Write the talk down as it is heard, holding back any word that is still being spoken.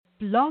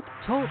Blog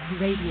Talk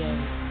Radio.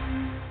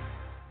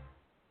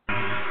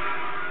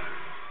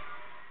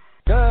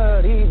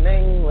 Good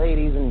evening,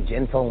 ladies and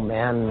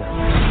gentlemen.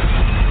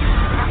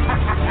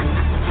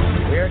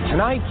 We're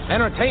tonight's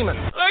entertainment.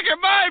 Look at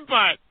my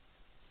butt.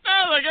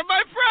 Now look at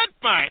my front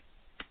butt.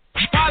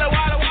 Wada,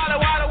 wada, wada,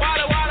 wada,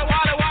 wada, wada, wada, wada,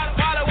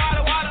 wada,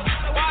 wada, wada,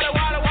 wada,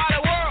 wada, wada,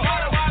 world.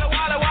 Wada, wada,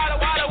 wada, wada, wada,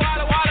 wada,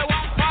 wada, wada,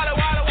 wada,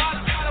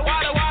 wada,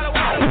 wada, wada,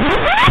 wada.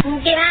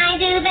 Can I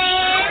do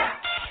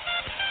that?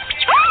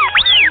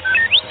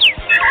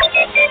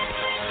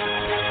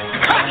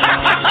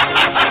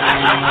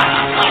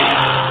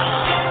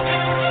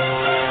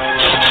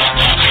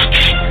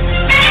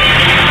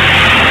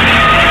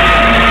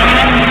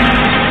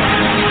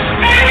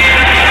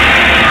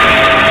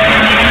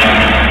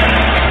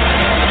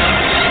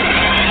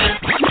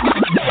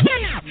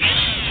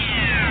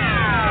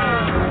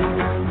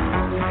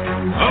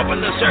 Open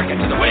the circuit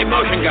to the wave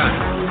motion gun.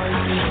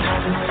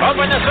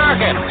 Open the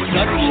circuit.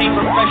 Let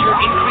receiver pressure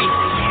increase.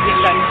 Is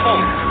that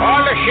full?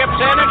 All the ship's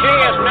energy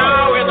is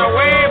now in the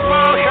wave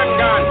motion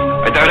gun.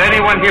 I doubt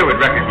anyone here would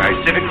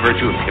recognize civic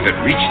virtue if it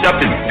reached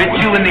up and bit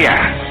you in the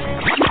ass.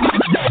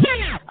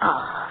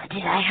 Oh,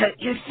 did I hurt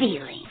your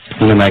feelings?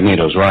 The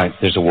Magneto's right.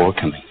 There's a war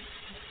coming.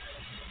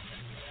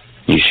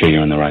 You sure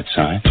you're on the right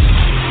side?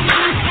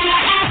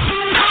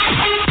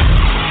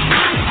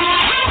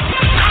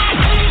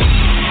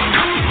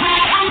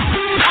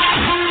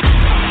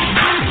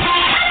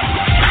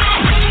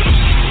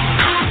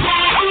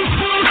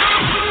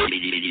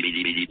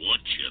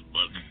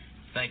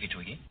 Thank you,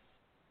 Twiggy.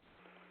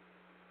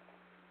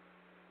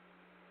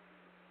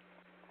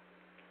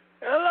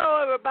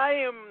 Hello,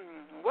 everybody, and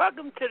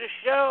welcome to the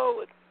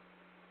show.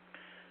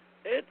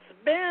 It's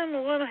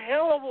been one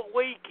hell of a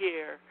week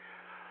here.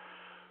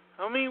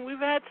 I mean, we've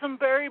had some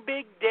very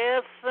big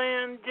deaths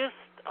and just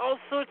all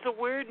sorts of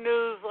weird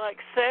news, like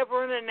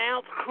Severin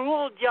announced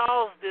Cruel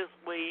Jaws this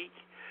week.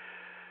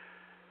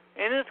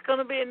 And it's going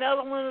to be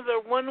another one of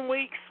their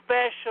one-week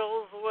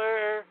specials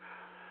where,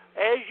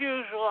 as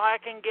usual, I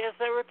can guess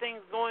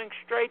everything's going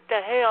straight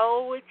to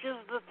hell, which is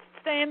the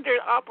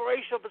standard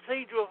operational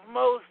procedure of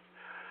most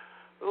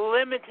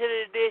limited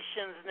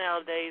editions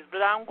nowadays.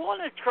 But I'm going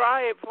to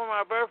try it for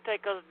my birthday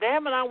because,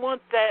 damn it, I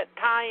want that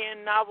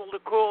tie-in novel to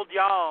Cruel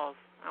Jaws.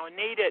 I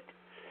need it.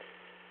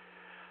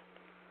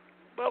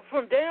 But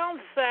from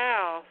down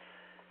south,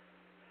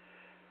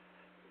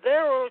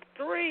 there were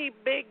three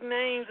big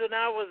names when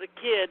I was a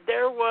kid.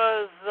 There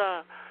was,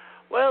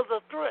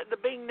 the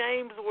big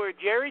names were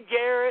Jerry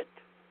Jarrett,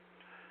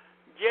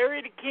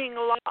 Jerry the King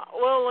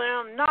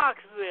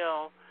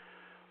Knoxville.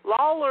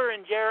 Lawler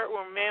and Jarrett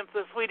were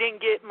Memphis. We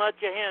didn't get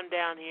much of him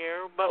down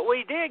here, but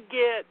we did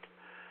get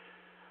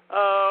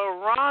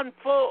Ron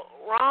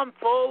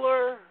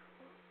Fuller,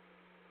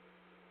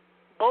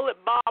 Bullet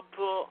Bob,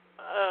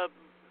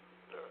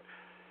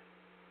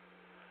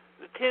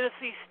 the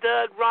Tennessee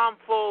stud Ron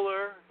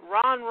Fuller,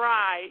 Ron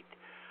Wright,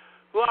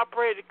 who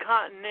operated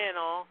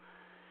Continental,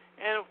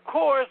 and of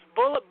course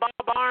Bullet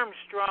Bob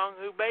Armstrong,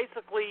 who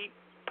basically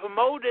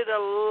promoted a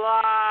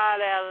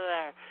lot out of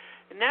there.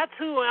 And that's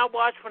who I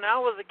watched when I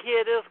was a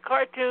kid. It was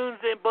cartoons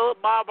and Bullet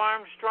Bob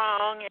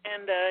Armstrong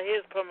and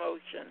his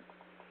promotion.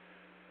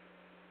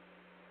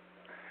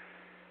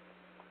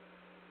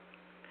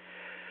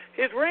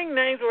 His ring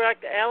names were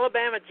like the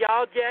Alabama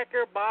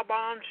Jawjacker, Bob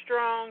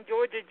Armstrong,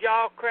 Georgia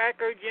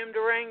Jawcracker, Jim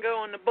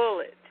Durango, and the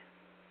Bullet.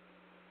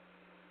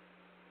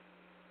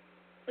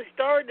 He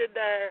started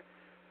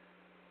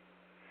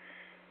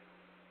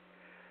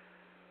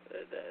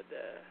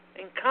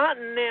in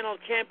Continental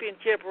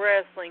Championship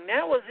Wrestling.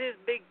 That was his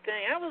big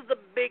thing. That was the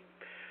big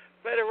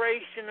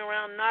federation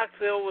around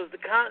Knoxville, was the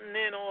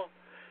Continental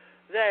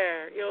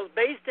there. It was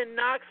based in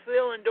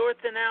Knoxville and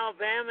Dorton,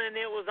 Alabama, and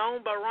it was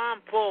owned by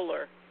Ron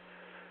Fuller.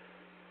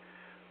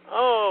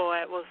 Oh,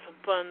 that was some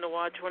fun to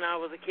watch when I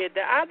was a kid.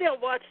 I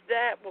didn't watch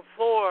that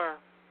before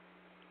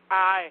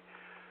I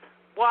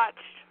watched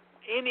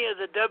any of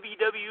the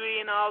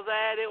WWE and all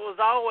that. It was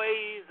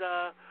always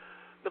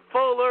the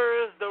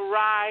Fullers, the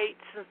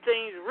Wrights, and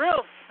things,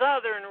 real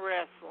Southern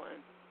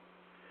wrestling.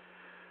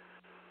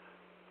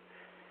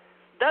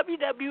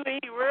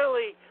 WWE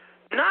really,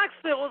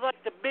 Knoxville was like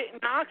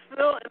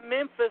Knoxville and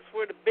Memphis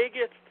were the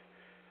biggest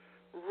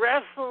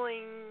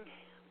wrestling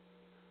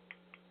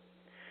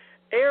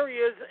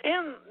areas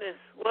in this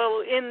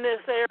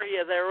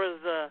area. There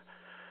was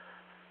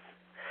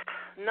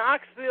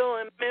Knoxville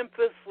and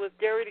Memphis with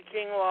Jerry the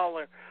King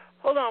Lawler.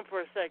 Hold on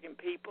for a second,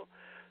 people.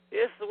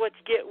 This is what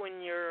you get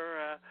when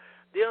you're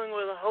dealing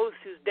with a host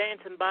who's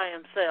dancing by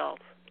himself.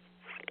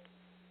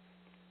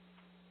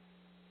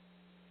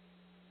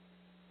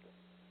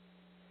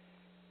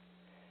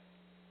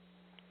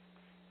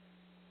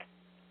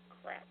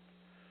 Crap.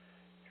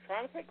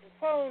 Trying to fix the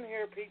phone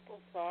here, people.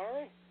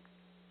 Sorry.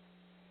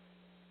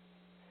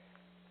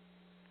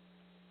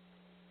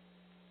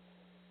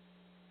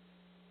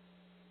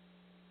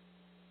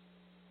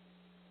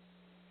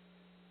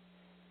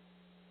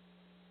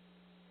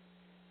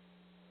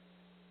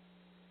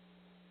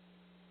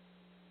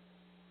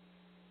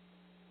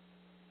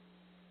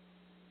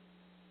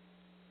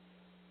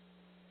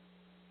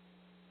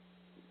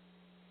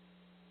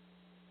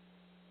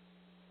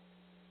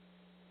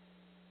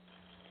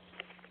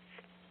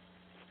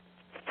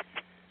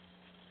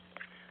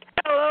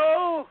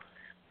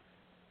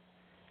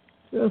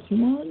 Press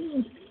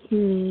 1,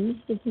 2,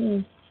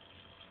 okay.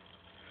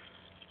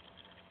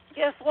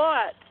 Guess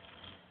what?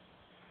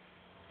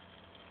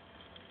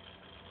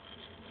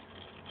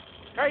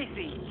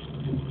 Tracy.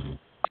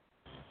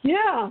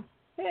 Yeah.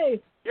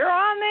 Hey. You're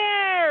on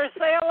there.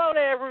 Say hello to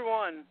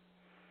everyone.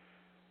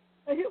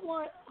 I hit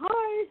one.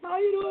 Hi. How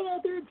you doing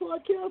out there in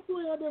podcast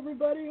land,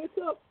 everybody? What's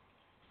up?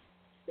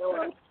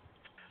 Hello.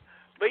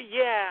 But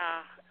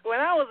yeah, when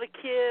I was a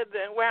kid,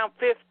 around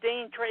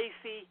 15,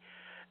 Tracy,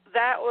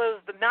 that was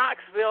the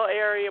Knoxville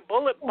area,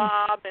 Bullet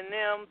Bob and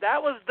them.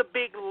 That was the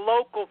big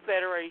local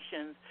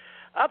federations.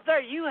 Up there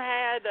you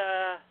had,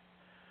 it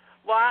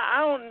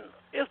was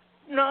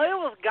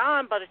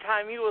gone by the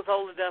time you was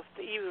old enough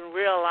to even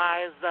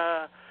realize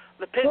the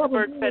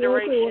Pittsburgh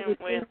Federation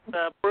with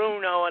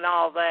Bruno and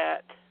all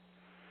that.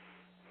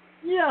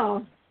 Yeah.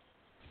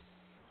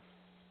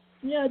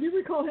 Yeah, I do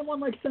recall him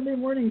on like Sunday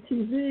morning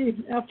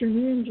TV,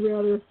 afternoons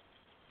rather.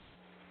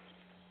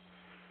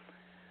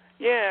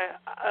 Yeah,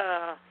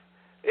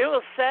 it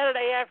was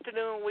Saturday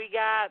afternoon. We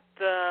got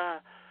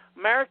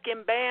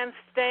American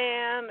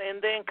Bandstand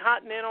and then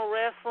Continental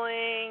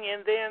Wrestling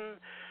and then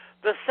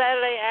the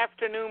Saturday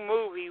afternoon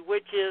movie,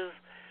 which is,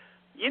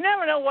 you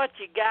never know what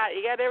you got.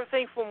 You got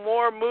everything from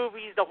war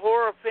movies to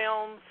horror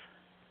films.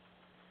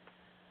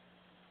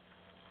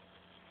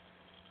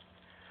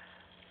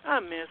 I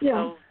miss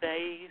those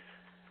days.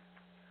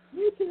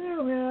 Me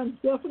too, man.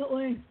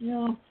 Definitely.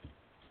 Yeah.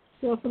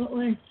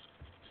 Definitely.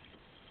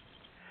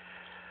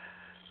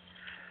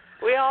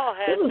 We all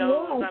had those.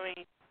 Wild. I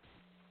mean,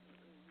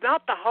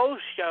 not the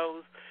host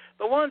shows,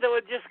 the ones that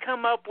would just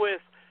come up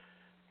with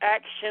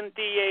action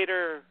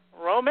theater,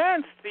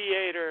 romance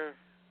theater,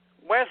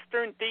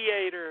 western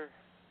theater.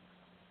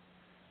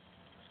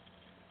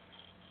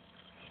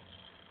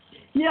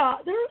 Yeah,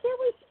 there was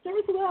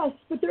less,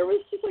 but there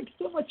was just like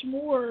so much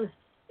more.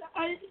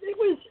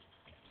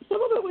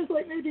 Some of it was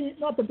like maybe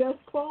not the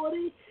best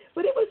quality,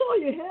 but it was all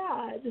you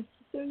had.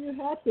 So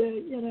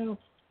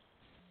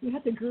you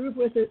had to groove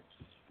with it.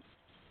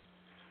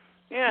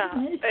 Yeah,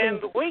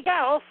 and we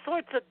got all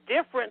sorts of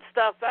different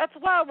stuff. That's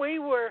why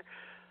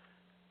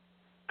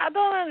I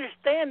don't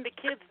understand the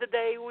kids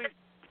today. I've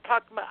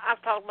talked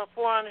about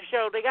before on the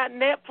show. They got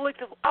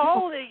Netflix of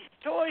all these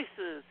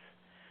choices,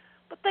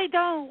 but they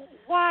don't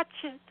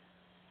watch it.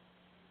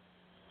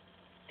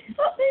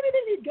 Well, maybe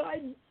they need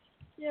guidance.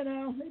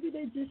 Maybe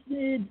they just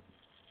need.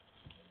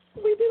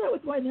 We do that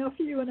with my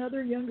nephew and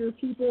other younger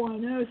people I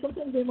know.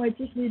 Sometimes they might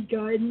just need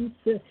guidance,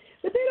 but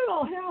they don't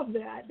all have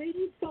that. They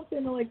need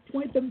something to like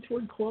point them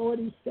toward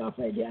quality stuff,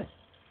 I guess.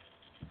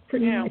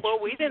 Pretty much. Well,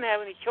 we didn't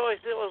have any choice.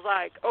 It was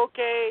like,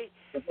 okay,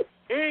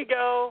 here you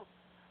go,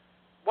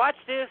 watch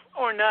this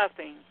or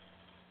nothing.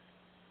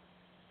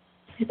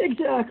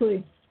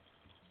 Exactly.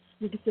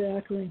 And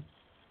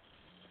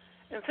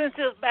since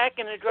it was back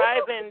in the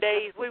drive-in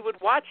days, we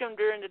would watch them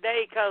during the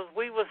day because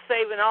we was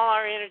saving all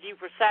our energy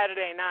for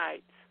Saturday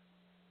nights.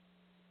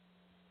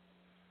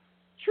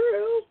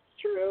 True.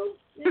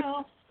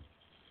 Yeah.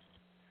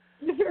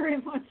 Very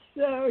much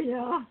so,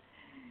 yeah.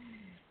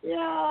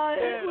 Yeah.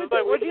 It was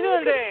like, what you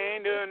doing today?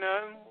 Ain't doing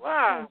nothing.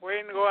 Wow,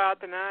 waiting to go out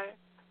tonight.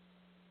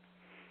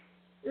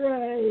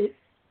 Right.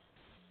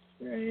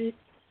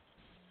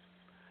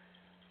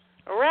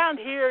 Around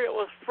here, it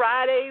was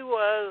Friday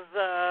was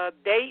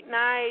date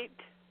night,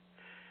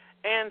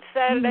 and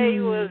Saturday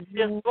was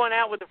just going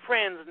out with the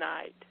friends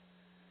night.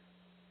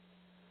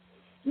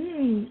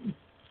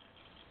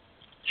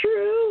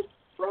 True.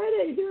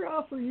 Friday here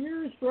off for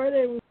years.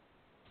 Friday was.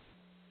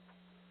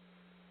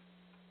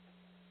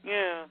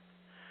 Yeah.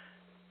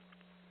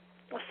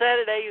 Well,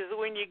 Saturday is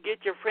when you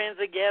get your friends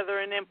together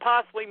and then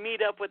possibly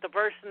meet up with the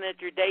person that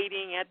you're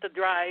dating at the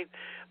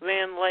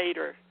drive-in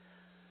later.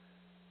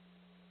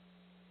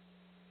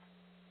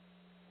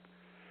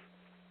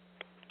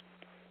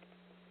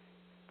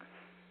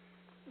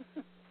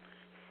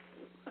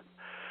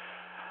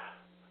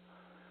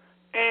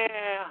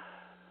 Yeah,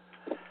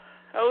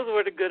 those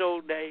were the good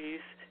old days.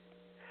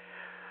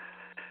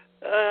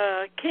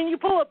 Can you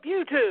pull up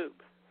YouTube?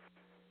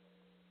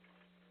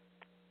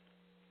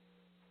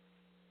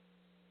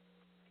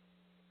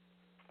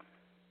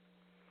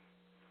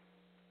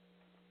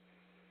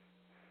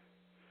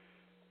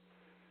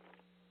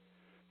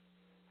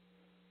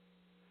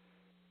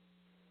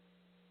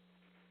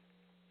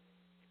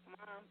 Come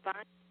on,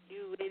 find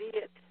you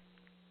idiot.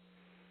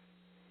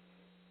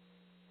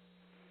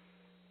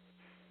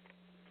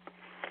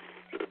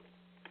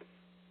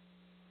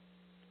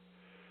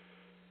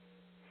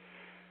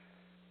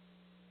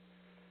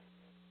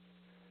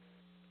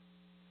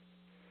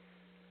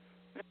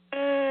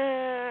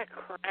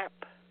 Crap.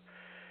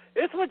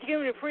 It's what you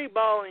give me a free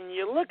ball and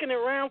you're looking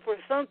around for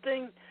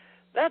something.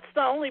 That's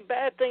the only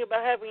bad thing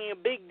about having a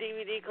big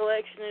DVD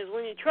collection is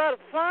when you try to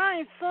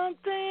find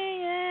something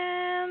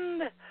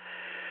and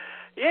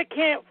you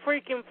can't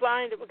freaking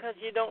find it because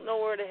you don't know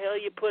where the hell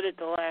you put it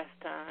the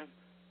last time.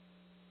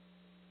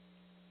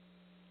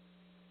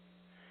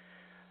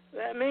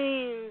 That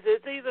means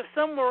it's either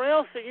somewhere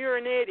else or you're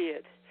an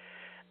idiot.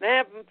 They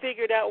haven't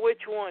figured out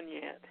which one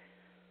yet.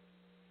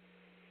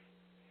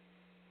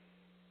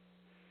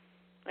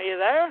 Are you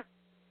there?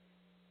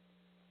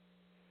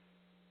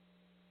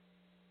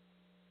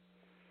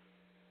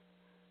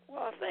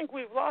 Well, I think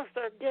we've lost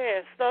our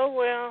guest. Oh,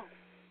 well.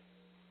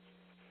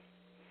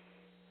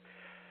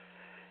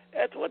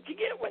 That's what you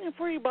get when you're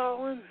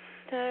freeballing.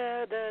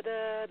 Da da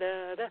da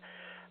da da.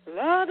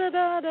 La da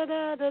da da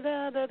da da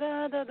da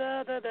da da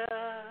da da da.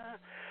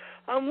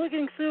 I'm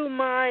looking through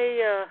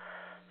my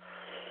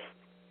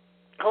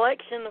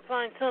collection to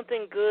find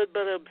something good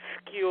but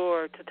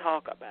obscure to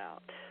talk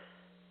about.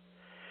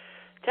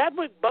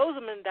 Chadwick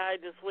Boseman died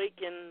this week,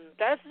 and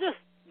that's just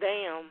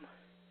damn.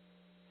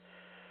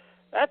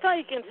 That's how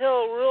you can tell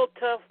a real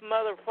tough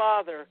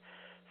mother-father.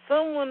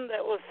 Someone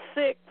that was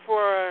sick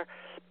for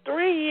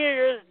 3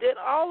 years, did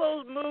all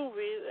those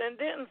movies, and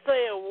didn't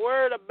say a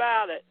word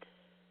about it.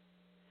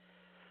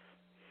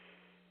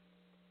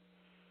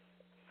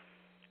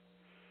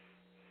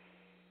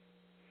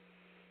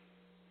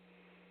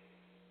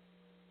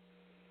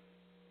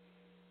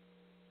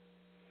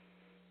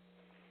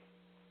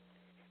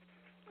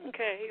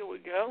 Okay, here we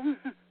go.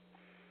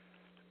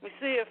 We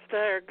see if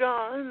they're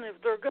gone.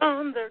 If they're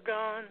gone, they're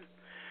gone.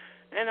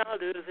 And I'll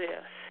do this.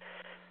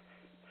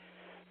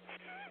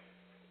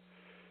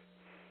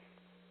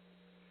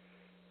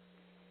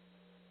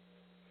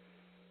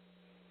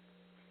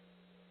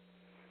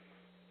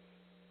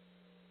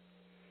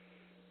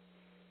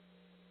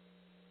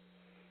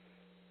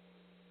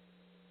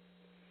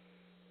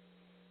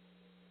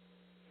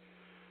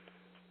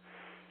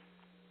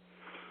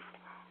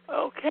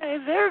 Okay,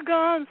 they're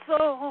gone,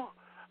 so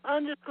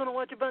I'm just going to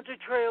watch a bunch of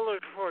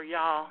trailers for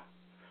y'all.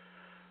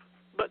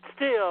 But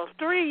still,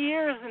 3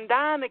 years and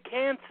dying of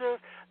cancer,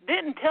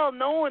 didn't tell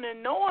no one,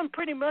 and no one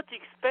pretty much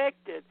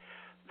expected.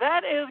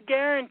 That is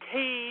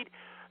guaranteed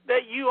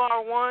that you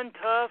are one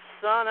tough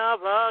son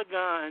of a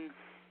gun.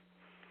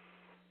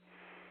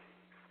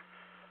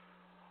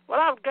 What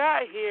I've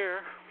got here...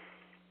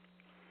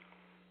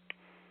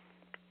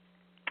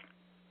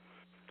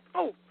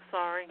 Oh,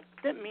 sorry.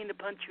 Didn't mean to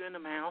punch you in the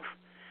mouth.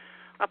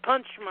 I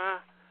punched my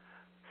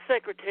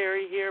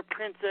secretary here,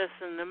 Princess,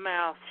 in the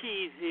mouth.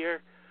 She's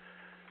here,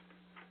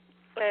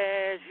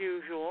 as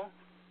usual.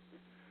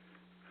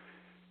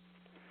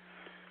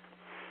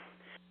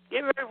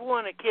 Give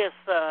everyone a kiss,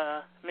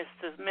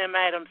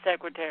 Madam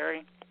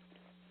Secretary.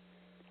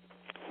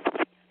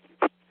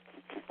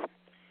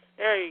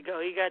 There you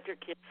go. You got your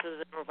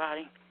kisses,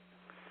 everybody.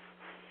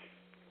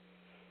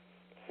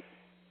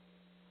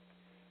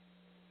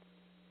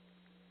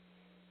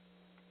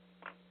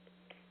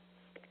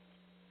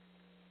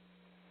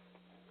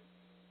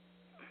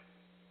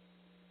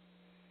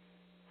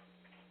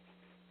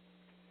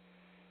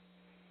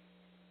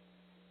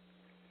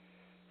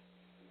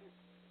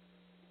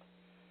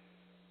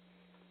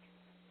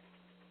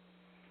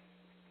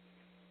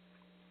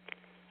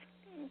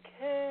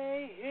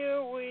 Okay,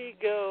 here we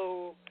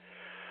go.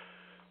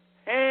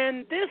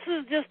 And this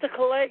is just a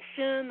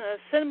collection of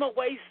Cinema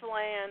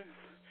Wasteland.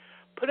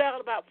 Put out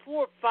about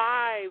 4 or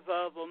 5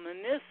 of them, and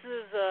this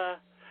is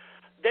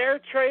their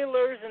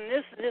trailers, and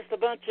this is just a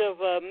bunch of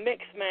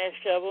mix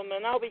mash of them,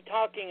 and I'll be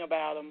talking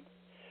about them.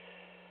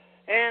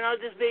 And I'll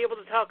just be able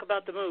to talk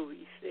about the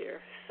movies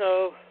there.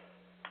 So,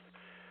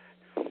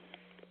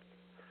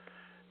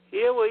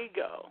 here we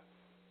go.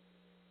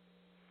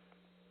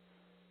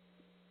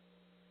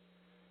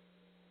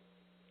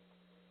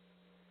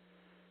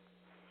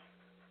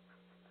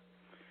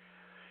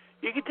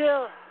 You can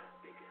tell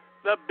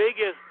the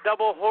biggest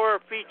double horror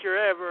feature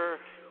ever.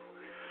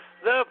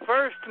 The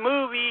first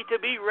movie to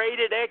be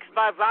rated X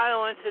by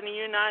violence in the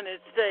United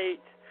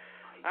States.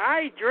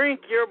 I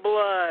Drink Your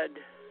Blood.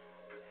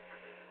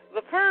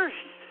 The first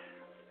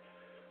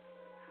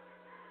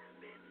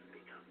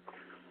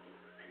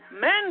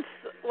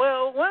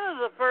one of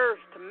the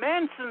first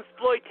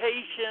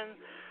men's-exploitation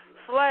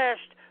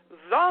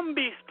 /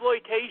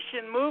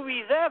 zombie-exploitation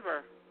movies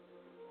ever.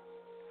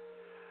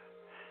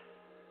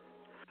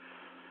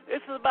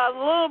 This is about a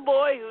little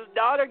boy whose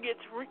daughter gets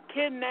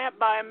kidnapped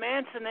by a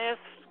Mansonist,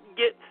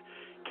 gets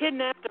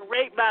kidnapped and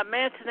raped by a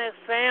Mansonist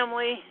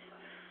family.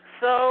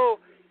 So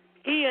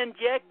he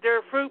injects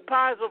their fruit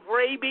pies with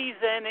rabies,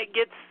 and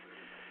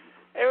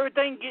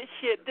everything gets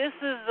shit. This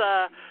is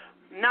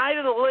Night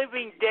of the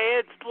Living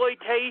Dead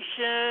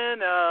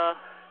exploitation.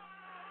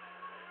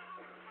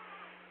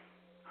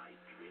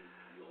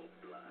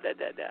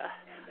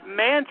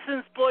 Manson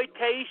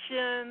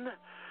exploitation.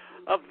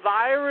 A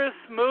virus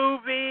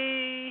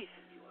movie.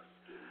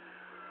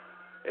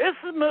 This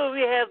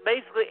movie has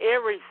basically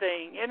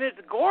everything, and it's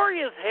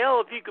gory as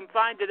hell if you can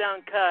find it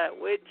uncut,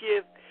 which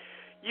if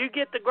you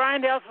get the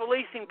Grindhouse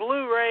releasing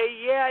Blu-ray,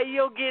 yeah,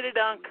 you'll get it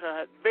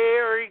uncut.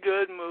 Very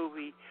good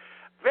movie.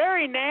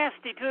 Very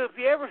nasty, too. If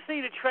you ever see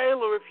the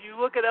trailer, if you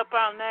look it up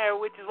on there,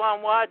 which is what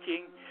I'm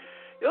watching,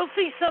 you'll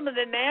see some of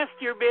the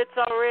nastier bits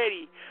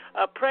already.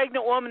 A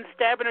pregnant woman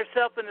stabbing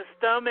herself in the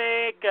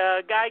stomach,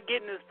 a guy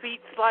getting his feet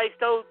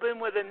sliced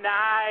open with a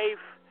knife.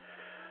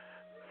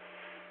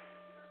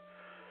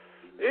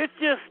 It's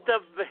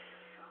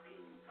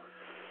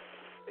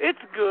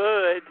it's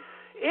good.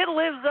 It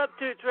lives up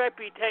to its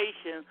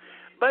reputation.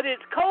 But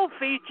its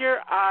co-feature,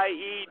 I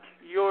Eat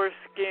Your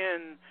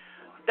Skin,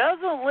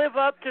 doesn't live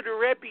up to the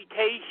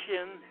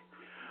reputation.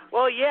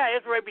 Well, yeah,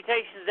 its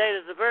reputation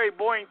today is a very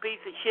boring piece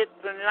of shit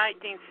from the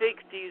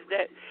 1960s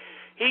that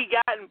he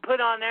got and put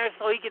on there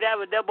so he could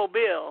have a double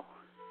bill.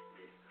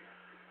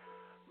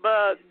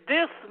 But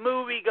this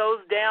movie goes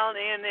down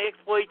in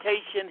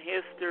exploitation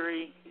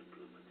history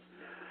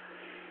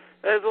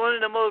as one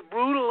of the most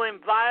brutal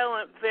and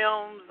violent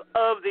films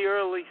of the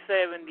early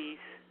 70s.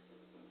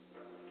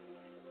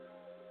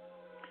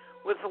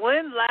 With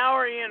Lynn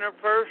Lowry in her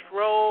first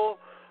role,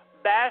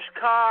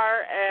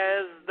 Bashkar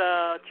as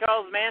the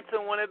Charles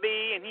Manson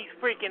wannabe, and he's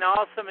freaking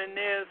awesome in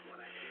this.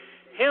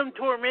 Him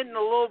tormenting the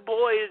little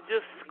boy is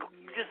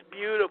just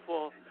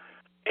beautiful.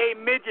 Hey,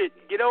 midget,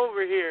 get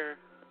over here.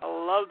 I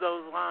love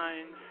those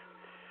lines.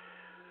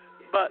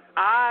 But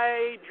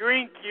I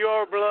drink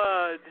your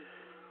blood.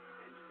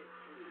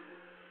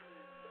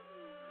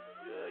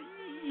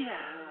 Yeah.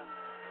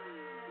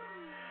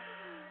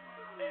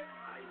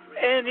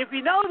 And if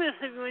you notice,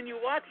 when you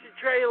watch the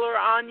trailer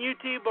on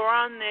YouTube or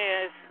on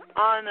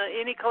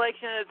any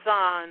collection it's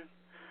on,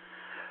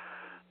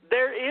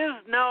 there is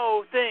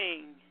no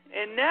thing.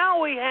 And now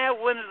we have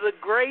one of the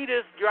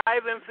greatest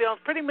drive-in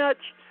films, pretty much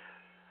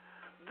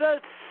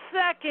the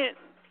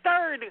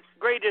third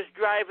greatest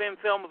drive-in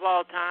film of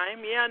all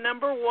time. Yeah,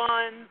 number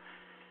one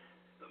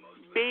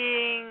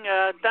being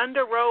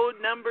Thunder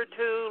Road, number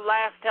two,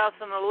 Last House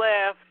on the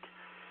Left.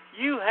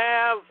 You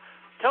have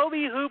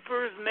Tobe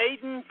Hooper's Made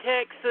in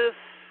Texas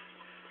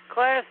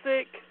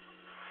classic,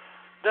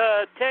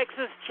 The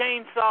Texas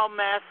Chainsaw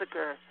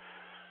Massacre.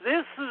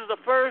 This is the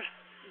first,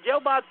 Joe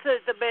Bob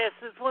said it the best,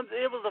 it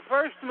was the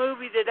first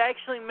movie that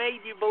actually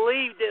made you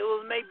believe that it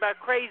was made by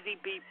crazy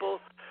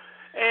people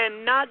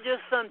and not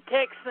just some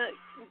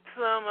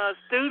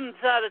students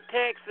out of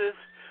Texas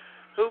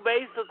who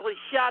basically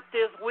shot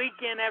this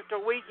weekend after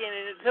weekend,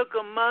 and it took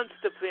them months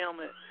to film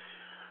it.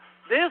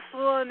 This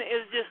one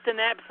is just an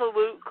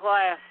absolute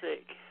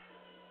classic.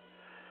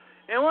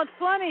 And what's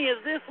funny is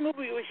this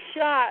movie was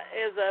shot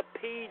as a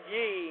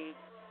PG.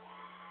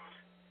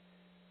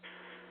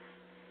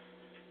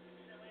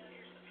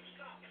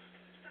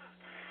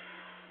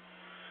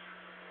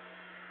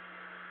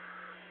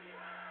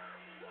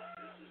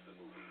 This is the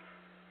movie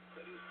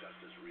that is just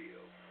as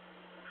real,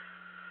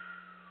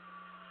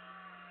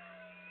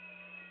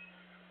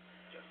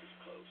 just as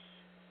close.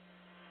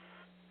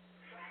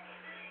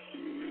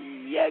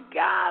 You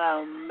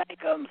gotta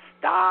make them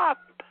stop.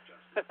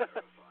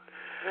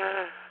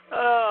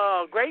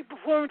 Oh, great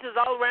performances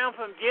all around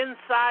from Jen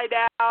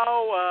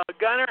Sidao,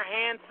 Gunnar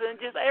Hansen.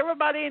 Just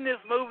everybody in this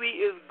movie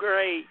is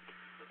great.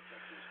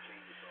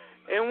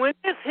 And when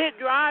this hit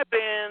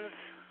drive-ins,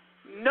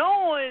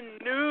 no one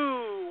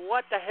knew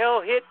what the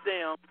hell hit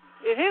them.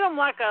 It hit them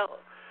like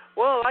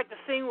the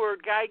scene where a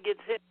guy gets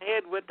hit in the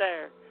head with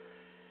there.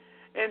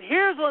 And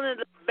here's one of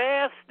the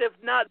best, if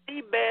not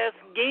the best,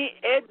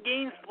 Ed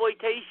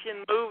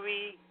Geinsploitation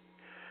movie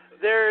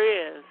there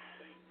is.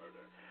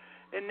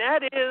 And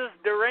that is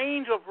The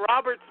Range of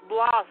Robert's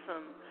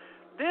Blossom.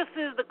 This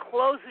is the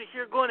closest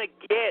you're going to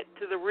get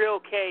to the real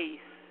case.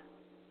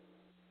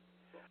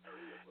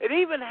 It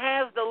even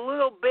has the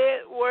little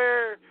bit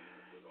where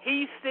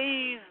he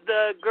sees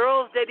the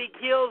girls that he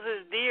kills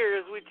as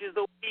deers, which is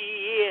the way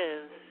he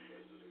is.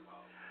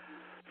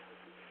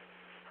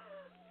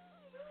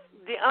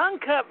 The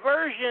uncut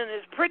version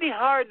is pretty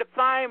hard to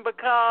find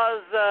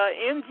because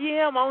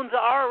MGM owns the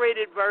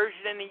R-rated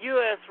version in the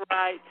U.S.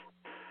 rights,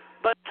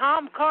 but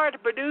Tom Carr, the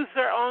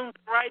producer, owns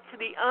the rights to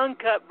the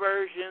uncut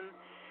version.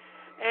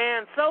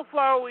 And so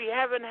far, we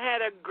haven't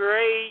had a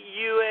great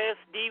U.S.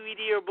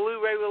 DVD or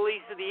Blu-ray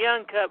release of the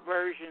uncut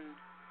version.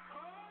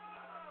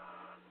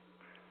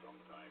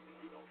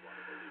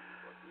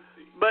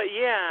 But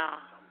yeah,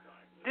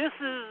 this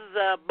is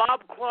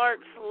Bob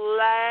Clark's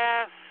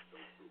last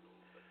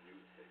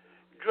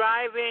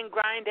drive-in,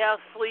 grindhouse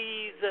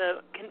sleaze,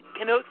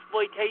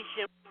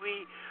 exploitation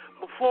movie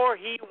before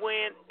he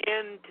went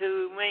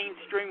into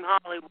mainstream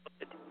Hollywood.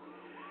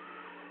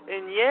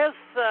 And yes,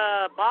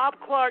 Bob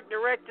Clark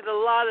directed a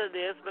lot of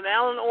this, but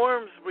Alan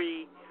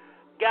Ormsby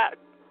got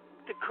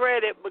the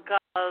credit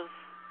because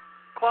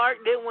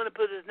Clark didn't want to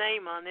put his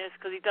name on this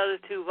because he thought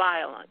it was too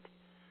violent.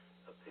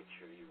 A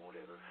picture you won't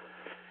ever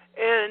forget.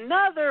 And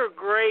another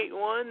great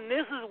one,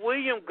 this is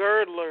William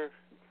Girdler.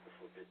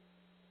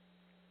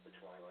 The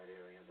twilight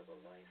areas of a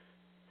life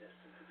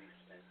destined to be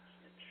spent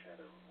in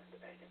shadow and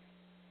agony.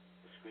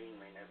 The screen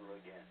may never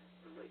again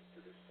relate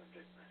to this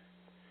subject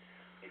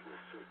matter. It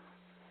will certainly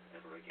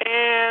never again.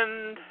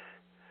 And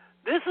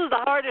this is the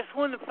hardest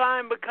one to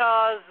find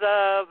because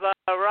of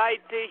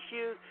rights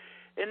issue,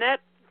 and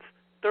that's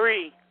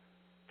three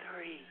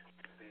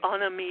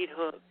on a meat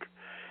hook.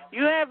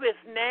 You have this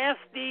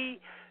nasty,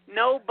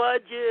 no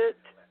budget,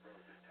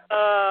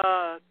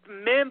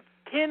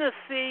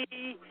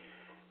 Tennessee,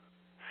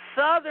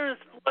 Southern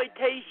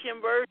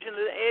exploitation version of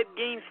the Ed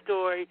Gein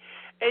story,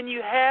 and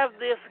you have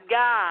this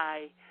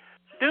guy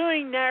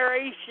doing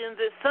narrations.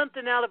 It's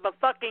something out of a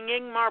fucking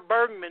Ingmar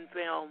Bergman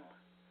film.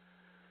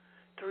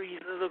 Three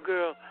little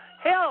girl.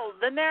 Hell,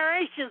 the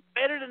narration's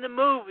better than the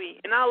movie,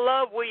 and I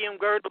love William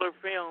Girdler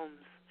films.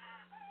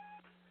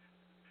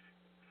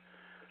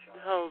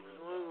 Oh,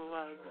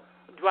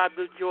 Drive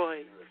the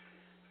Joy,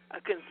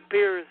 A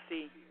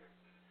Conspiracy,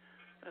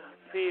 A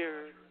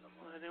Fear,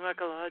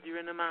 Mycology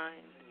in the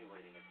Mind.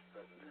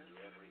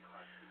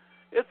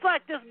 It's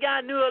like this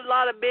guy knew a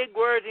lot of big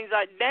words, and he's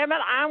like, damn it,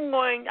 I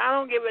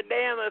don't give a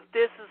damn if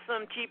this is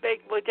some cheap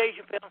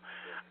exploitation film.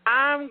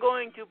 I'm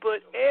going to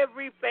put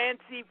every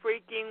fancy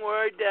freaking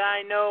word that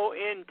I know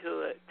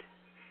into it.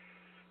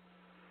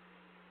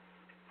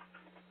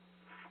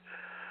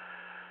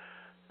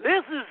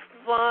 This is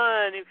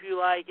fun if you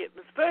like it,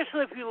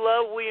 especially if you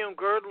love William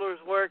Girdler's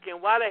work,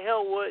 and why the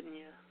hell wouldn't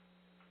you?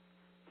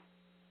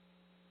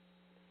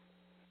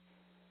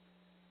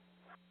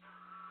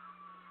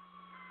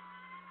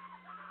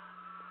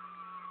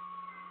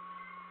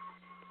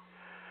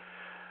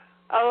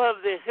 I love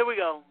this. Here we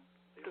go.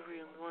 The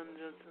real one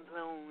Johnson's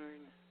own.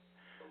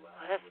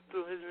 That's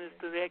through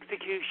the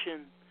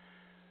execution.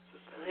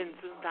 In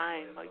some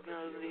time, like the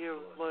hero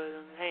blood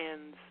on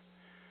hands.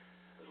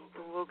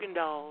 The broken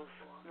dolls.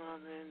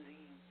 And then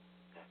he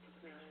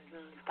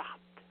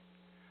stopped.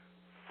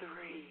 3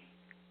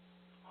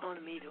 on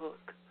a meat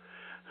hook.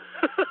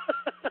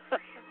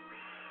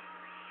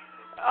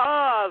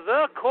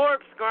 The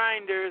Corpse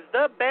Grinders,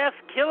 the best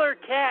killer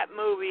cat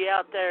movie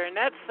out there, and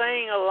that's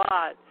saying a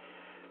lot.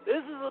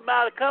 This is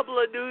about a couple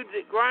of dudes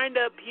that grind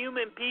up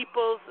human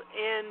peoples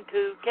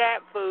into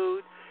cat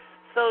food,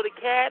 so the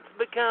cats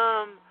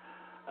become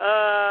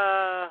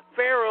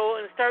feral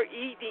and start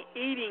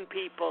eating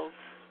people.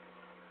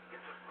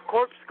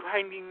 Corpse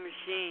grinding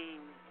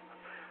machine.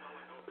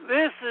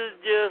 This is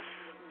just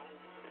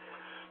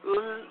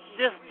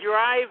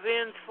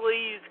drive-in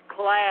sleaze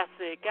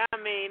classic. I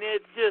mean,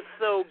 it's just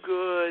so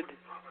good.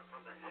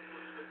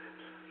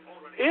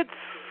 It's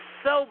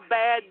so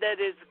bad that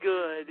it's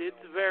good. It's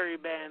very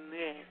bad.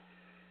 Yeah.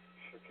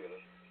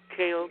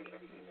 Killed.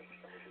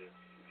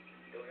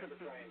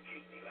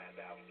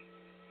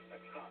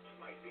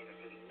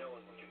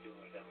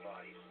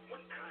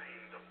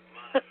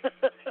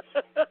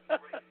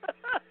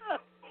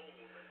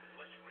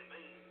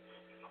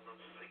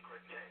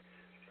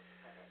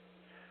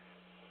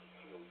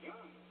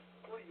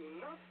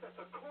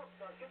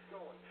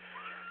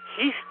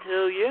 She's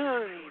still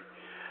young.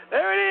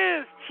 There it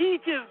is,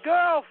 Cheech's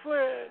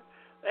girlfriend.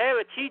 They have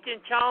a Cheech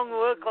and Chong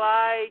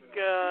look-like,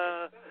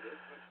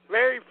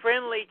 very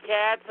friendly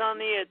cats on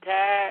the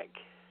attack.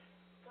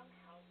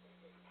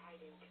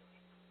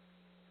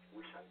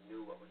 Wish I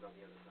knew what was on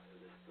the other side of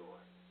this door.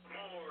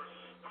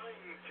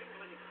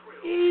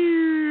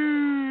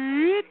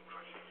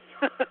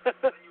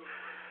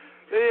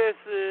 This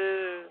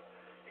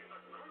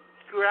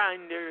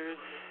Grinders.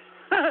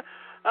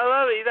 I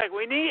love it. He's like,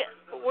 we need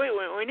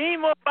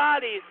more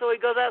bodies. So he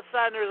goes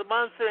outside and there's a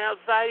monster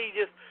outside. He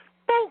just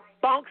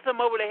bonks him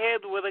over the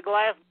head with a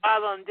glass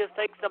bottle and just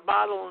takes the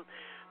bottle and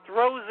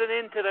throws it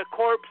into the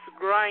corpse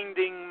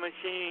grinding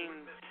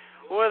machine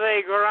where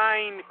they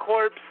grind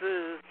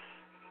corpses.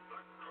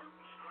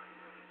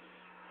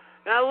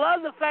 And I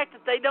love the fact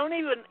that they don't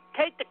even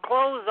take the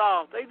clothes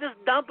off. They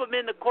just dump them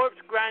in the corpse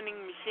grinding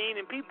machine,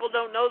 and people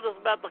don't notice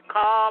about the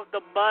cough,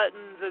 the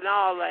buttons, and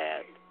all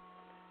that.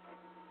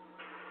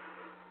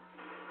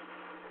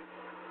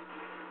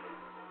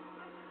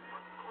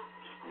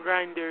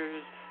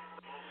 Grinders.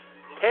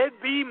 Ted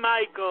B.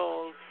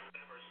 Michaels.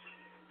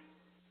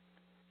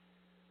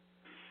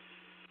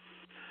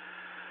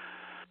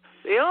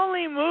 The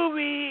only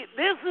movie,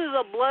 this is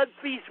a Blood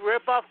Feast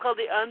ripoff called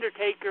The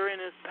Undertaker and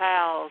His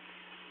Pals.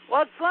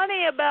 What's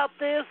funny about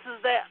this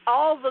is that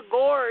all the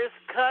gore is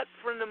cut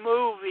from the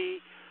movie,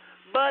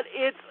 but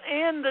it's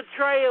in the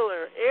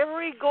trailer.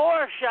 Every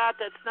gore shot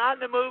that's not in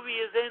the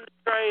movie is in the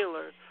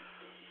trailer.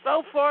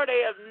 So far,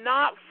 they have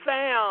not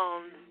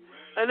found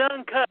an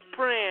uncut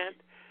print,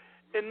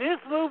 and this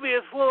movie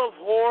is full of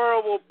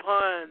horrible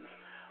puns.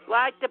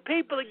 Like the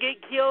people that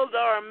get killed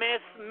are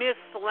Miss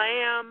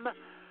Lamb,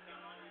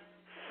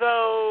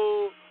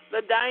 so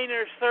the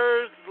diner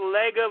serves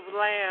leg of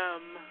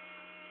lamb.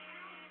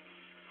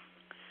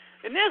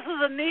 And this is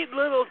a neat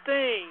little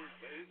thing.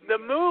 The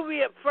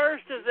movie at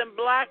first is in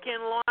black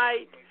and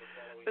white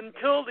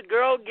until the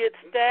girl gets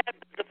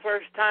stabbed the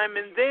first time,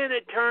 and then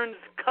it turns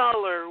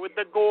color with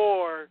the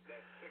gore.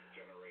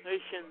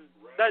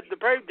 That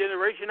depraved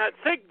generation, that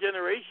sick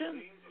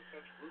generation,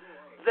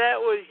 that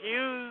was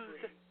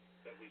used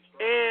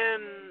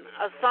in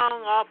a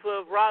song off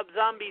of Rob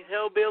Zombie's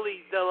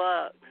Hellbillies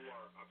Deluxe.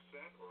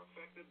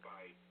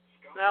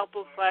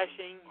 Apple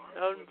flashing,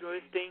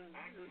 twisting,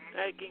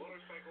 hacking.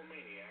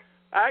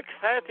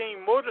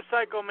 Axe-hatting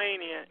motorcycle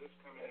maniac.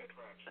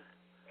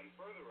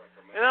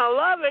 And I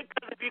love it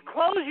because if you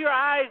close your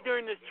eyes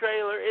during this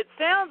trailer, it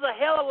sounds a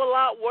hell of a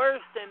lot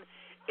worse than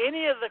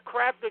any of the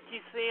crap that you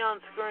see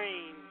on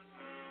screen.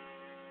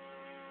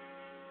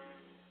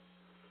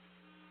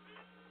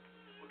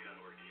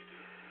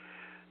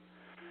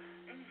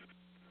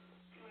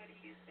 What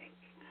do you think?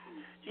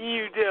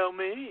 You tell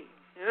me.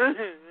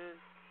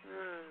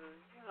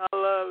 I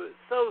love it.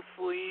 So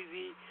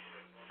sleazy.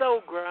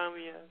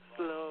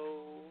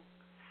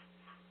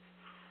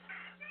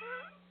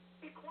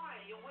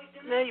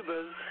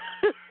 neighbors.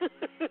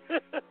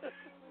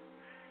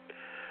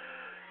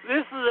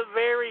 This is a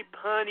very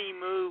punny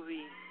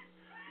movie.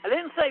 I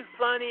didn't say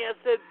funny, I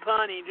said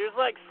punny. There's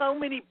like so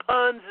many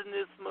puns in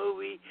this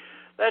movie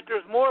that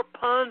there's more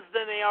puns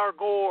than they are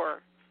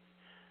gore.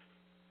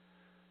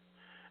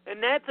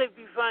 And that's if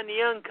you find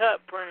the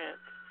uncut print.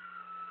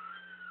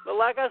 But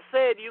like I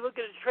said, you look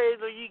at the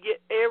trailer, you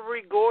get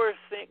every gore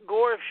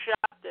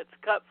shot that's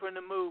cut from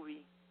the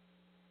movie.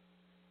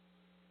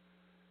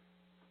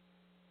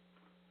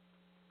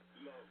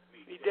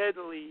 Be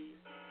deadly.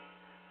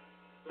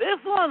 This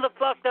one's a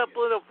fucked up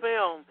little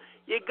film.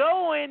 You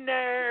go in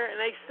there and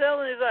they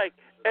sell it like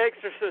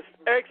Exorcist,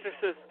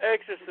 Exorcist,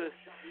 Exorcist.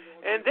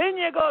 And then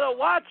you go to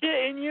watch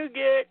it and you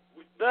get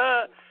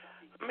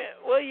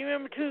you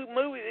remember 2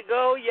 movies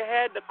ago you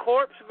had the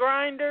corpse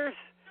grinders?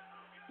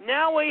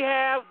 Now we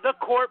have the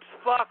corpse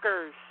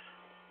fuckers.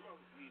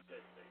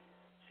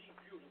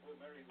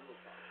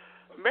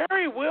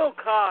 Mary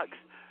Wilcox,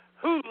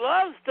 who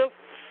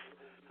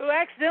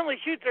accidentally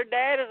shoots her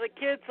dad as a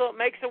kid, so it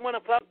makes her want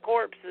to fuck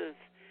corpses,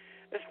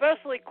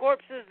 especially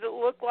corpses that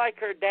look like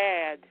her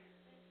dad.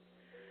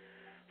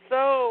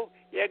 So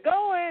you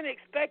go in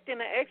expecting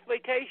an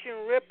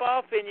exploitation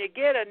ripoff, and you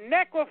get a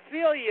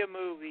necrophilia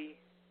movie.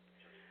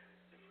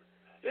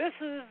 This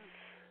is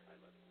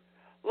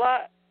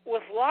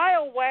with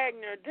Lyle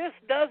Wagner. This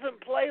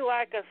doesn't play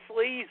like a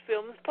sleaze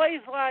film. This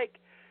plays like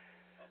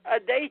a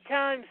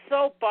daytime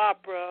soap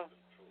opera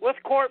with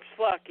corpse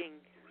fucking.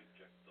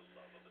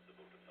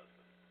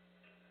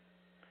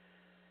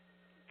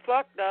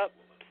 Fucked up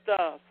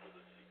stuff.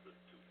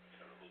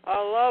 I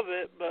love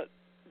it, but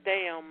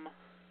damn.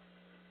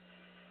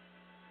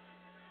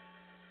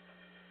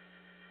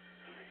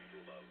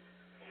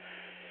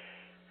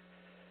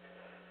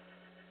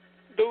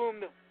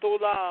 Doomed to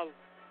love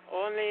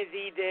only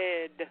the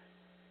dead.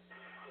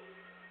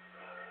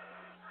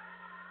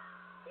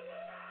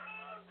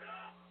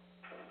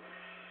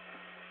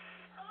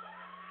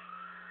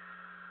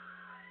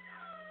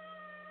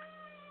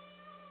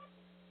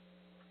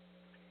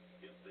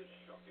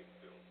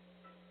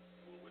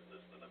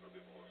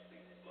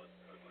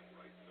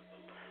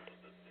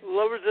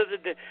 Lovers of the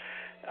Dead.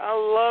 I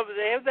love it.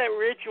 They have that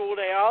ritual.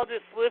 They all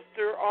just lift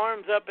their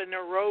arms up and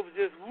their robes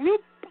just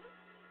whoop.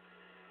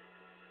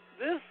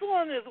 This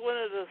one is one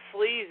of the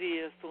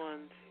sleaziest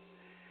ones.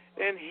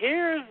 And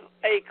here's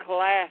a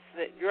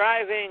classic,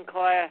 drive-in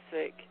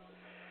classic.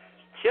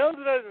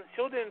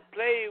 Children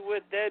play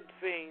with dead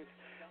things.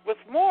 With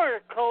more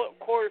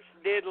corpse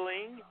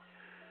diddling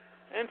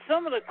and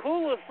some of the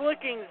coolest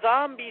looking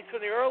zombies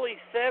from the early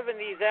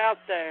 70s out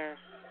there.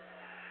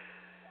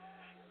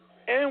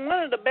 And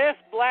one of the best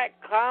black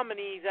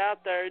comedies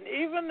out there. And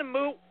even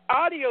the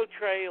audio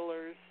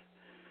trailers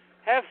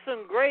have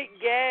some great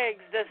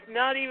gags that's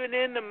not even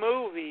in the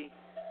movie.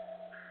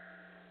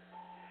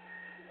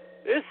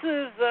 This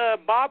is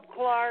Bob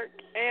Clark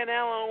and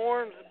Alan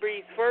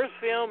Ormsby's first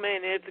film,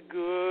 and it's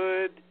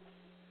good.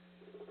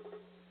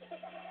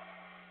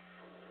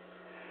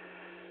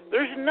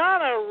 There's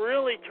not a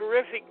really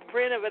terrific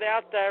print of it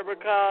out there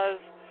because,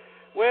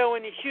 well,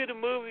 when you shoot a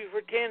movie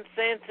for 10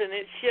 cents and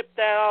it's shipped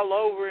out all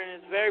over and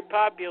it's very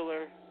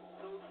popular,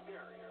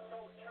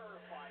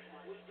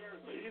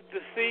 you get to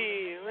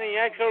see the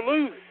actual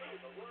loose.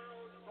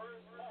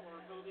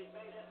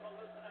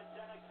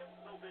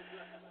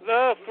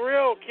 The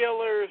Thrill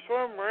Killers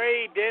from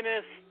Ray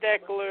Dennis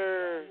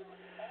Steckler.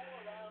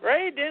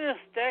 Ray Dennis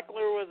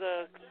Steckler was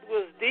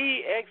the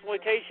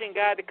exploitation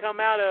guy to come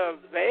out of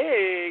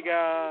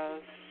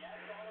Vegas,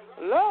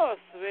 Las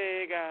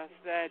Vegas,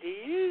 that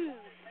is.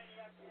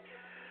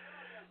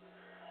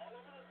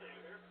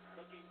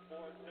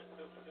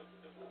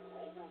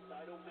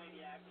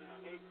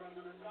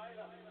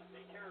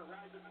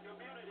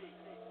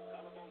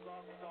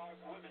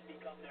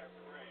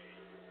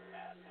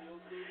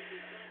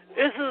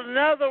 This is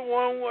another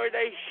one where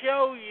they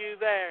show you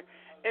there.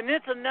 And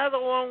it's another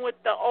one with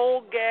the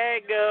old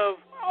gag of,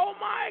 oh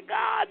my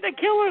God, the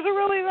killers are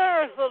really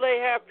there. So they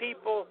have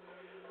people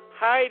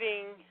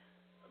hiding.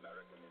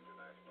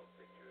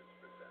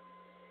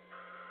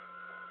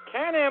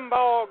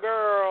 Cannonball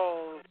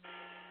Girls.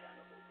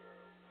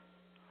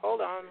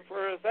 Hold on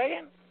for a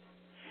second.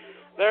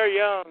 They're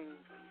young.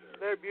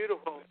 They're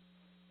beautiful.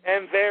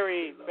 And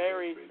very,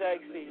 very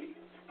sexy.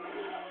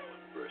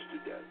 First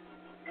to death.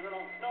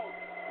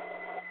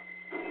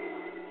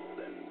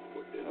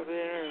 Over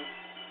there.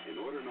 In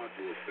order not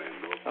to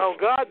offend, oh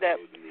God, that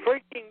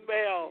freaking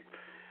bell.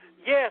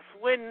 Yes,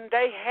 when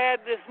they had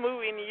this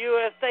movie in the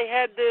U.S., they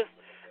had this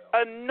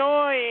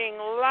annoying,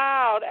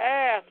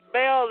 loud-ass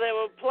bell that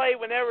would play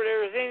whenever there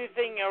was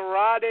anything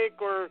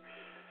erotic or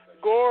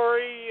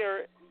gory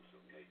or...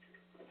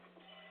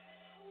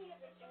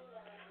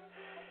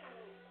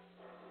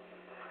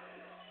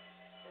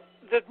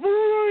 The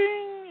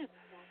boing.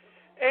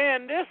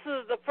 And this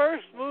is the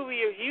first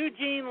movie of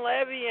Eugene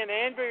Levy and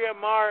Andrea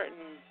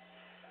Martin.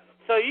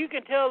 So you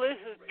can tell this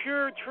is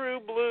pure, true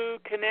blue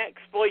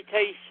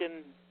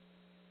Connexploitation.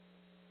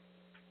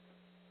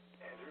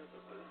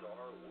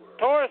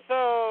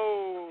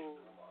 Torso.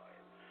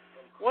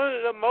 one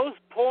of the most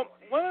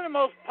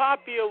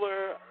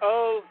popular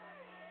of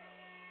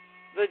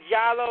the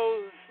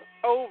giallos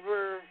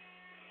over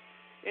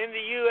in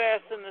the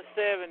U.S. in the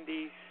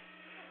 70s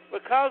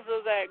because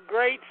of that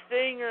great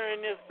stinger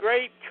and this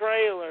great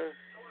trailer.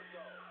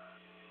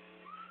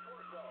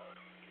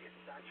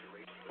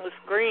 The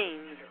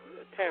screams,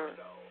 the terror.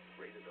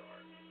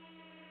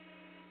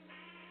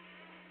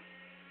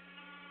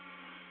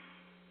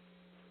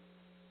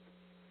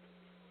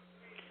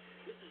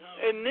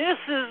 And this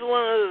is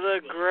one of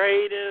the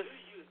greatest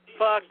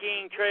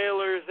fucking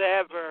trailers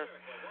ever.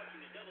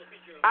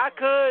 I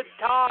could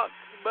talk,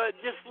 but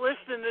just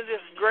listen to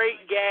this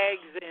great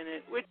gags in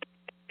it, which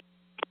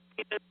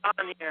is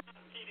on here.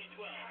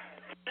 What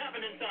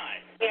happened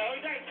inside? Yeah,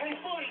 we got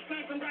 1040,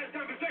 sent some guys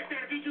down to 6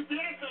 there. Did you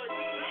see it?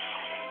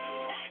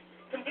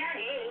 Come down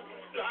here.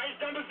 Guys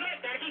down to 6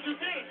 there. Did you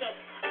see it? So,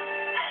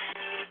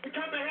 we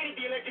come ahead of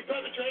the electric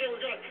perpetrator.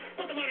 We're going to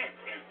put them on it.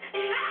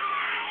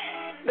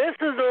 This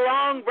is the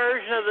long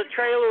version of the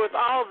trailer with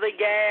all the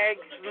gags.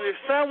 There's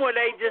some where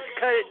they just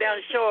cut it down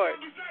short.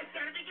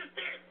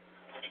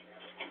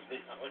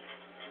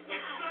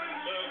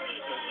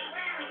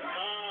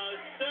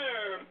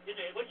 Sir,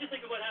 what'd you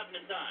think of what happened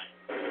inside?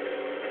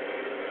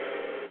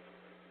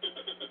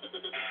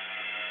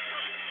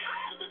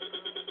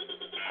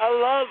 I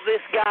love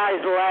this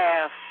guy's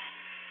laugh.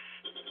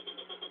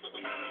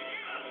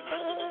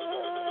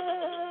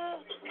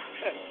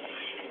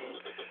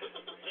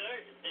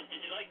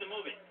 The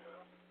movie.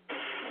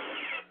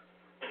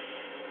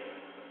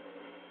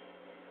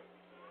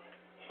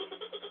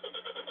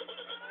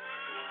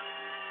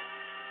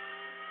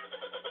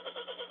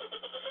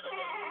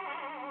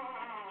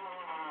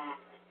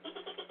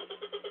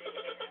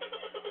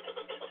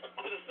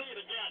 I'm going to see it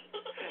again.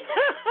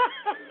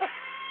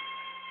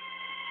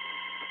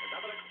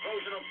 Another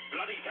explosion of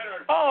bloody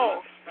terror.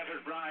 Oh.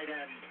 Fettered bride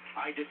and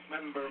I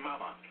dismember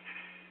mama.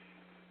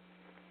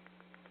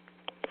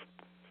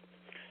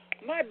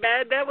 My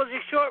bad, that was a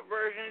short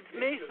version. It's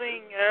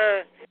missing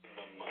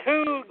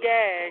 2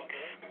 gags.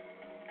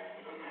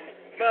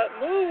 But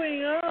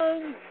moving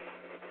on,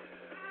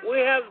 we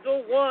have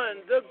the one,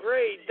 the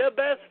great, the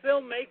best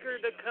filmmaker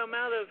to come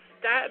out of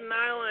Staten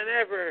Island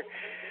ever,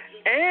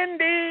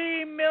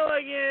 Andy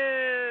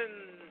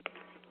Milligan.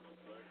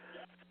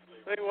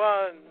 He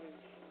won.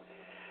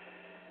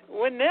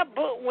 When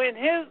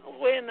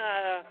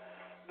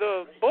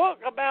the book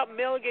about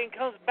Milligan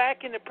comes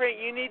back into print,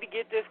 you need to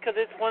get this because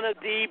it's one of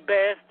the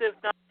best, if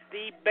not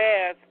the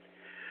best,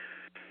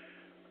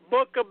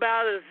 book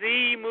about a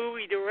Z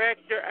movie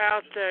director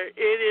out there.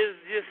 It is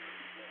just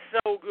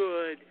so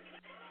good.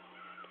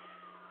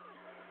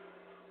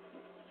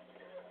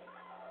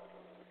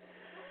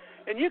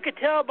 And you could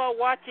tell by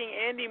watching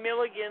Andy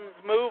Milligan's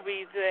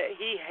movies that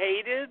he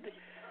hated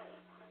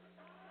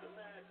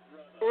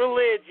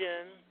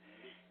religion.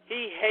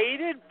 He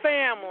hated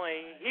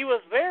family. He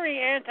was very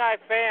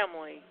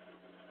anti-family.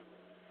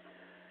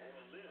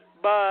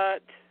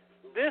 But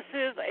this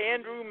is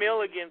Andy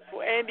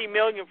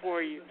Milligan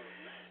for you.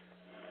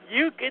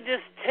 You could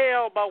just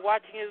tell by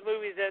watching his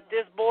movies that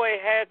this boy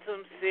had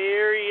some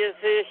serious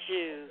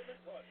issues.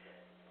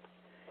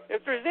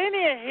 If there's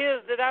any of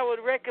his that I would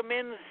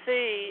recommend to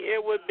see,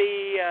 it would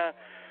be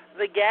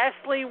the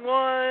Ghastly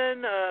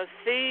one,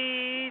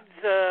 Seeds,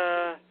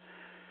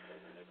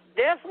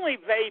 definitely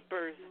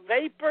Vapors.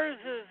 Vapors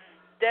is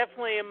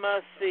definitely a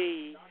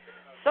must-see.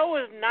 So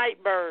is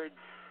Nightbirds.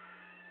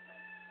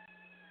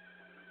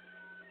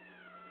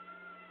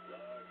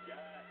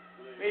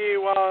 He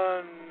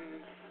won.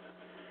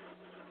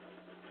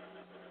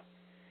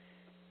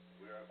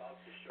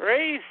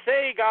 Ray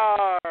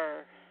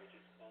Sagar,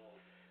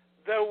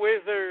 the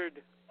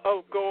Wizard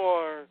of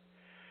Gore.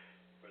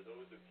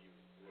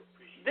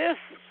 This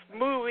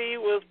movie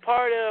was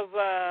part of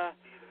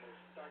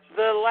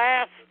the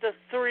last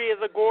three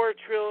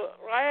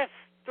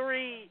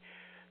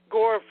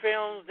Gore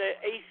films that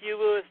A.C.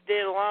 Lewis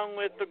did, along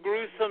with the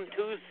Gruesome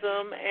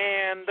Twosome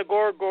and the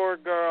Gore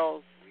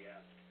Girls.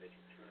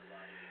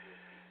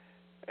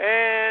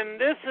 And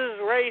this is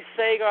Ray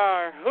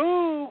Sagar,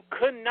 who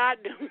could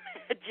not do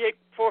magic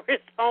for his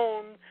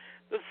own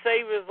to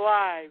save his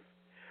life.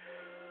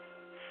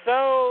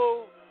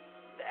 So,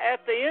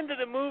 at the end of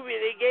the movie,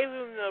 they gave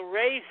him the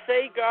Ray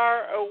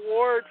Sagar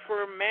Award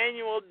for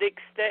manual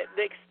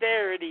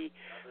dexterity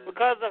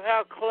because of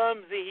how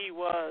clumsy he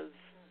was.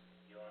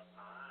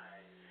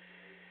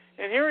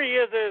 And here he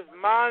is as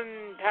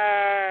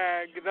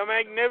Montag, the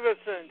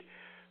Magnificent,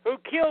 who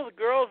kills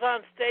girls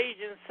on stage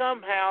and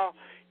somehow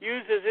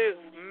uses his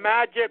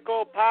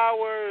magical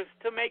powers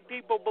to make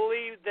people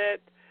believe that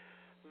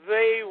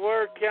they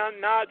were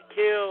not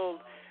killed.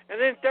 And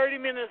then 30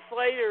 minutes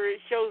later, it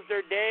shows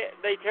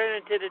they turn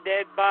into the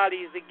dead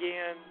bodies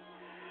again.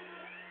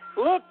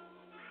 Look,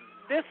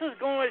 this is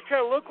going to try.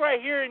 Look right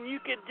here, and you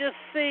could just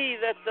see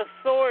that the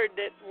sword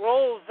that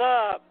rolls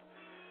up,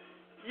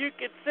 you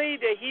could see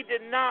that he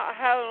did not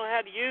know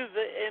how to use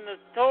it, and the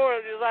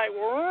sword is like,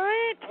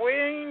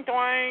 twing,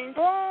 twang,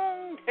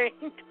 twang,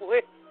 ting,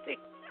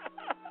 twisting.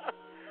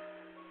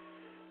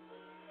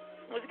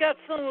 It's got got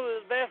some of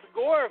his best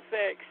gore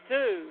effects,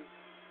 too.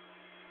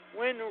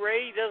 When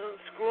Ray doesn't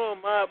screw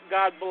him up,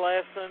 God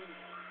bless him.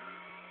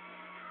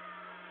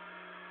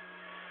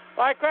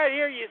 Like right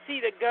here, you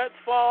see the guts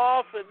fall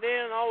off, and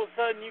then all of a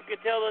sudden you can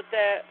tell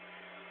that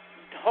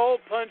hole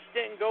punch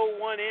didn't go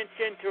 1 inch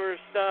into her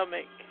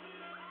stomach.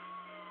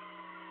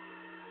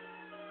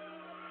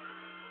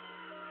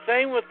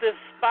 Same with this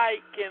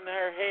spike in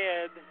her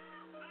head.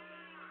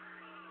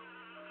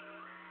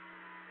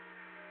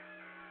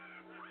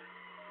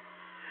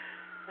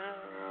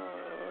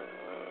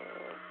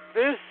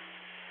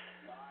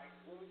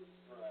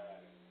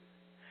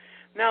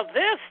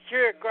 This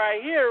trick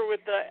right here with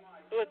the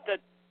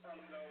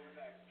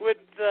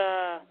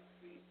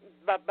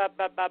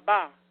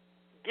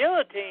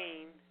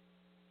guillotine,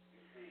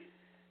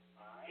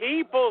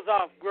 he pulls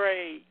off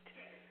great.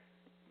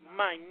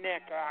 My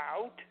neck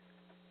out.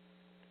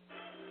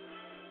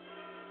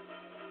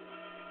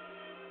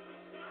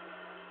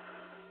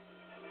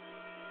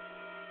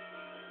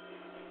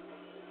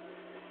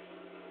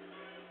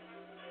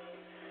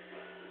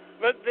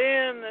 But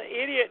then the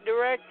idiot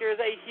director, as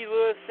A.C.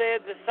 Lewis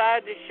said,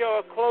 decided to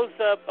show a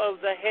close-up of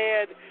the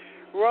head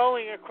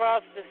rolling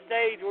across the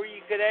stage where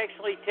you could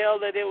actually tell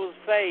that it was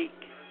fake.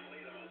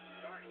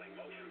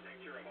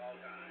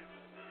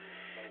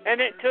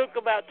 And it took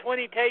about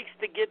 20 takes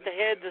to get the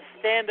head to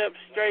stand up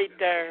straight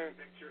there.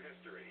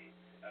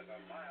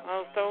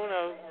 Oh, so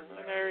no.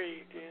 There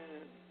you go.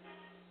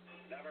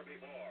 Never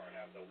before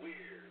have the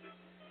weird,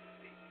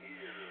 the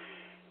eerie,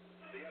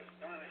 the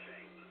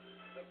astonishing,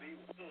 the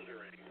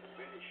bewildering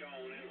been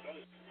shown in so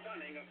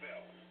stunning a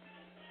film.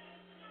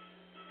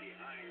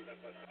 Behind the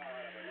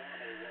facade of a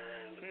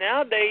normal world.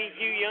 Nowadays,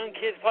 you young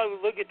kids probably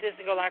look at this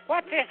and go like,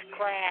 "What's this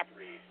crap?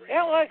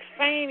 It looks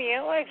phony,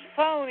 it looks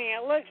phony,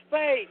 it looks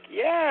fake."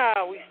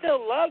 Yeah, we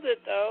still loved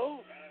it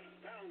though.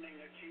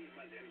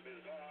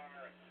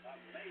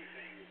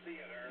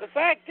 The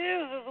fact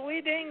is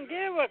we didn't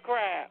give a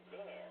crap.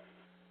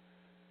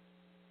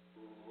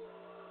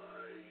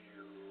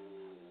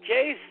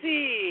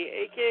 JC,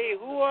 a.k.a.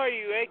 Who Are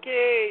You,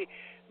 a.k.a.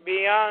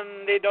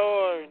 Beyond the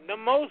Door, the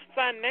most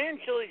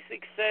financially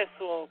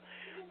successful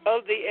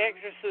of the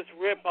Exorcist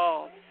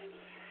ripoffs.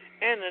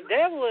 And the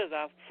devil is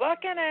a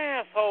fucking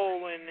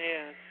asshole in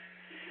this.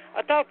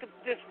 I talked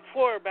this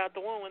before about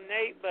the one with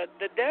Nate, but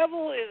the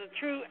devil is a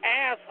true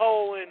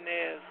asshole in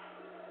this.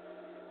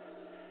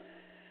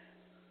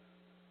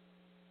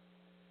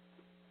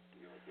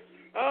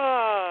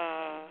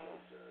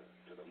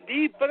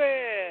 Deep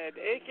Red,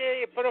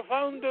 a.k.a.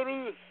 Profondo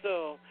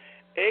Russo,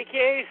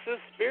 a.k.a.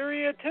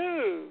 Suspiria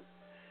 2.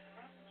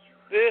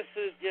 This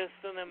is just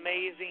an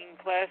amazing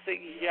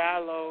classic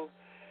giallo,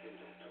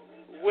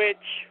 which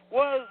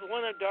was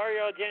one of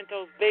Dario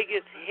Argento's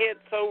biggest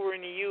hits over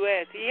in the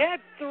U.S. He had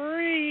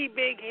 3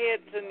 big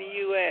hits in the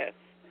U.S.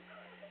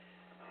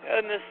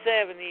 in the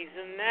 70s,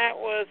 and that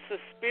was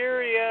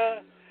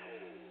Suspiria,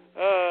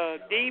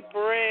 Deep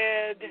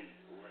Red,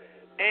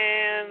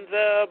 and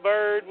The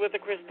Bird with the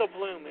Crystal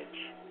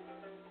Plumage.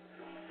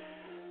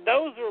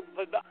 Those were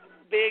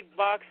big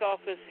box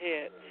office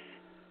hits.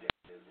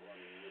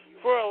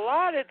 For a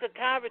lot, it's a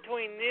tie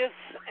between this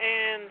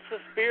and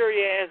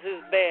Suspiria as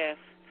his best.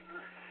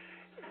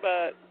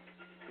 But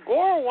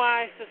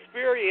gore-wise,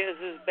 Suspiria is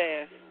his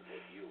best.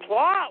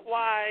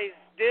 Plot-wise,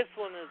 this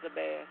one is the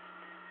best.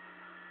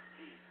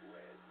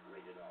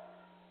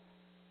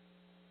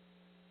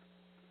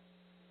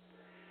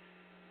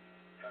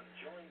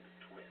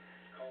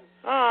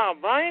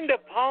 Brian De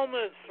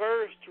Palma's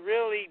first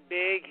really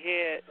big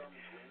hit,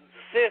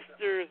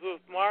 Sisters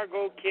with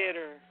Margot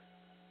Kidder.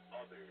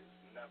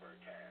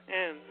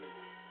 And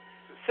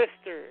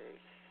Sisters.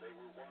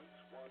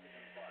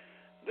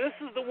 This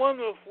is the one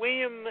with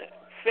William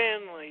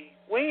Finley.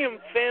 William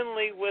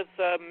Finley with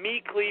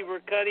meat cleaver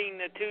cutting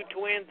the 2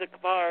 twins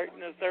apart in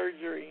the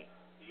surgery.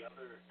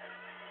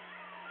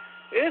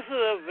 This is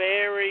a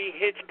very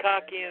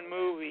Hitchcockian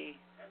movie.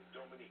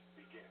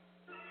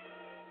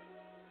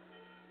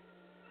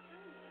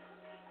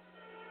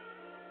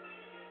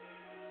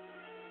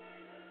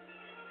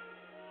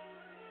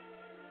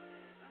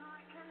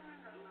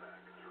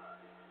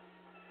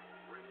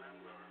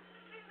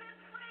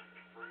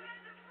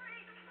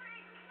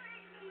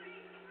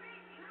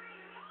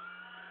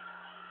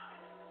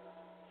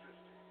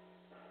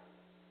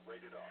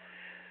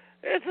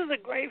 This is a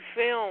great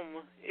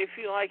film if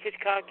you like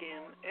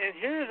Hitchcockian. And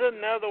here's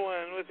another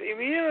one with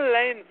Emil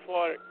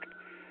Lansfork.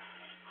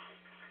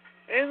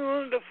 In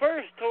one of the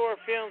first horror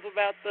films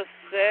about the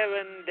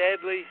 7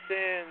 deadly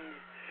sins.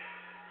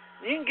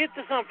 You can get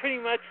this on pretty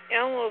much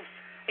almost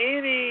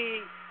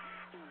any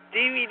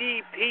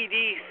DVD,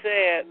 PD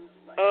set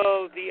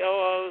of the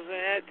OOs,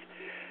 and that's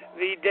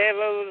The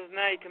Devil's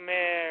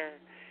Nightmare.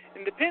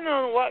 And depending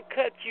on what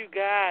cut you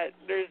got,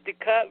 there's the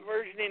cut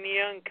version and the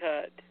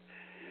uncut.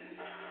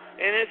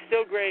 And it's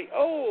still great.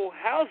 Oh,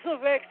 House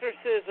of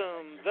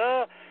Exorcism,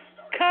 the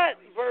cut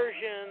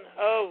version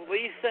of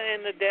Lisa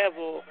and the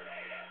Devil.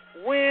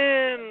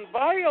 When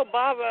Mario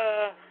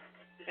Bava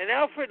and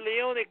Alfred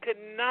Leone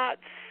could not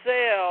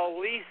sell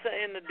Lisa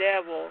and the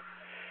Devil,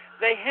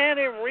 They had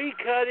him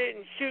recut it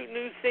and shoot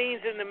new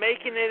scenes into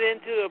making it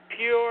into a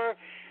pure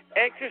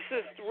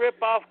Exorcist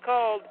ripoff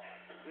called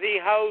The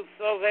House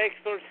of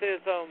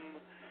Exorcism.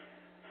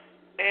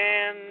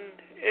 And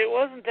it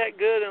wasn't that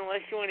good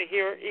unless you want to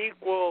hear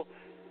equal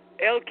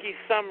Elkie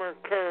Summer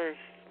Curse,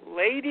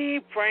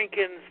 Lady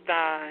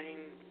Frankenstein.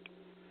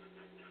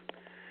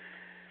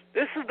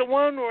 This is the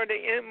one where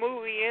the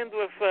movie ends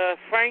with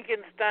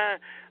Frankenstein,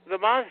 the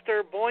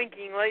monster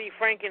boinking Lady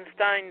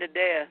Frankenstein to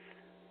death.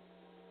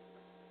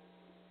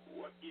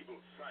 What evil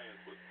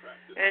science was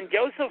practiced? And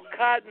Joseph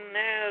Cotton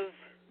as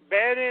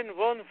Baron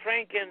von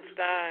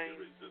Frankenstein.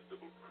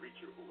 Irresistible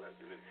creature who has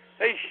an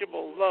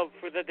Insatiable love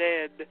for the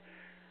dead.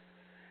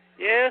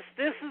 Yes,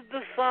 this is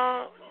the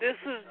song. This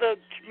is the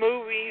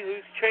movie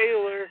whose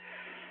trailer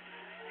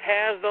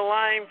has the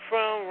line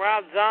from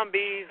Rob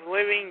Zombie's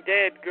Living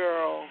Dead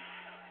Girl.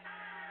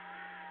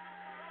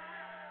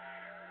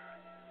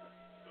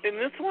 And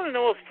this one is the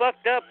most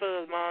fucked up of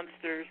the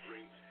monsters.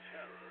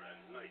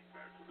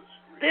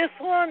 This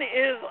one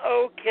is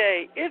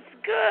okay. It's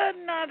good,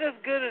 not as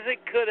good as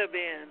it could have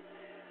been.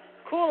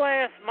 Cool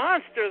ass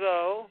monster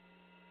though.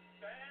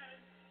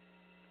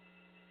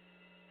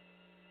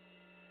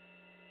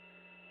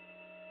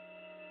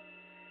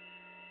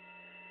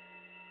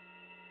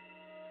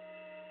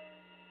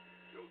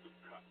 Joseph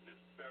Cotton is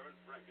Baron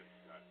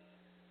Frankenstein,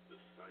 the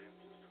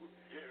scientist who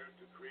dared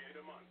to create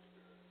a monster.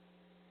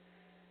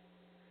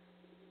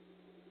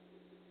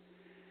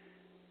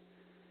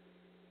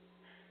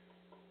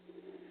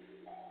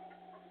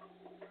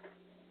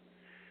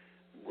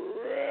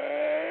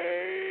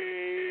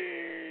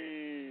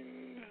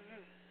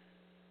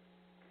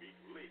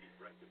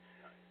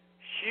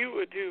 She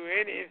would do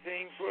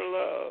anything for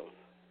love.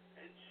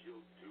 And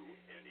she'll do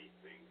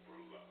anything for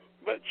love.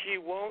 But she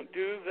won't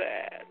do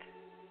that.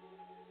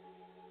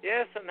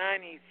 Yes, a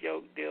 90s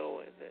joke,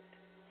 deal with it.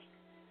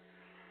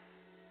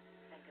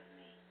 Think of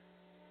me.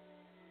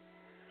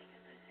 Think of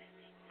possessing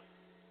me.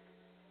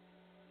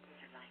 Would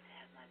you like to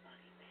have my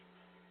body,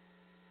 Betsy?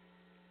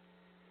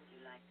 Would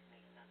you like to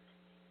make love to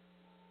me?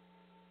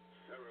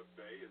 Sarah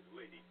Bay is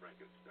Lady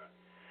Frankenstein.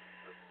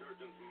 A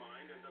surgeon's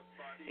mind and a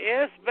body.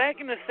 Yes, back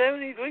in the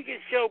 70s, we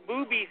could show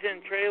boobies in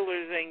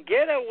trailers and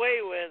get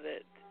away with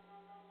it.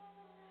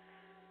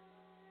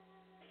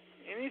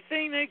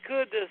 Anything they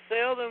could to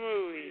sell the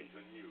movie.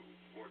 A new,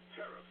 more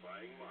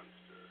terrifying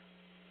monster.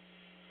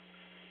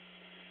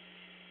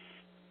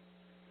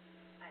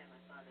 I am my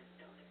father's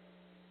daughter.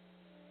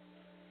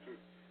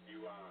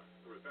 You are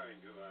referring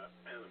to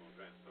animal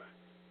transplant.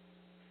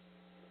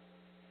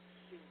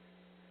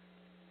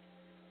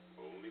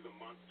 Only the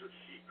monster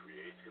she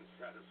creates can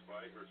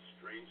satisfy her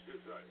strange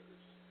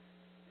desires.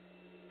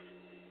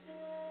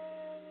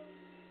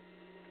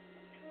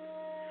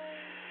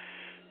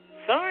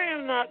 Sorry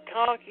I'm not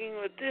talking,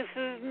 but this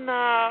is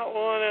not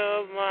one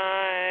of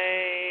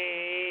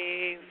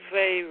my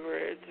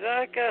favorites.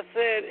 Like I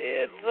said,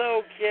 it's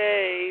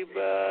okay,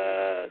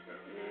 but...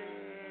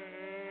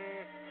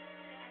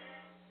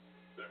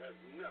 There has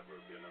never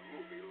been a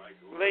movie like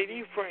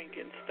Lady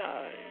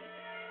Frankenstein.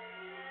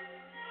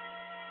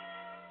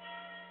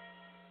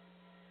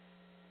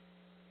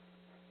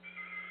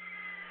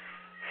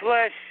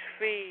 Flesh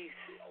Feast.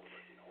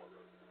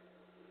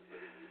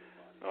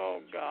 Oh,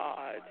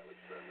 God.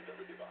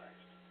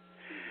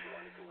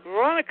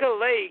 Veronica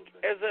Lake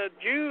is a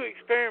Jew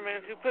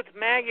experiment who puts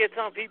maggots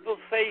on people's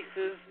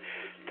faces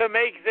to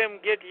make them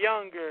get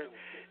younger.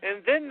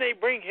 And then they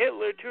bring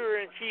Hitler to her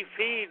and she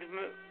feeds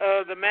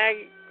Hitler to the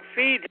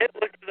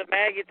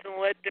maggots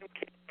and let them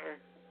kill her.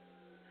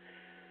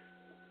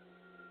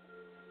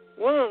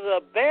 One of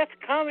the best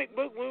comic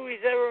book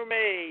movies ever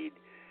made.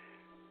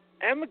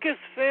 Amicus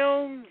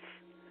Films,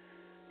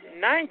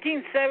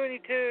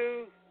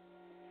 1972,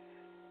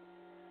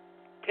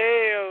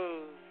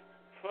 Tales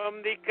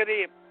from the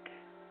Crypt.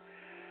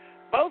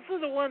 Both of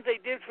the ones they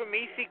did from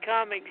EC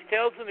Comics,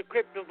 Tales from the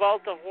Crypt and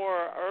Vault of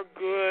Horror, are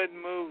good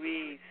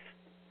movies.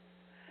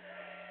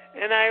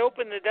 And I own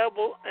the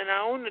double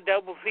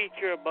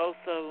feature of both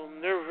of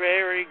them. They're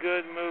very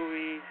good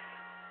movies.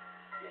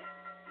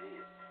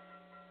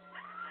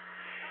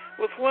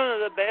 With one of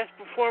the best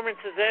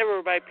performances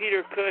ever by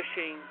Peter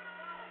Cushing.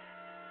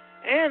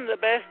 And the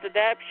best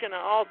adaptation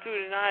of All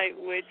Through the Night,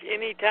 which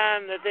any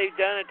time that they've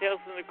done a Tales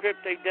from the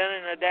Crypt, they've done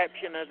an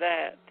adaptation of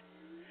that.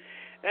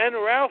 And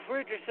Ralph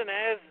Richardson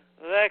as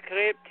the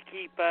Crypt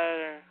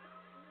Keeper.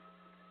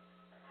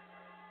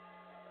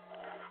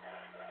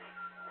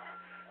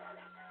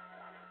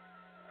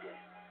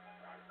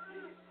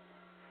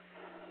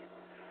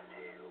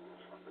 Tales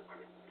from the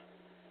Crypt,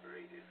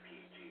 rated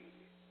PG.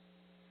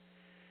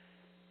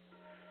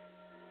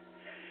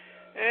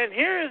 And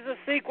here is the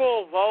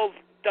sequel, Vault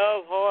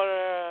of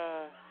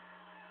Horror,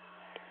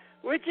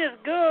 which is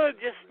good,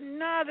 just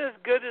not as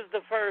good as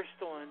the first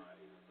one.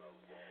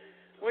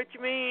 Which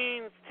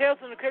means Tales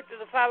from the Crypt is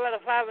a 5 out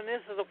of 5, and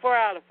this is a 4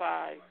 out of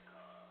 5.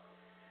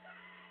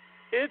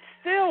 It's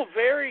still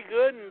very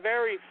good and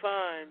very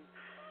fun,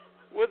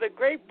 with a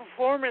great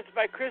performance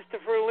by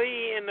Christopher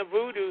Lee in the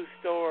Voodoo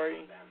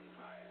Story.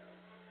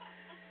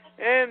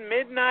 And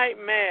Midnight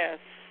Mass,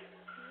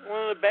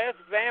 one of the best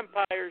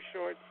vampire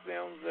short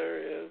films there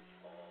is.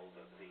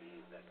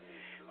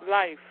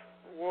 Life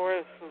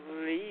Worth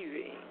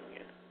Living.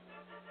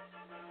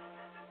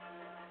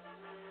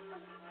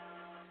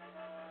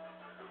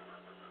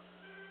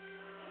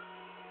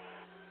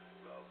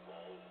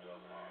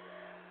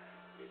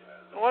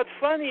 What's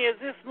funny is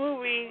this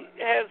movie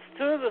has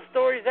two of the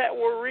stories that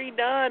were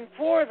redone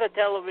for the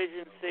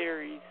television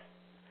series.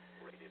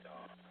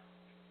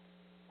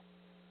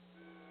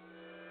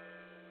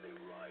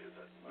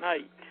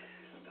 Night.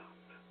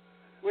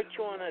 Which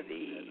one of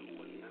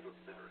these?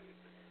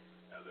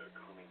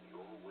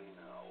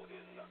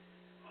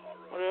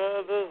 What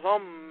are the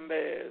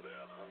zombies?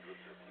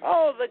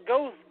 Oh, the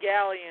Ghost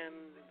Galleon.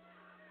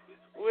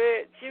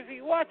 Which, if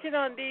you watch it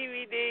on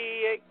DVD,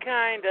 it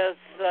kind of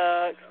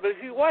sucks. But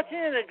if you watch it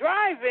in a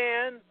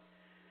drive-in,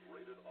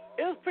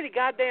 it was pretty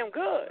goddamn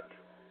good.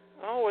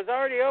 Oh, it was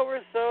already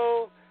over,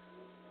 so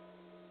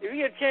if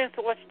you get a chance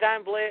to watch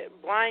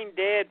Blind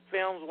Dead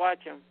films,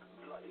 watch them.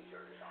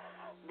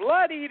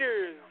 Blood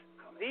Eaters,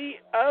 the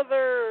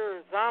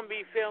other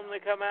zombie film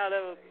that come out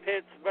of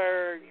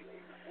Pittsburgh.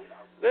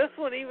 This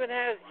one even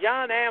has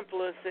John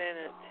Amplis in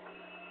it.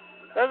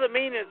 Doesn't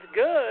mean it's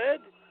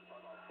good.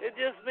 It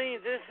just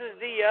means this is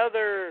the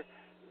other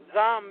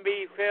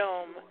zombie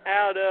film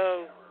out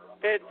of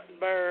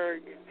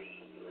Pittsburgh.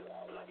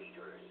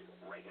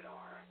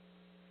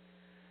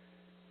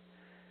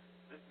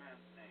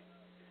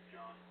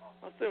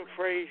 What's in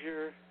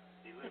Frasier?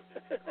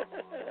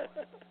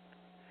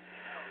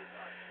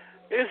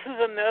 This is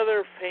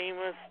another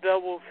famous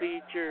double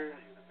feature.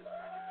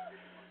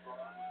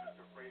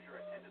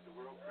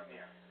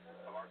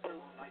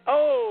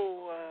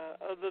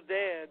 Of the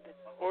Dead,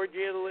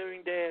 Orgy of the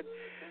Living Dead,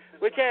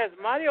 which has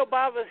Mario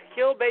Bava's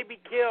Kill Baby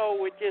Kill,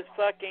 which is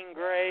fucking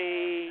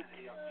great.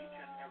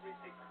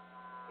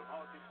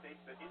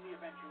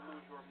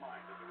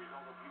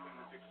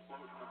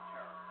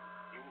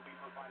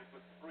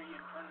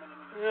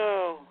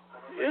 No,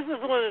 this is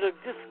one of the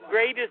just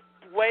greatest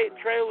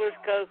trailers,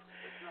 because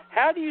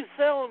how do you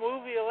sell a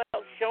movie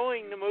without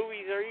showing the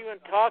movies or even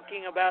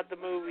talking about the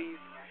movies?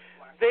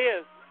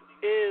 This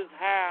is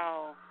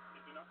how.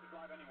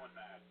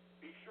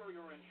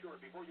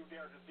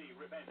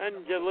 And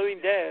the Living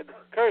Dead.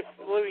 Curse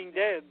the Living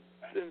Dead.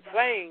 And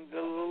saying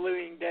the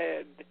Living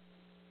Dead.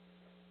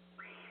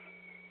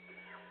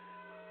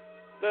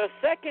 The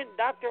second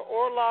Dr.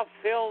 Orloff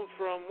film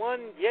from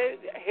one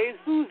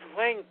Jesus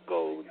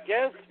Franco,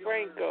 Jess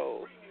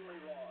Franco,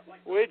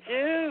 which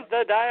is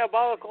The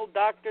Diabolical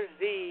Dr.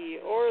 Z,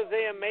 or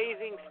The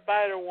Amazing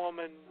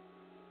Spider-Woman.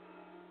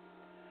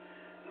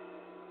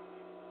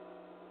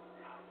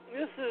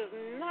 This is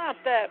not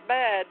that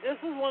bad. This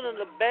is one of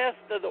the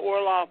best of the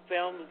Orloff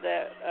films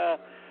that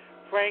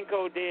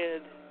Franco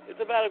did.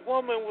 It's about a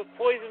woman with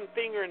poisoned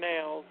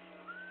fingernails.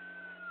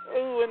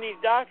 Ooh, and these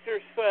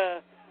doctors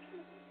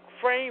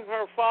frame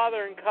her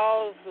father and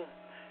cause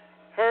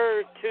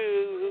him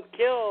to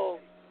kill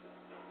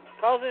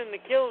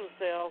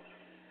himself.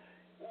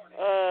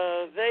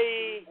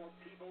 They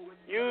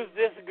use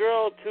this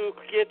girl to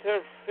get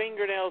her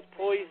fingernails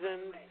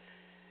poisoned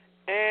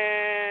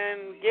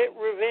and get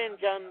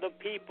revenge on the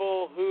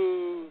people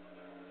who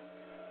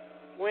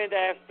went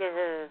after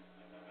her.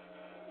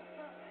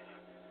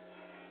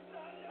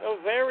 A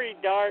very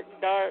dark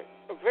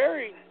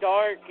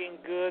and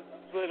good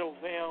little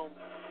film.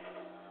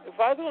 If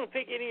I was going to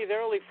pick any of the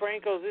early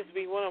Francos, this would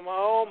be one of my,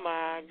 oh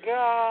my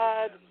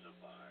God.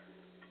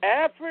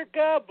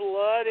 Africa,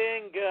 Blood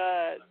and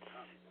Guts.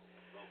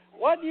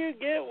 What do you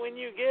get when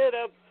you get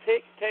a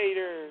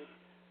dictator?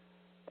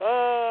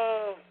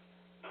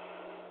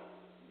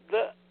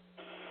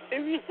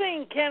 If you've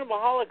seen Cannibal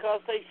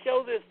Holocaust, they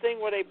show this thing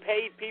where they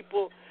paid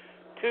people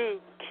to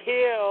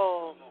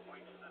kill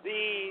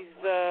these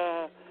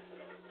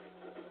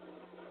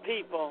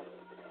people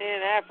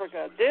in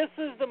Africa. This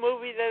is the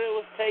movie that it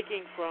was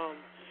taken from,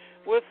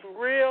 with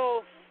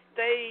real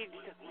staged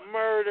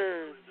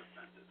murders.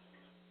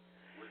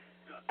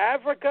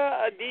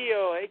 Africa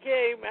Adio,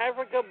 a.k.a.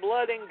 Africa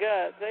Blood and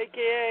Guts,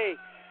 a.k.a.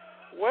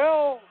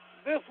 well,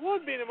 this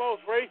would be the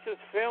most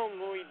racist film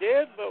we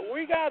did, but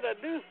we got to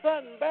do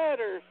something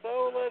better,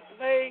 so let's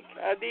make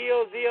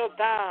Adio Zio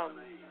Tom.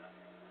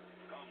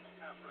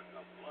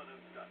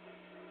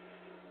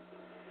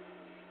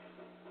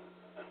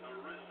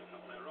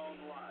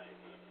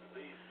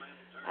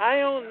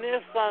 I own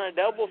this on a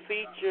double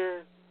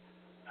feature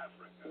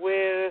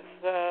with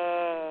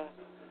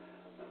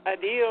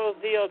Adio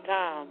Zio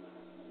Tom,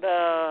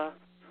 the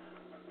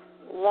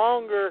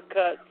longer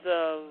cuts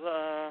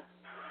of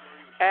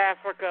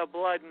Africa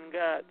Blood and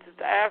Guts.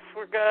 It's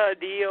Africa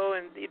Adio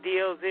and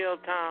Adio Zio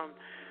Tom.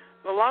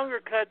 The longer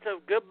cuts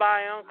of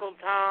Goodbye Uncle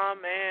Tom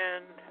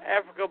and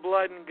Africa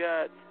Blood and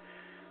Guts.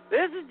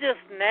 This is just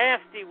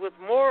nasty with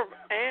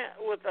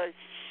a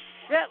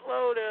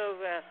shitload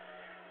of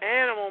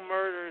animal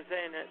murders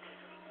in it.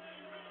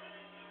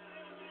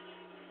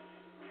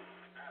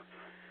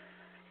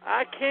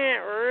 I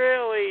can't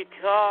really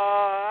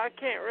talk. I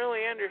can't really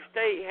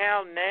understate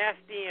how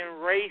nasty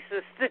and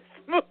racist this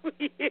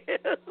movie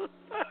is.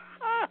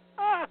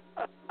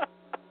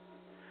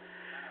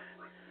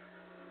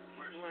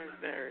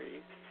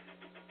 Mercenaries.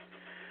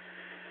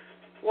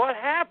 What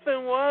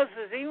happened was,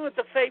 is even with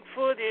the fake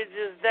footage,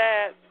 is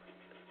that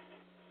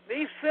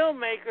these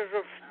filmmakers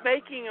are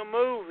making a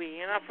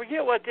movie, and I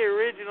forget what the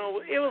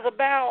original. It was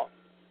about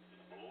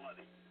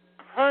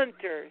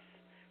hunters,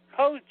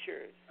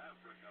 poachers.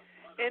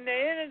 And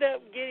they ended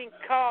up getting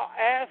caught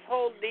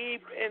asshole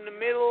deep in the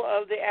middle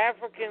of the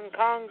African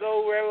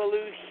Congo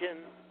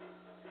Revolution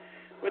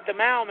with the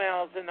Mau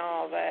Mau's and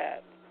all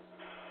that.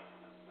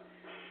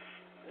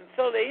 And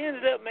so they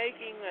ended up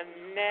making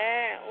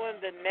one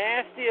of the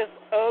nastiest,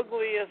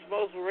 ugliest,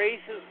 most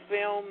racist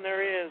film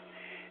there is.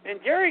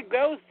 And Jerry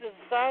Ghost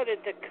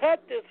decided to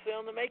cut this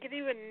film to make it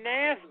even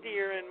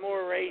nastier and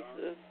more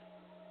racist.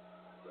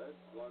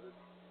 Red-blooded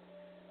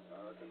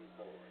American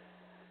boy.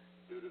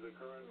 Due to the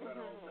current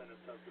Federal Senate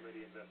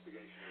Subcommittee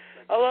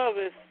investigation I love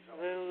this.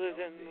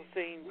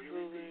 Scenes.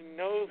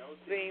 No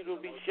scenes will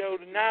be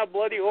showed. Now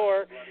bloody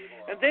horror.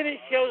 And then it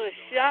shows a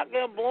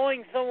shotgun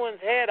blowing someone's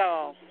head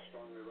off.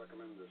 strongly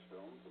recommend this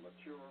film to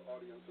mature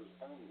audiences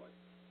only.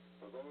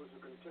 For those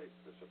who can take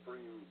the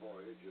supreme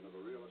voyage into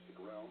the realistic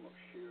realm of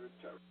sheer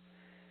terror.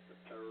 The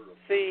terror of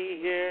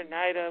See here,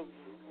 night of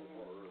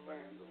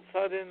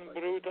sudden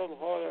brutal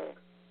horror.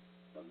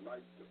 the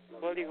night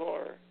of Bloody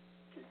horror.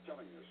 Keep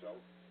telling yourself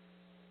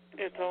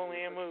it's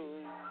only a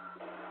movie.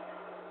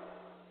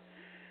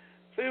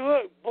 See,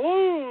 look,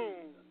 boom!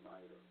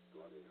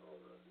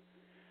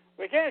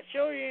 We can't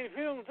show you any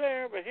films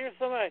there, but here's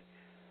somebody.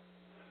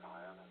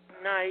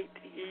 Night,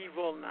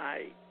 Evil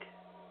Night.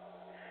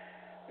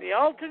 The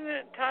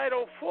alternate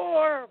title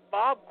for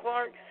Bob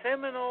Clark's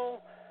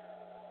seminal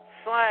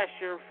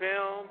slasher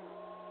film,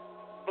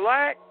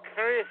 Black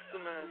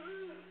Christmas.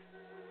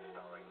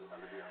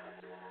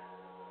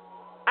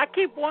 I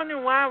keep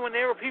wondering why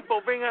whenever people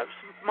bring up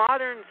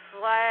modern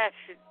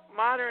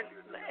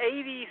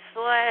 80s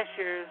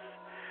slashers,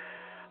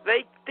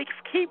 they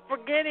keep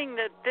forgetting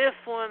that this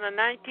one, the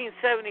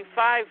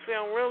 1975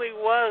 film, really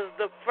was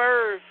the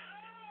first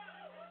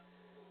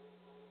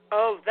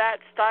of that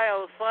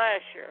style of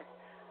slasher.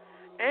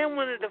 And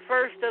one of the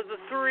first of the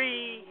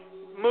three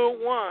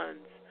ones.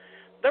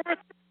 There were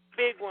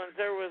three big ones.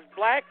 There was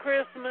Black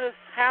Christmas,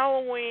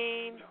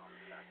 Halloween,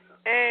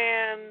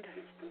 and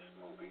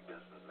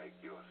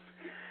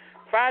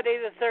Friday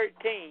the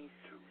 13th,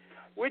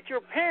 which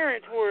your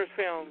parents' worst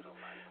films.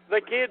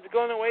 The kid's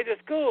going away to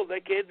school.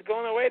 The kid's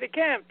going away to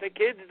camp. The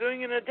kid's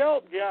doing an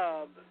adult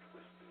job.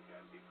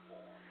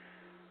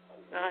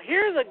 Now,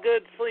 here's a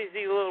good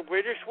sleazy little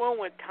British one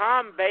with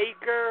Tom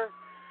Baker,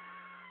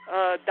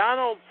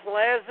 Donald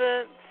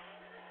Pleasance,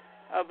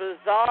 a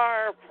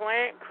bizarre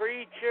plant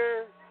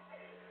creature,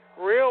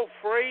 real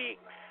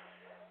freaks.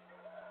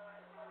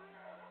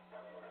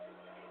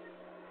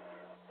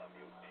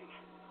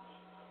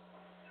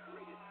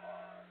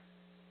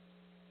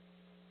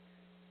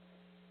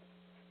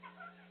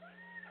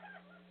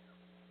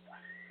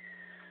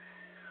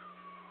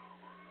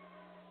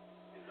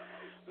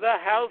 The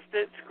House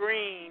That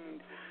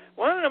Screamed.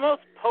 One of the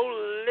most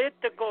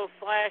political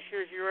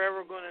slashers you're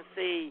ever going to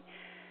see.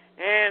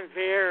 And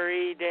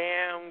very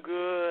damn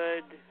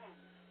good.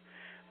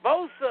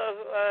 Both of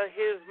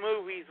his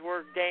movies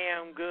were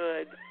damn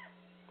good.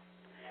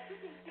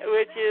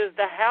 Which is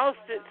The House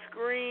That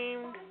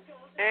Screamed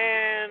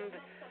and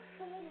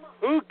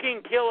Who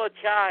Can Kill a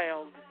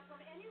Child.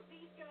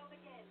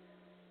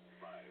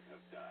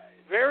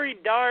 Very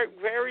dark,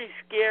 very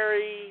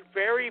scary,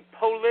 very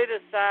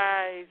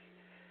politicized.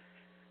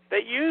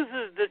 That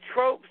uses the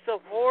tropes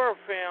of horror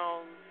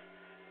films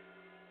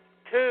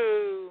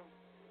to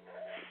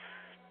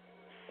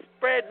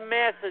spread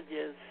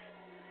messages.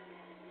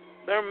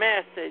 Their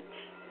message.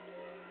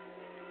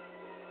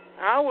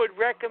 I would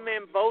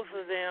recommend both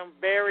of them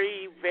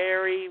very,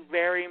 very,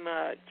 very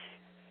much.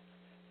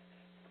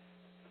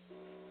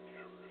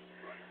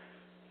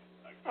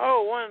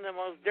 Oh, one of the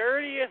most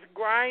dirtiest,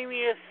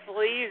 grimiest,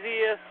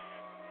 sleaziest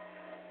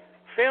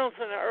films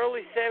from the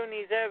early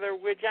 70s ever,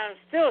 which I'm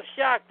still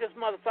shocked this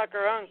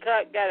motherfucker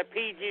Uncut got a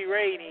PG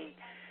rating,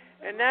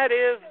 and that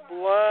is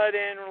Blood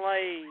and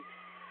Lace.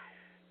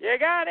 You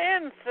got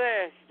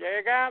incest,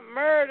 you got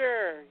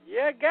murder,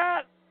 you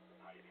got,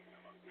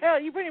 hell,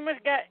 you pretty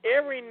much got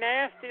every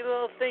nasty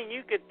little thing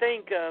you could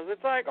think of.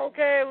 It's like,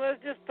 okay,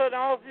 let's just put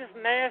all this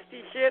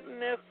nasty shit in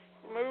this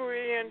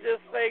movie and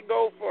just say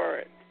go for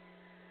it.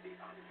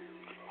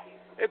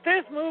 If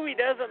this movie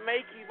doesn't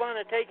make you want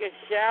to take a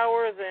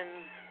shower, then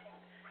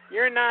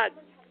you're not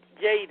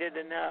jaded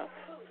enough.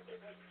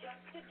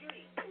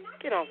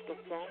 Get off the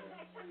phone.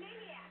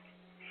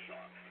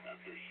 shock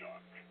after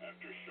shock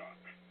after shock.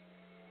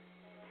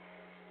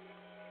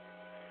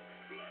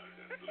 Blood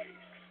and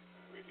Lace,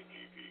 rated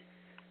GP.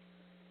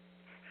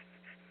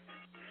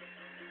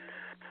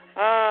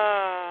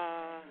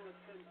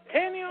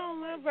 10-year-old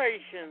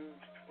libation.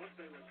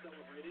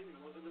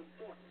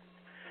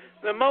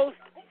 The most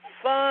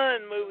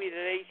fun movie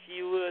that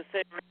H.G. Lewis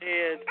ever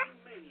did.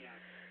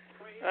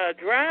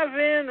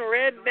 Drive-in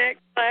redneck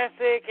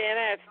classic, and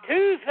that's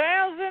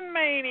 2000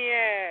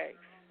 Maniacs.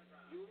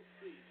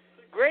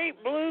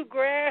 Great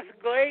bluegrass,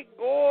 great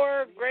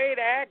gore, great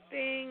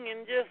acting,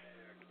 and just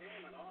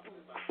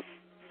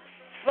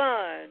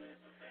fun.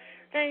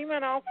 Came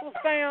off the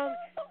sound,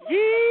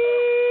 yee-haw!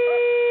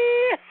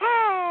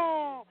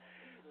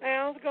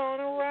 Hell's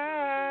gonna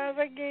rise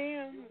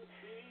again.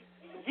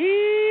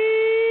 Yee-haw!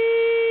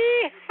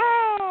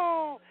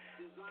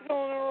 It's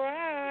gonna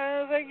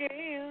rise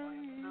again.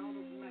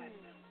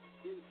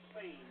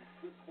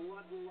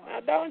 Now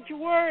don't you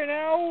worry,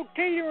 that old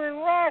teetering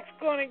rock's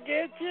gonna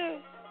get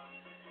you.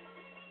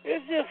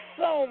 It's just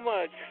so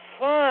much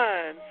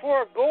fun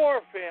for a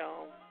gore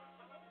film.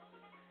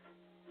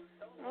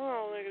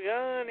 Oh, look at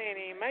gun, and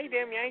he made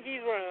them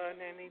Yankees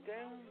run, and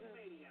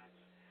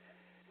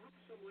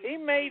he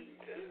made.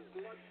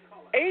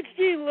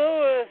 H.G.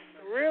 Lewis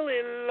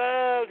really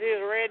loved his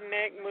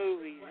redneck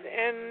movies,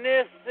 and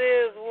this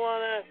is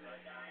one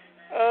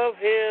of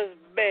his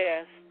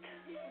best.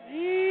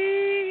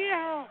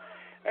 Yeah.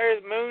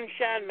 There's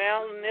Moonshine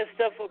Mountain, This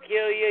Stuff Will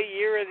Kill You,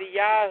 Year of the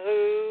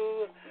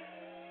Yahoo,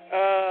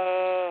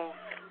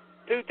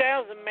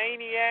 2000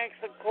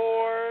 Maniacs, of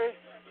course.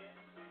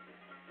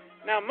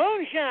 Now,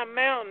 Moonshine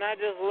Mountain, I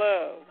just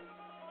love.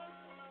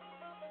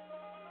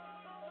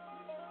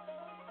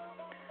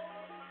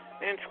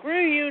 And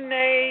screw you,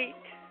 Nate.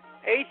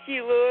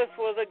 H.G. Lewis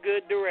was a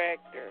good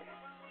director.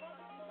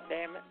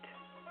 Damn it.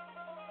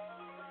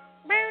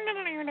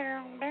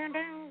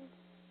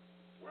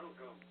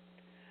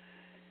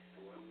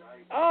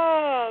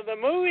 Oh, the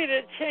movie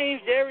that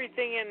changed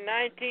everything in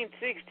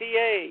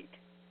 1968.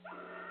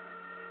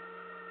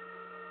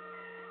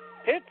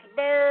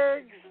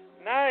 Pittsburgh's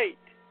Night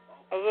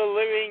of the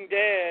Living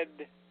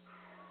Dead.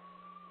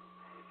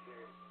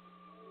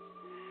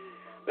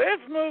 This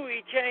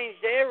movie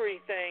changed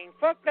everything.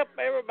 Fucked up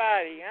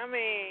everybody. I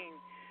mean,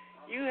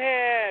 you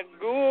had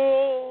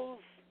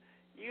ghouls,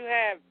 you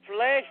had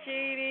flesh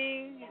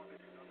eating.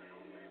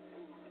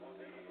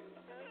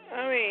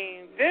 I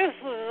mean, this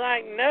was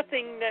like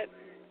nothing that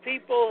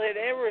people had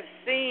ever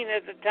seen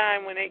at the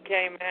time when it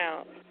came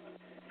out.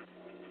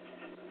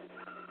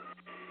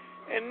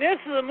 And this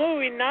is a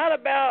movie not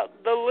about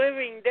the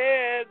living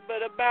dead,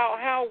 but about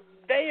how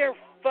they are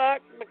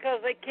fucked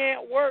because they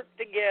can't work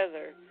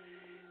together.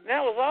 And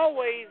that was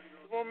always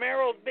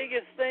Romero's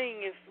biggest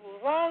thing, is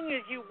as long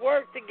as you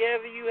work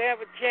together, you have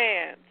a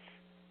chance.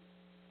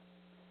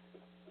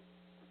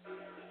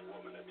 This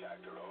woman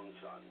attacked her own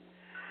son.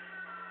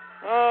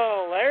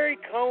 Oh, Larry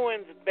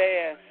Cohen's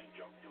best.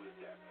 Jumped to his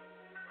death.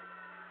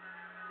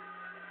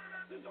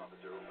 This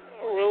officer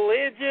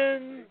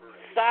Religion,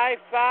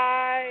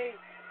 sci-fi,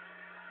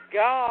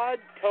 God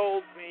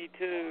told me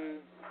to.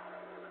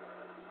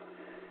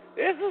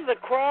 This is a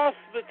cross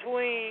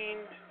between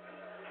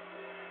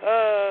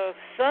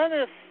Son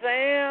of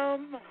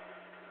Sam,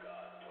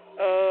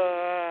 a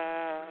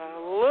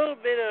little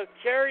bit of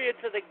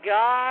Chariots of the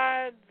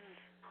Gods.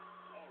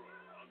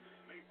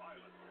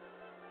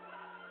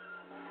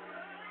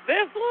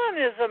 This one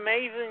is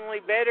amazingly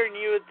better than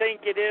you would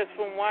think it is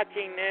from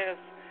watching this,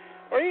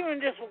 or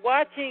even just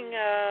watching,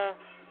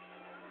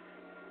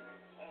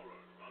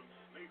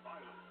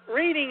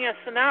 reading a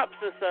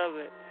synopsis of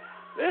it.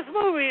 This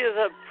movie is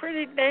a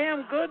pretty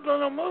damn good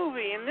little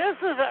movie, and this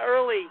is an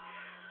early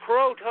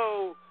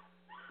proto-modern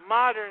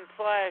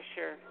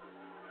slasher,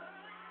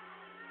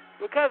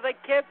 because they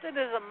kept it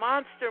as a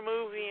monster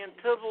movie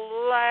until the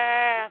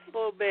last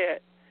little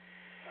bit.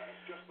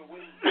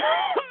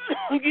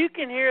 You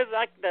can hear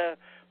like the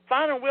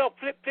final wheel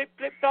flip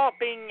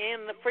flopping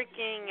in the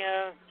freaking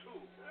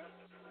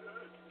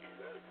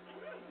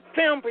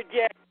film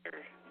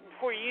projector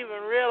before you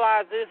even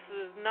realize this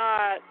is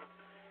not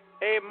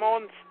a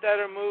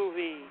monster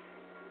movie.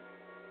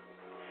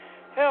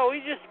 Hell, they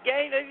just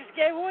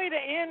gave away the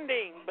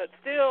ending, but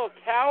still,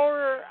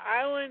 Tower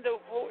Island of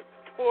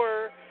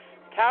Horror,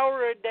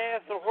 Tower of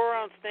Death, or Horror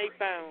on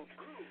Snakebound,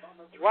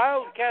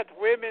 Wildcat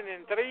Women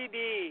in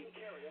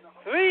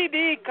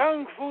 3D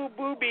Kung Fu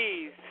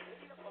Boobies.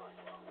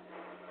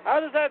 How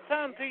does that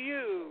sound to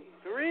you?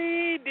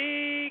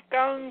 3D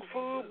Kung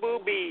Fu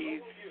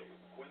Boobies.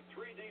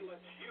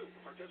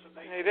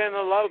 And then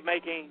the love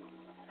making.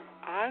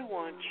 I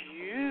want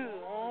you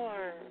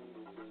more.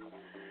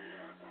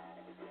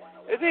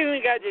 It's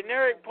even got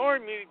generic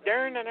porn music.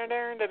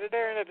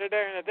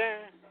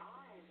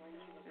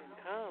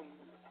 Come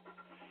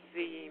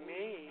see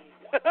me.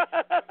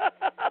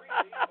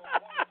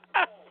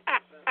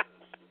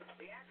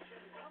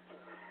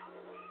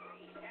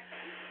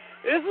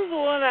 This is the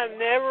one I've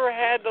never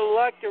had the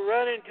luck to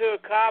run into a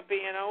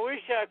copy, and I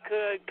wish I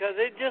could, because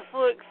it just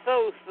looks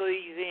so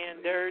sleazy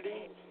and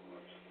dirty.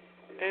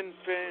 And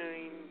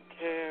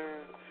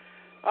terror.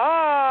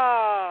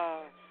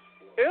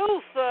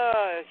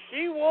 Ilsa,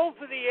 She-Wolf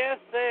of the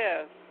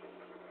SS.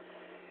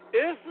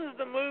 This is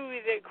the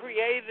movie that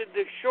created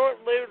the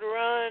short-lived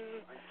run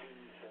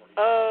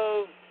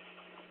of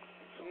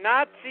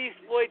Nazi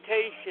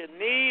exploitation.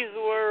 These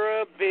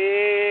were a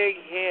big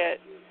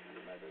hit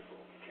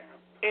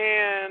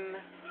in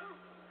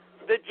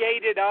the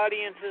jaded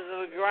audiences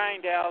of the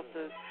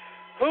grindhouses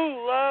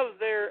who love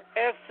their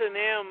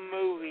S&M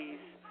movies.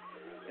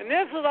 And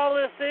this is all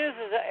this is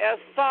a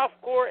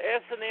softcore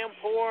S&M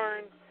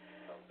porn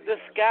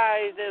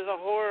disguised as a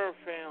horror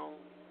film.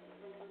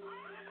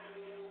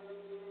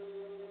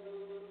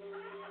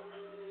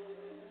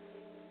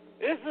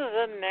 This is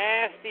a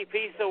nasty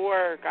piece of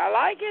work. I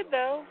like it,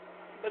 though,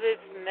 but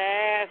it's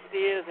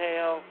nasty as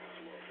hell.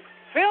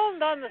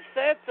 Filmed on the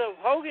sets of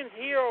Hogan's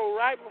Hero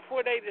right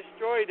before they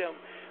destroyed him,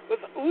 with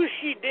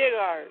Ushi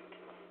Digart,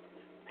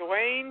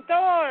 Dwayne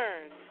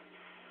Thorne,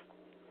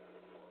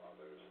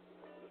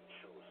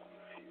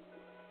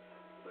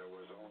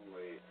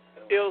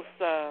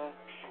 Ilsa,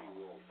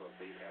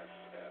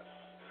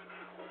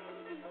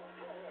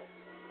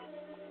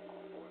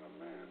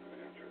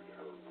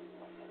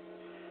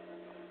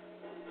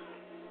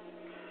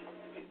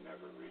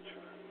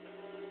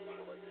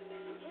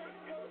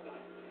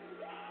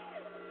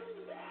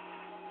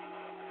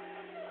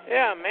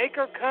 yeah, make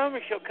her come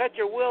and she'll cut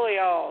your willy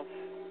off.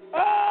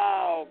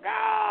 Oh,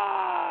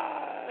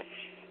 gosh.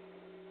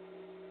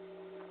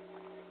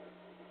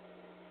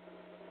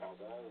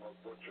 Of all the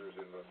butchers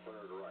in the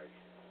Third Reich,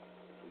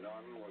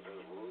 none was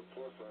as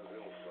ruthless as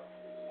Ilsa,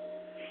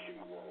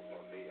 she-wolf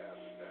of the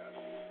SS.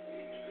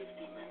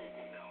 50 minutes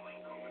now,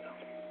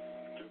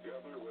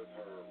 together with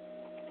her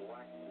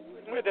Black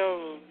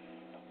Widow.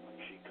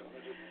 She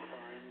committed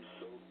crimes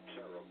so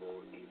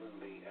terrible even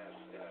the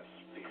SS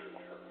feared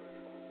her.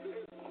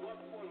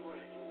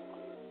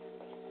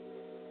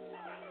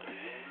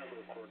 You'll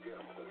never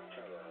forget the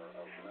terror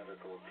of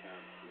Medical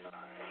Camp 9.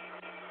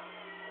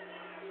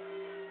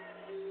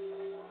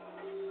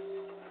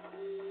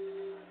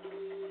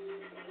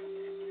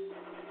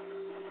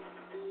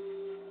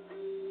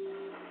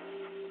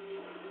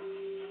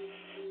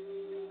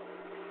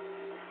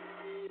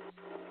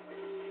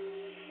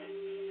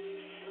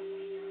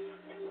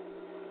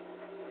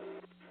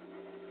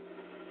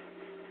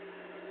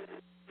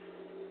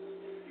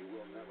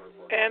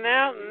 An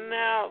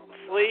out-and-out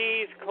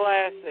sleaze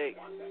classic,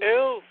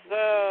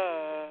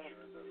 Ilsa.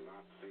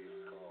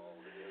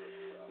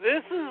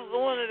 This is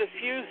one of the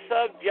few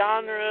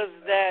subgenres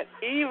that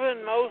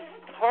even most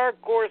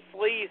hardcore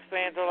sleaze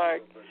fans are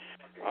like,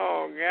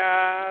 oh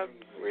God,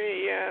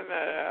 we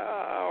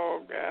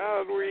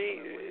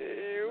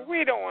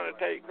don't want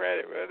to take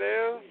credit for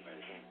this.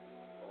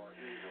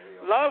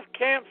 Love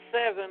Camp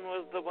 7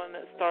 was the one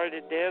that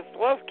started this.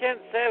 Love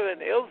Camp 7,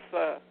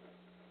 Ilsa.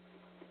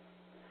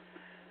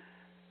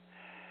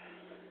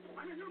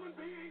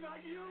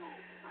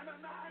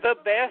 The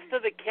best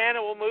of the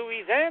cannibal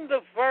movies and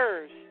the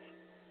first.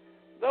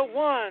 The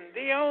one,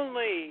 the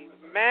only,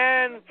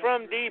 Man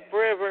from Deep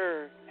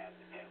River.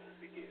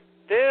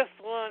 This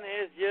one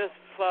is just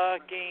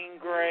fucking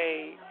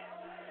great.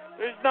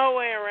 There's no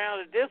way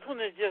around it. This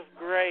one is just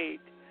great.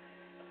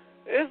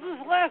 This is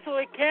less of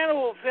a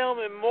cannibal film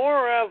and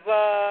more of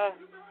a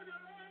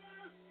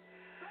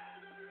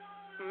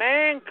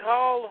Man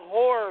Called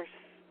Horse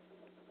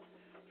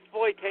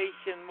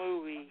exploitation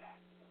movie.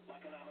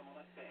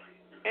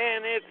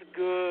 And it's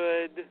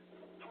good.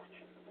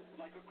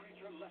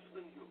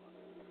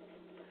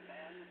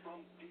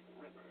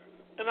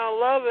 And I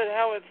love it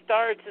how it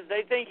starts as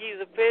they think he's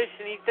a fish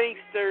and he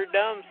thinks they're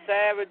dumb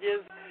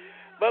savages.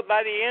 But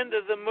by the end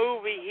of the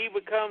movie, he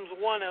becomes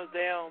one of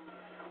them.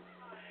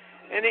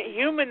 And it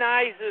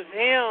humanizes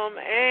him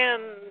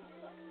and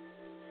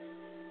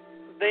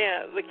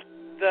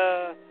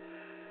the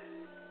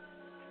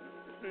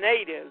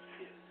natives.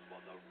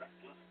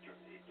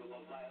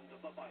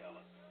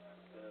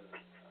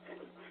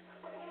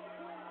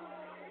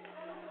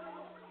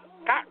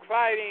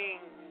 Cockfighting.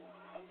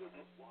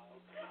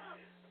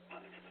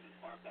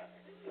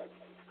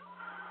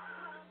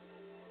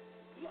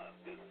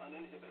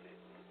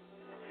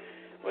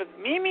 With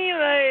Mimi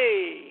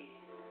Lay.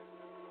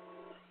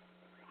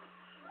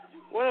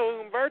 One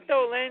of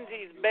Umberto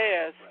Lenzi's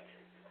best.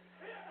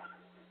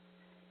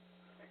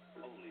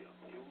 Only a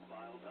few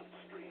miles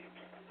upstream,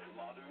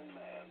 modern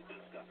man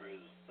discovers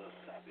the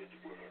savage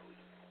world.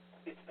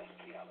 Its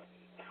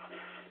bestiality.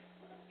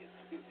 Its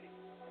beauty.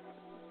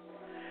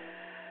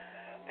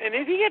 And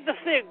if you get to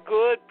see a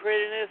good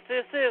prettiness,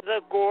 this is a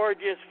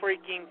gorgeous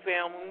freaking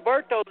film.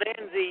 Umberto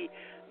Lenzi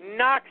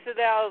knocks it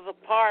out of the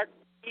park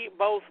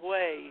both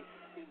ways.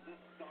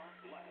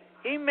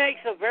 He makes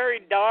a very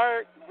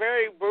dark,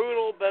 very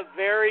brutal, but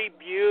very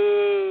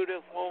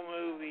beautiful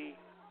movie.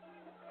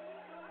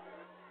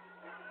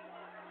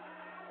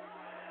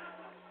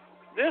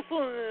 This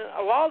one,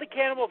 of all the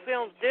cannibal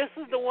films, this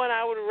is the one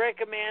I would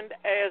recommend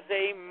as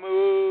a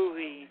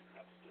movie.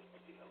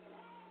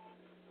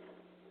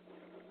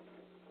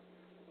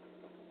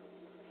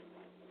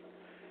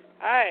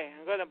 Hey,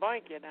 I'm going to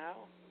boink you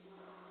now.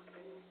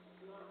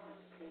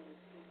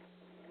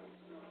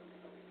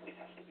 It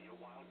has to be a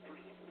wild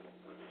dream.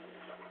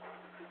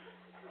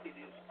 It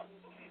is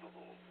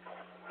unbelievable.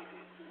 It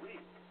is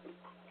real.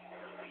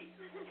 He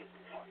is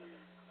part of it.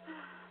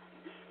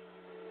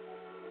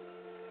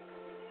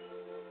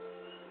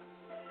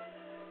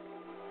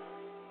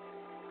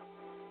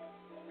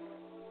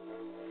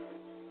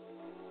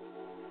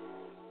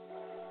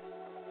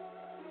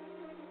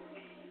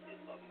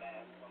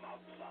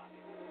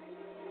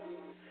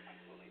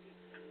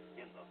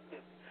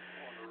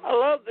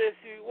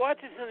 watch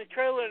this in the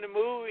trailer in the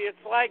movie, it's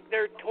like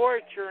they're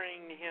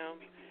torturing him.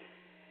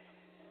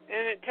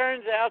 And it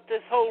turns out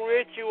this whole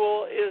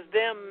ritual is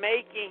them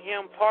making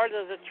him part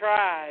of the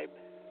tribe.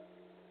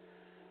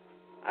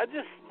 I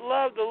just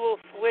love the little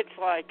switch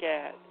like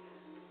that.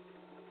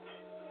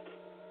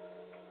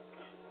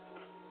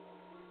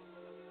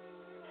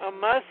 A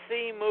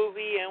must-see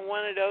movie, and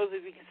one of those,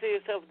 if you can see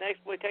yourself an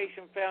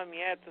exploitation film,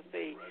 you have to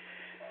see.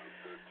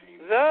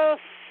 The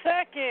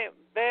second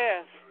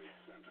best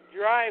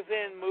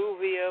drive-in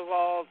movie of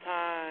all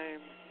time,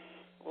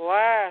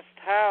 Last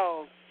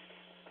House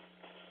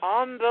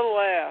on the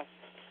Left.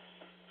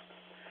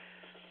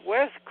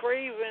 Wes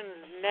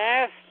Craven's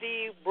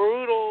nasty,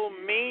 brutal,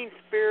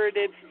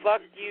 mean-spirited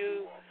fuck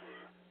you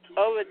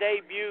of a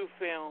debut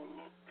film.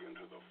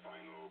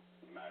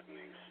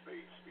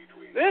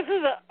 This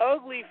is an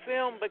ugly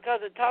film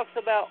because it talks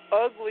about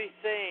ugly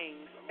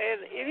things.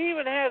 And it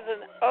even has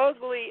an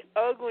ugly,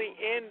 ugly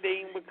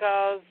ending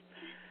because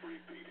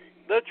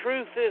the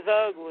truth is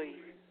ugly.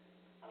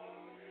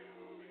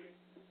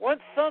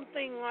 Once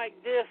something like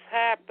this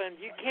happens,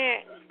 you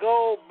can't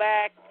go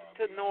back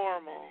to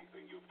normal.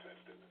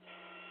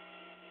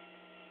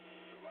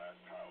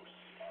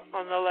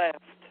 On the left.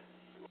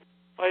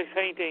 Voice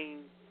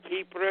painting.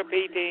 Keep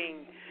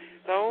repeating.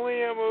 It's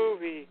only a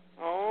movie.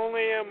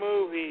 Only a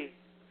movie.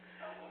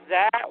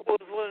 That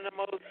was one of the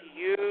most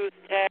used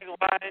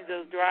taglines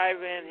of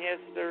drive-in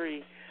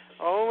history.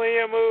 Only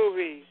a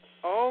movie.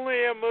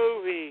 Only a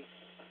movie.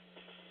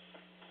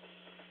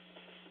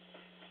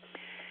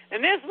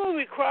 And this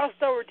movie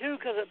crossed over, too,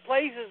 because it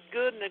plays as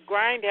good in the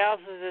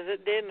grindhouses as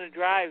it did in the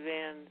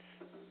drive-ins.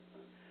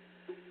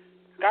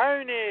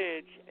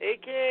 Carnage,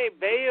 a.k.a.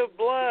 Bay of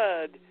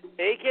Blood,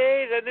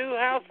 a.k.a. The New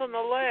House on the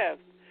Left.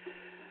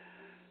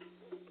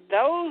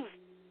 Those,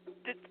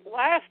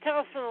 Last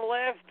House on the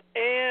Left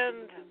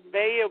and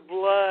Bay of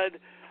Blood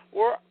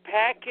were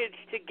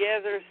packaged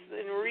together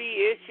and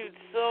reissued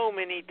so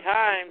many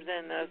times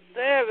in the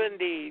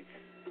 70s.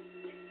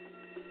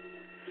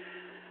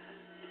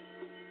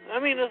 I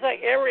mean, it's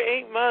like every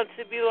 8 months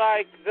it'd be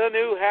like The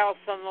New House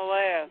on the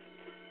Left.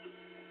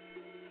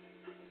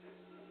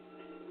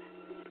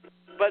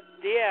 But,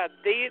 yeah,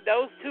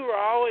 those two are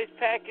always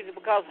packaged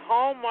because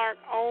Hallmark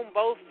owned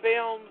both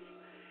films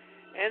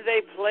and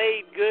they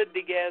played good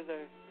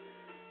together.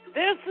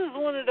 This is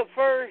one of the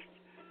first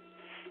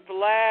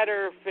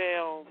splatter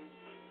films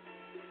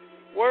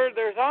where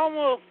there's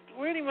almost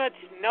pretty much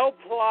no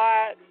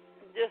plot,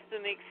 just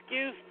an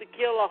excuse to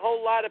kill a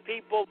whole lot of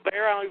people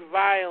very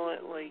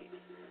violently.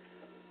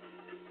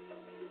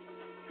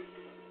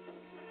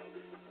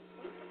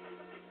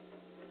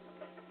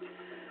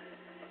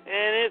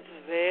 And it's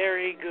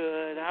very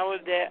good.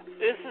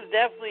 This is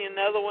definitely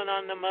another one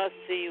on the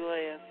must-see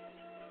list.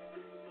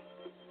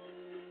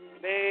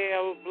 Bay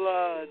of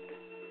Blood,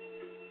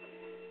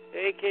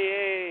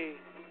 a.k.a.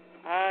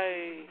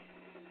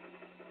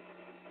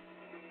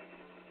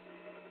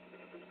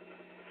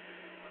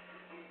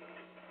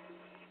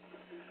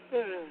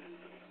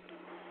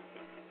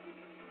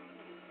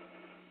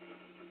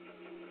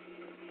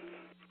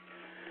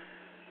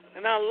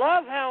 And I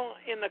love how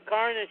in the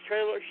Carnage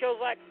trailer it shows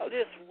like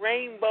this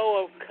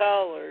rainbow of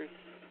colors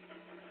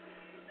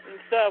and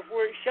stuff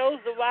where it shows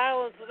the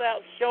violence without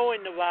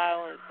showing the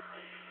violence.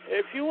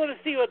 If you want to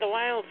see what the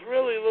violence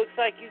really looks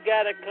like, you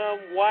got to come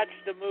watch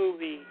the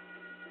movie.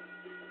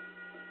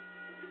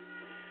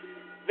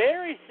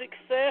 Very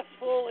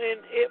successful,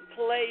 and it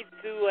played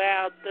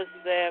throughout the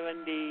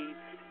 70s.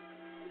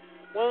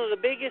 One of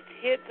the biggest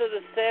hits of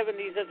the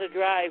 70s at the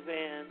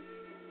drive-in.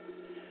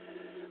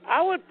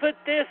 I would put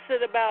this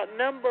at about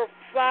number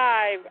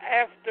 5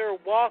 after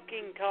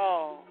Walking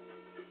Tall.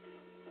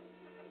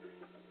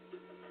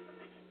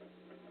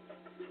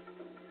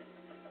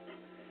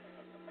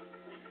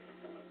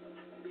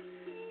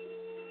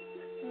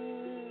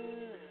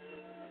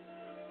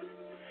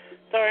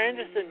 Sorry, I'm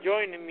just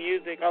enjoying the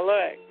music. I love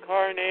it.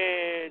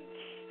 Carnage.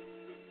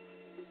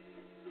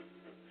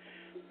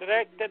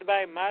 Directed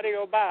by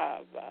Mario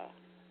Bava.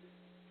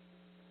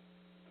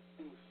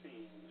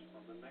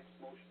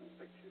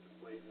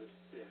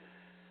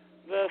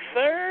 The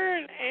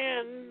third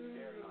and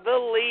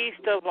the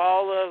least of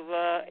all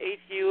of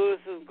H.G.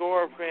 Lewis's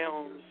gore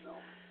films.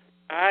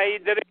 I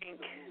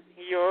drink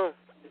your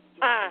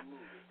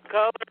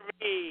color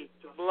me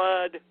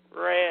blood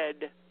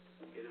red.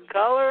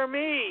 Color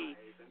me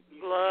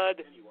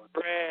blood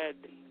red.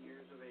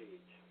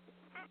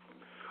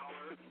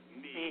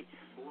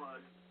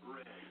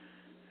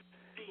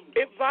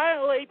 It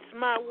violates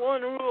my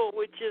one rule,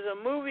 which is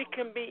a movie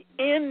can be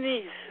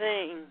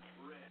anything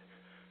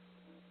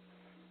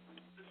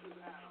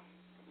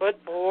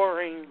but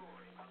boring.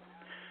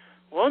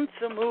 Once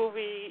a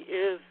movie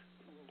is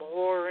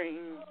boring,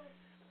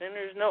 then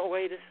there's no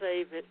way to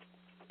save it.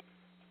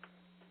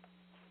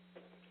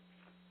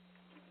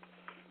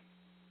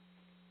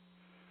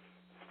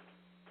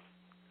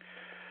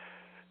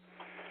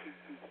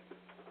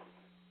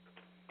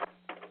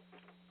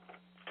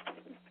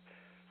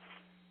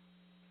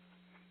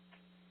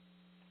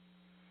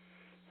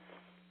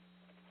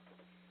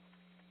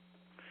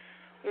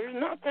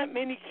 there's not that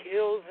many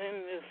kills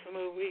in this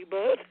movie,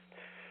 but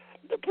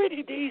they're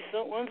pretty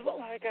decent ones. But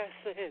like I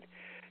said,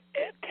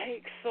 it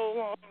takes so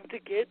long to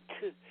get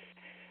to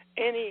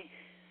any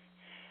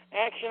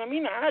action. I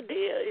mean, the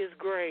idea is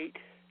great.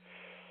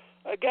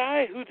 A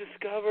guy who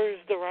discovers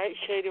the right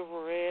shade of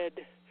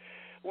red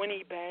when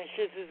he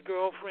bashes his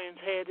girlfriend's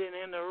head in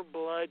and her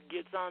blood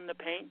gets on the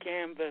paint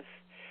canvas.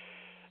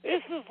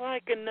 This is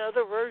like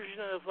another version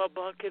of A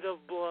Bucket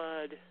of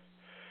Blood,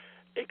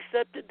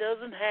 except it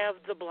doesn't have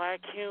the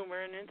black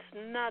humor, and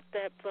it's not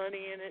that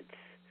funny, and it's,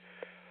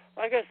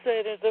 like I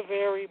said, it's a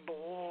very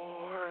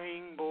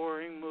boring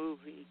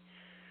movie.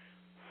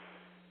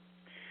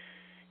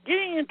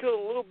 Getting into a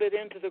little bit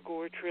into the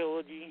Gore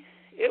trilogy,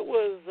 it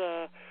was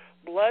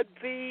Blood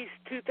Feast,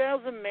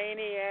 2000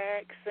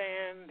 Maniacs,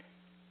 and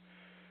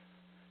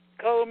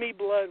Color Me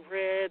Blood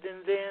Red,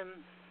 and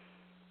then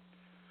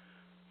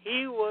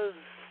he was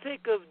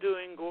sick of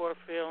doing gore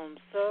films,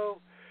 so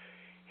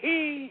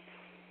he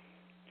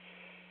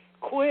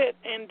quit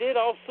and did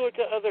all sorts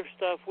of other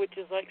stuff, which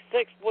is like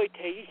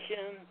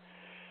sexploitation,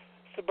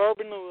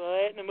 Suburban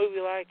Roulette, and a movie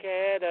like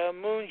that,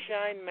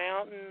 Moonshine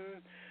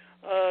Mountain,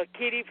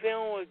 kiddie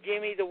film with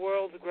Jimmy, the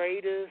World's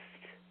Greatest.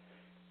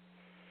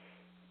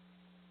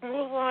 It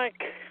was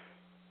like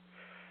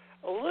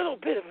a little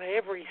bit of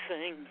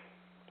everything.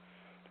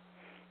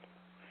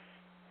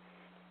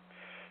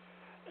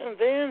 And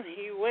then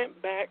he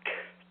went back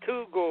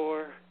to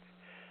gore.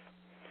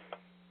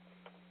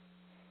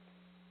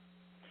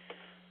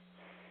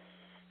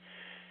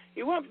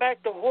 He went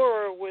back to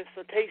horror with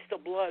A Taste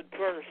of Blood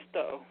first,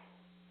 though.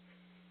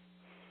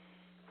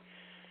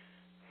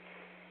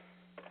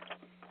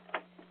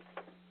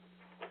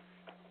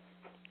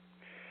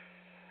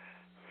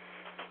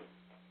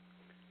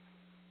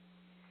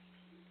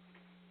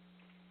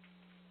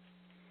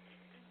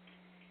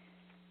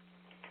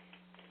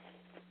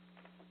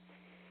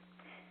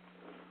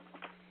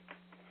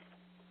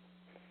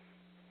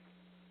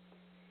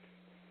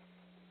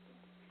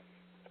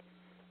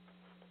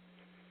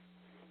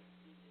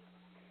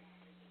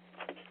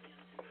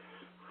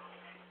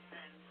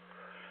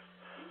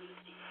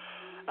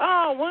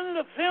 One of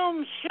the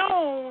films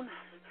shown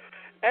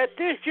at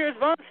this year's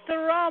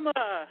Monsterama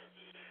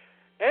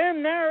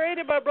and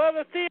narrated by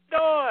Brother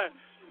Theodore,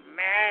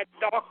 Mad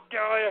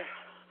Doctor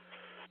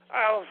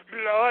of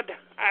Blood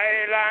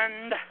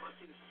Island.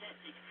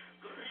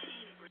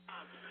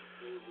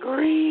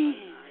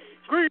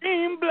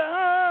 Green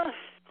blood.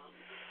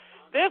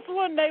 This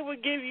one they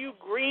would give you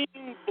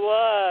green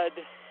blood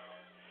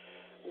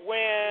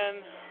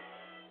when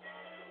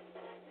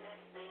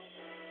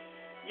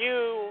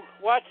you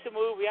watch the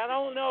movie. I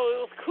don't know, it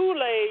was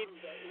Kool-Aid,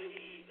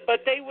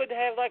 but they would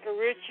have like a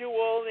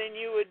ritual and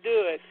you would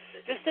do it.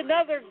 Just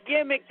another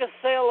gimmick to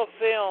sell a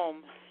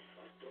film.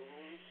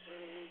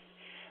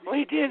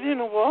 We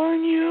didn't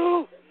warn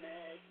you.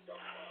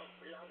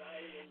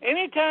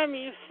 Anytime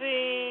you've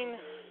seen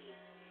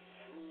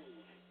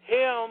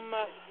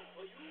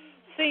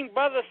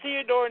Brother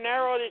Theodore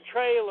narrow the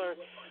trailer,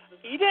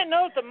 you didn't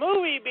know the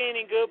movie would be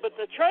any good, but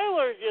the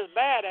trailer is just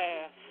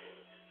badass.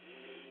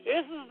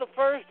 This is the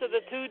first of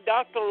the two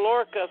Dr.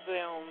 Lorca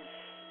films.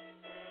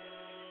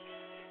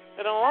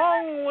 And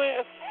along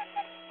with,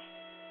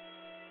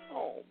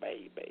 oh,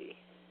 baby,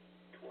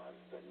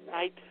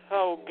 Night,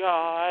 oh,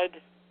 God,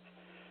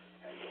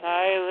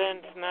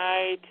 Silent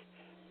Night,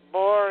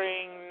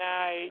 Boring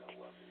Night,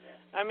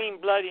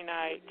 Bloody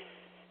Night.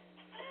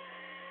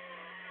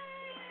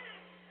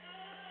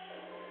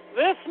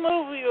 This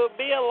movie would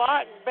be a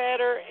lot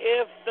better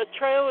if the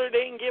trailer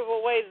didn't give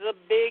away the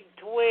big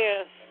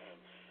twist.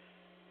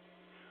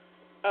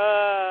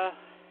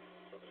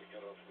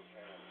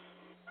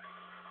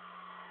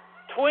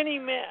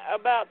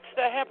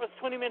 That happens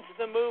 20 minutes of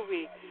the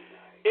movie.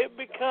 It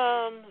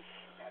becomes,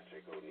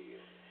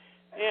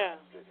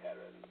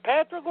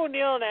 Patrick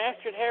O'Neal and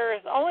Astrid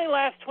Harris only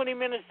last 20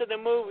 minutes of the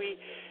movie,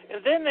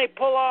 and then they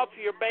pull off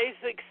your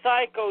basic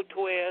psycho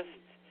twist,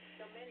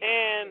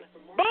 and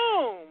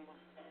boom,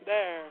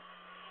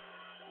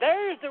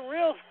 there's the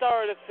real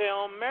star of the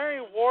film,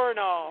 Mary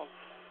Warnoff.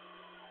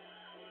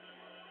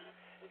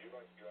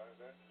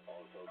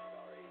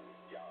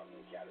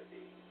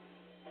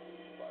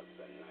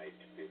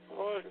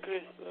 Lord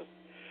Christmas.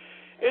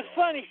 It's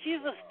funny,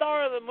 she's the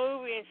star of the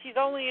movie, and she's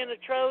only in the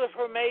trailer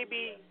for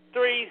maybe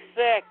 3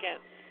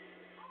 seconds.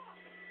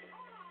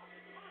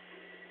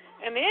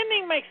 And the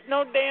ending makes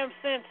no damn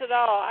sense at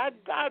all.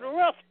 I'd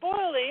real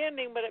spoil the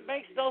ending, but it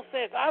makes no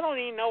sense. I don't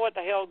even know what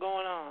the hell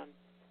going on.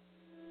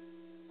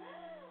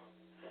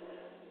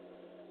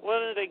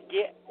 One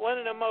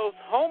of the most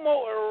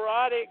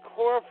homoerotic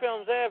horror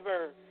films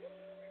ever,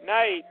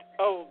 Night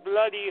of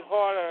Bloody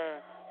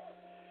Horror.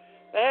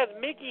 That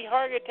has Mickey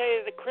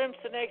Hargitay, the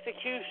Crimson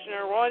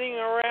Executioner, running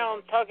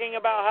around talking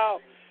about how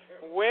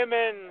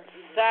women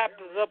sap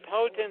the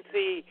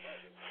potency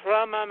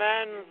from a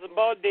man's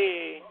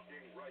body.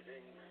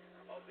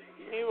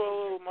 You a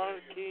little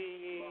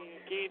monkey,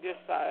 he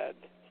decide.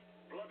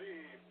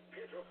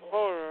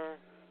 Horror.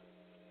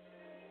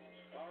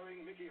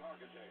 Starring Mickey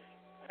Hargitay.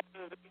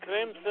 The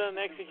Crimson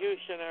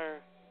Executioner.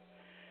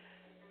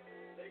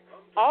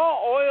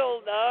 All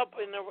oiled up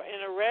in a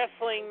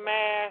wrestling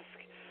mask,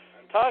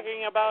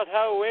 talking about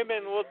how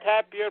women will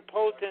tap your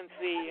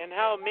potency and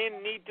how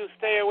men need to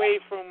stay away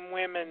from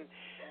women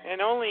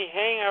and only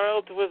hang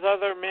out with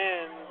other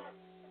men.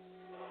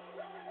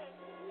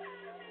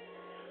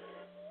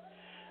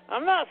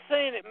 I'm not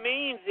saying it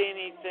means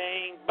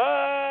anything,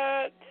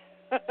 but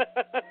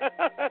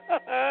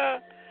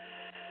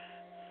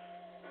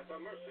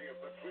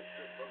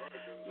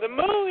the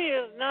movie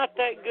is not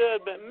that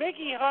good, but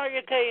Mickey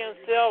Hargitay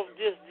himself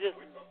just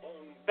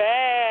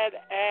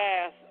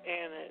badass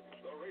in it.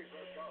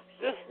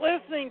 Just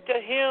listening to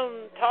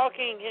him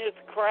talking his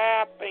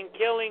crap and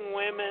killing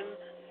women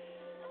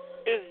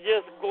is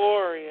just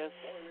glorious.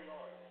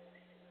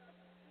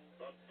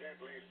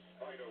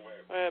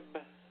 Web.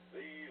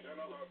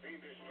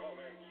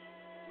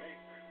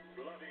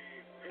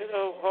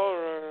 Kiddo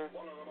horror.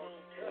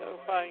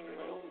 Terrifying.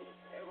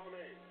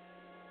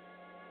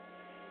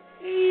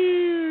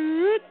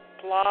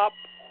 Plop.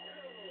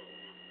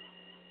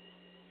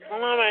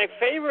 One of my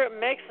favorite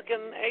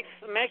Mexican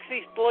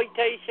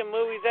Mexploitation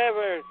movies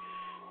ever.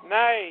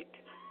 Night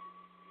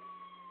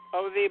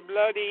of the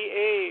Bloody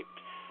Apes.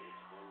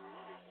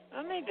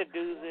 I need to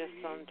do this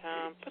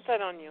sometime. Put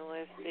that on your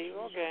list, Steve.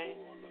 Okay.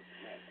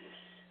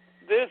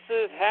 This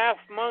is Half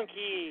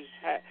Monkey.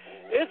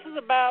 This is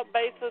about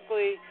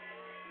basically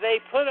they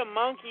put a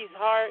monkey's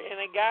heart in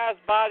a guy's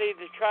body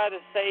to try to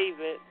save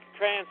it,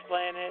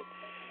 transplant it,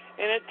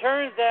 and it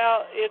turns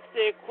out it's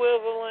the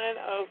equivalent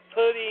of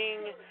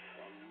putting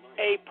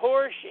a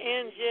Porsche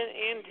engine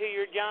into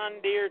your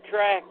John Deere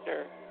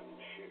tractor.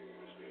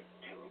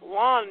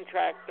 Lawn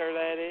tractor,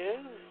 that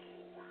is.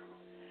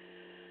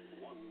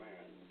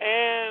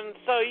 And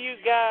so you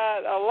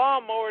got a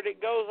lawnmower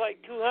that goes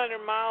like 200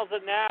 miles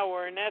an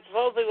hour, and that's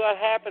supposedly what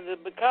happens.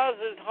 And because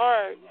his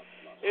heart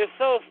is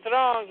so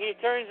strong, he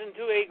turns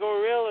into a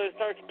gorilla and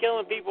starts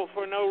killing people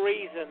for no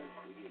reason.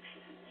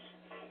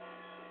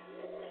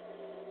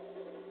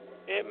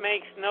 It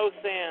makes no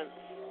sense.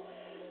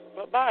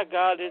 But by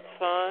God, it's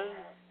fun.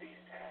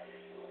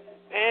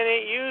 And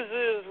it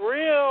uses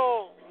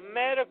real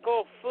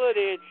medical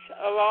footage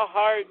of a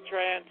heart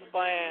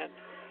transplant.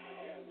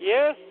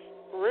 Yes,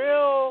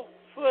 real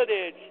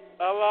footage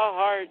of a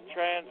heart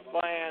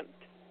transplant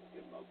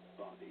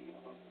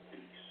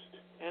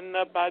in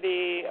the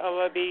body of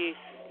a beast.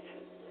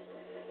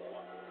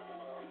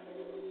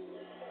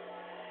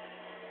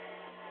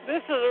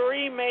 This is a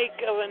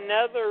remake of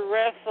another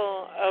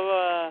of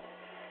a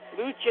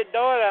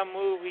luchadora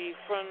movie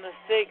from the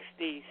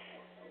 60s.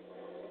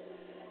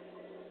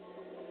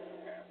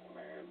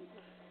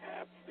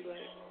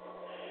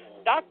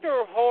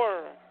 Dr.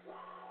 Horror.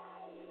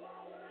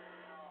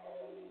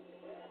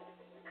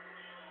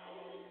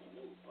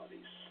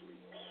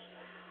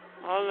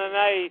 On the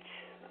night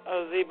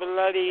of the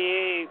Bloody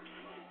Apes.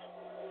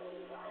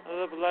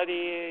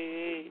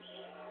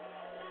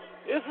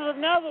 This is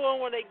another one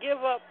where they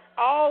give up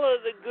all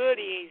of the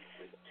goodies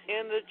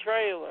in the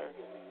trailer.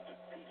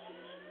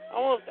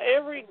 Almost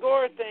every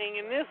gore thing,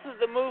 and this is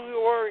the movie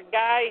where a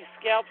guy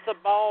scalps a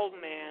bald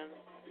man.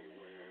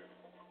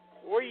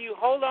 Where you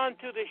hold on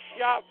to the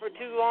shot for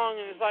too long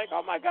and it's like,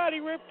 oh my God, he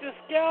ripped his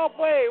scalp.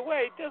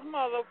 Wait, this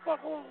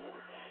motherfucker's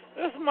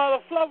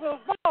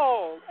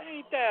bald.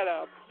 Ain't that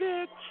a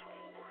bitch?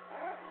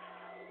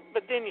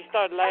 But then you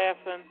start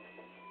laughing.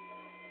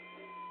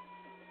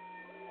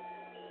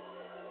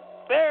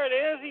 There it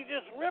is. He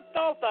just ripped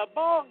off the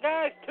bald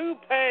guy's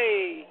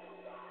toupee.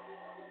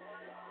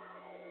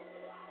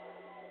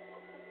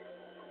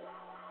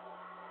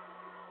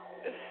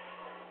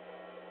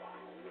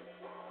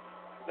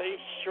 They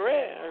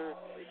shred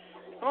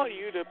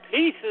you to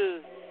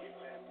pieces.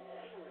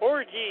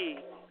 Orgy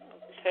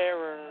of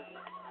terror.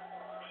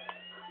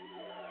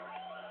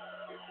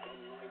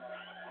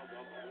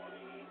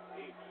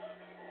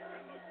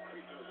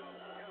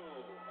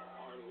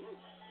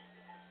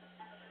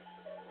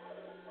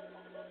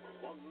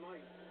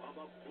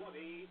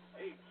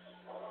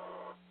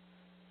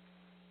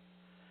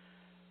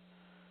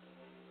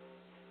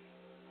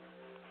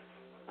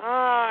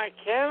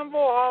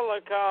 Cannibal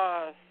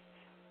Holocaust.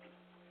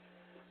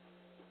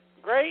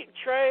 Great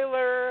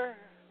trailer,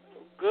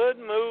 good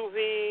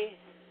movie.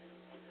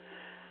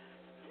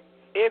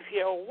 If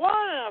you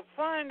want to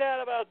find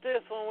out about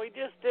this one, we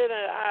just did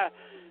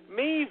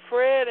me,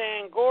 Fred,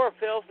 and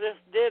Gorefilth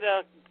just did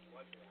a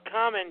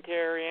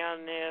commentary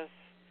on this,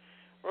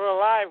 or a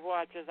live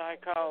watch as I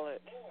call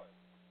it.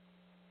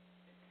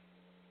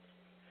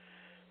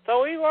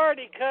 So we've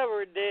already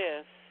covered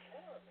this.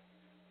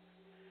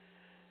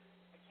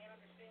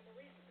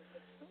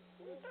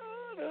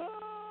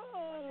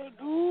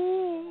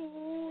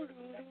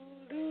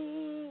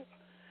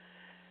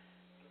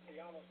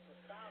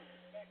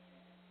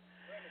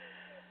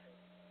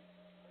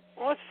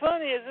 What's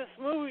funny is this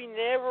movie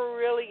never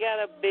really got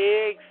a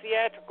big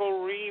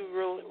theatrical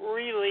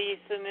release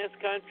in this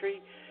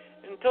country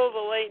until the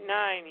late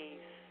 90s.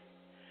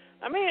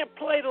 I mean, it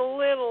played a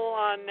little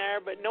on there,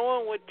 but no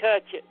one would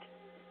touch it.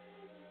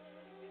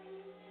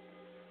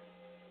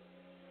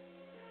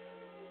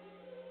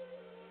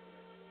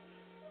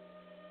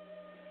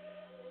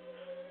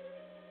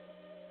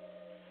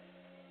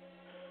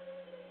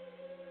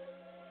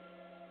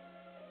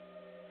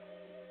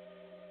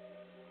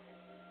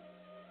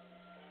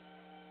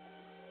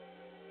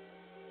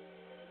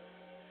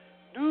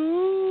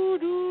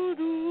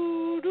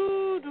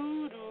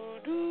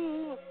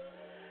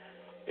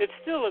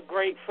 a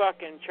great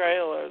fucking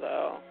trailer,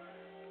 though.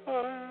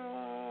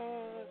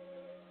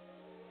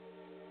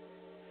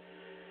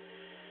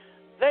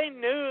 They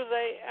knew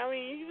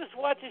you just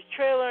watch this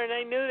trailer and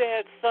they knew they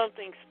had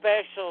something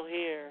special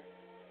here.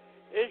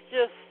 It's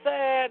just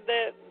sad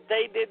that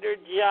they did their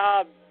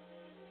job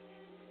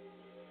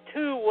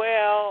too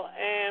well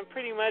and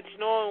pretty much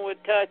no one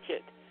would touch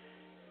it.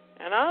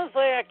 And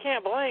honestly, I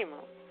can't blame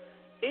them.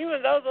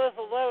 Even those of us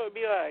who love it would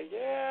be like,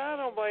 yeah, I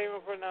don't blame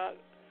them for not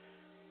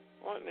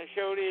wanting to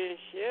show this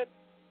shit.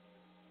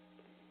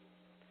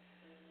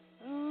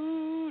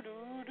 Ooh,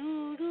 doo,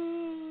 doo, doo.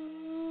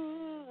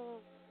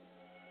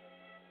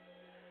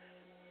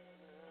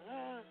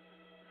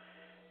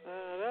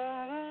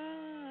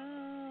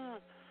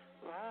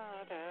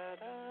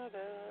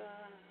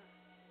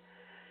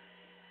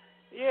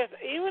 Yes,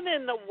 even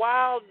in the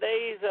wild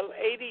days of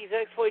 80s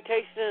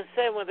exploitation and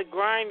 7 with the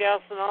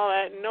grindhouse and all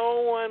that,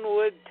 no one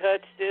would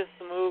touch this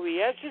movie.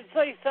 That should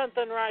say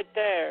something right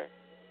there.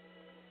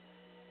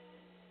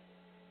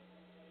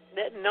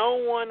 That no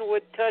one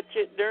would touch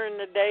it during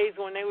the days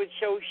when they would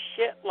show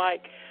shit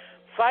like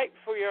Fight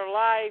for Your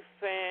Life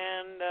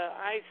and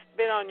I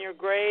Spit on Your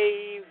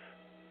Grave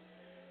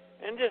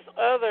and just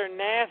other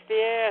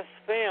nasty-ass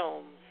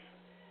films.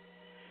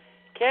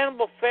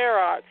 Cannibal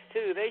Ferox,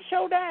 too. They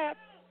show that.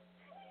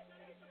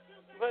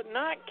 But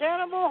not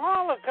Cannibal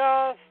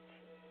Holocaust.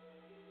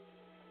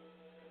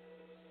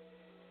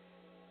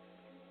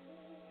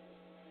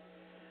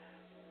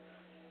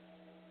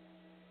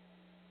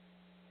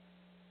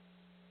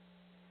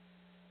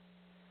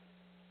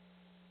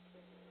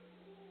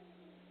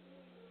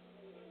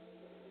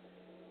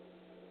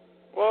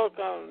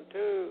 Welcome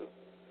to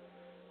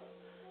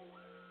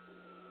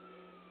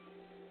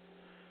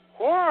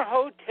Horror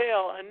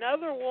Hotel,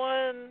 another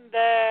one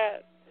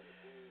that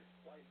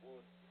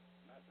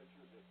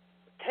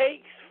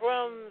takes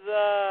from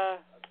the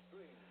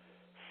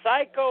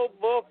Psycho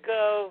book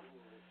of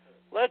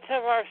let's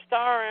have our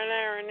star in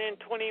there and then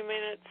 20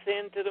 minutes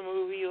into the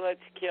movie, let's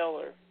kill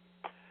her.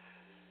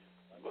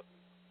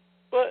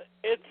 But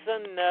it's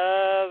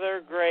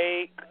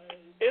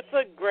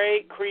a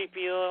great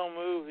creepy little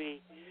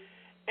movie.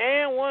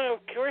 And one of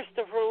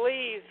Christopher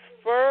Lee's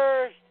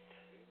first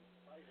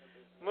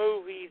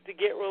movies to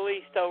get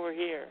released over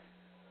here.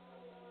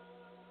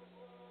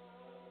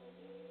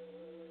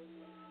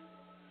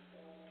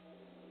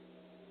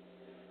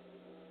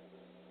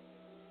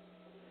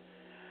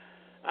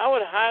 I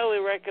would highly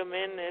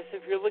recommend this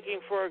if you're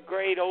looking for a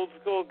great old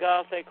school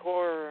gothic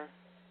horror.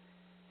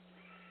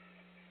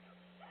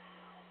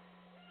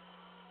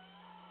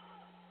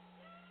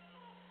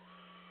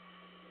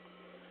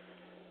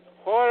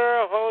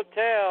 Horror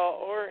Hotel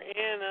or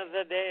Inn of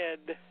the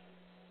Dead.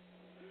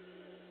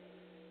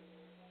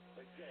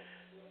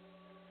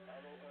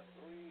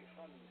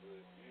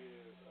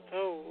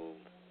 Told.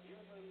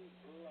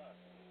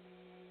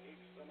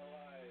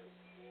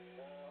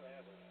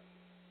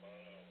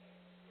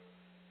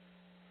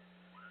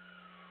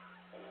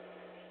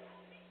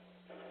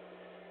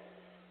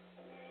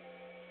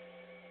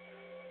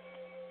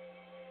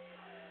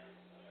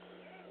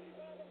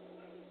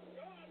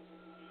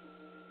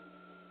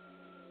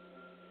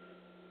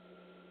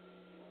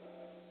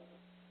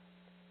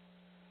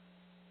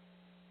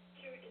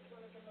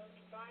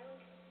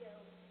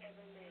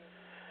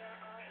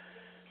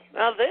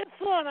 Now this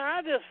one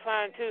I just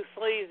find too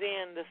sleazy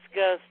and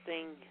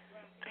disgusting.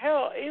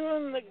 Hell,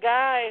 even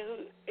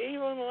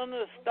one of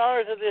the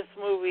stars of this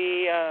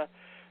movie,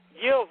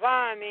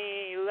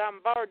 Giovanni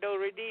Lombardo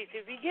Radice,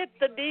 if you get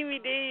the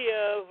DVD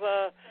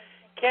of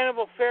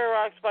Cannibal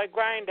Ferox by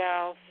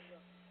Grindhouse,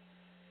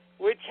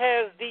 which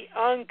has the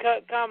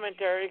uncut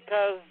commentary,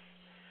 because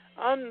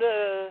on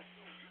the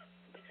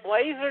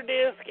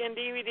Laserdisc and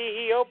DVD,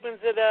 he opens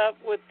it up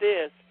with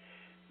this.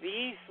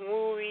 This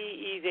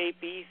movie is a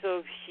piece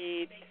of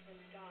shit.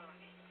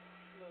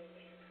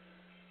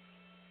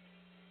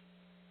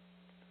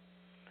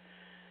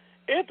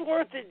 It's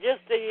worth it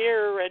just to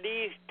hear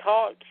Radice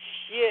talk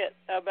shit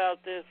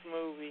about this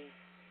movie.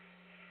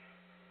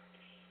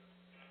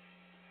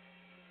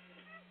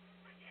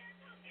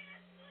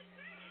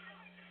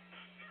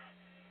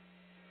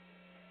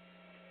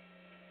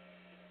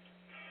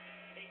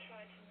 They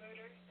tried to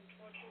murder and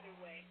torture their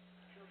way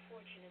to a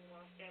fortune in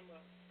lost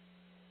emeralds.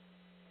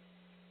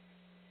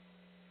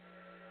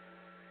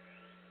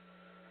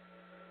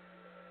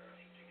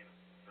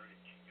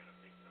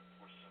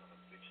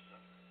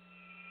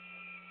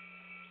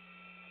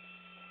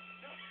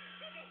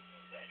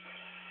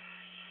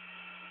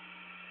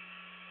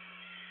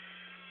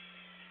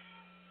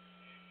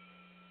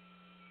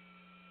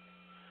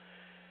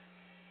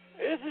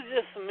 This is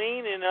just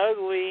mean and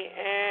ugly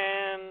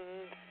and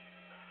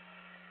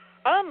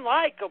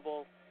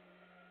unlikable.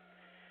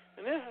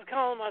 And this is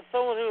calling by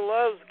someone who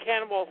loves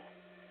Cannibal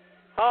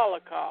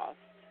Holocaust.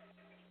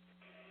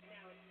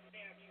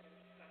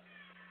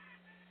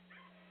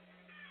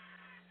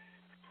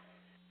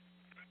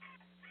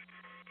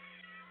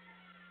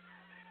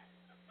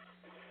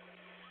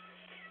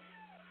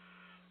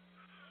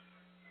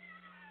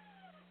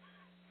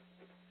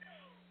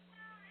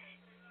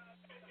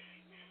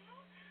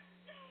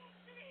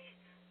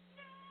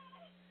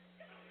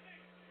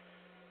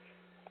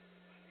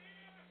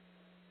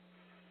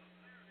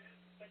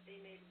 they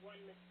made one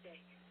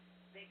mistake.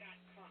 They got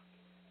caught.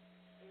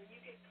 And when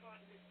you get caught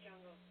in this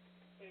jungle,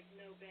 there's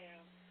no bail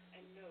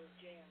and no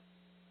jail.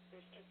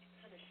 There's just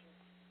punishment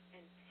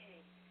and pain.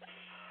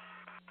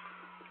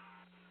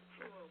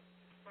 Cruel,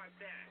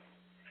 barbaric,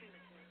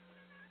 primitive.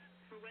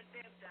 For what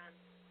they've done,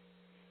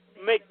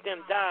 make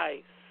them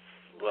die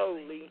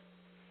slowly.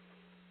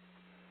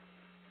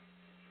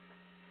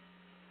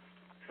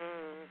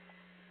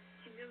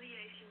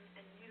 Humiliation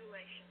and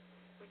mutilation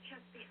were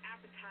just the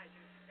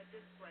appetizers at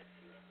this blood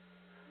feast.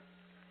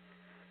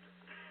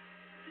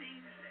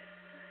 Please let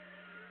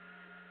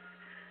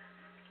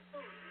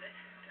oh, let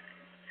us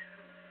die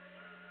soon.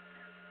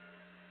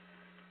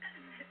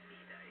 And let me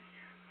die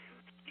too.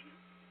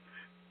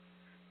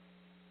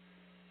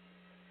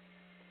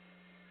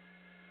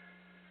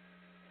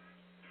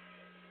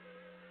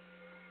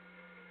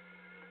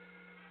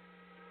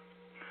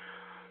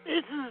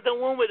 This is the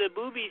one with the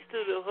boobies to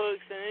the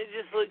hooks, and it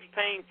just looks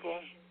painful.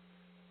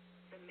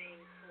 The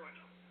main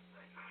portal.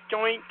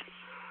 Joint.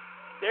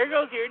 There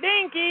goes your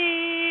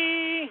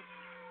dinky.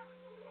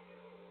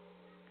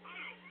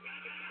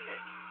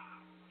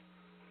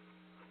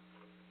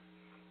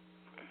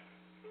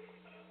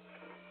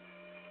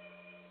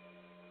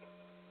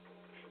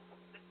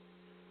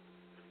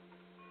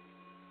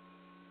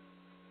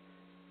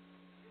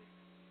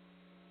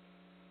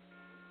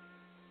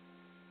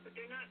 But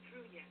they're not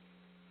through yet.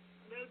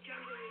 No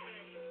jungle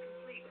event is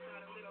complete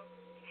without a little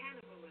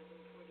cannibalism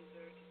for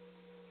dessert.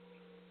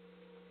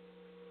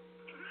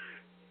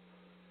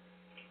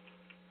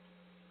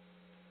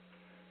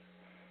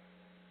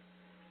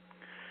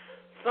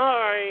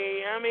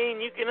 Sorry, I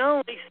mean, you can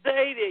only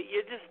say that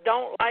you just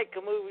don't like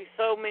a movie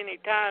so many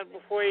times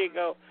before you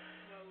go,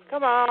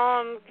 come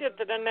on, get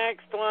to the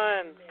next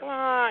one. Come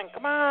on,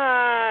 come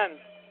on.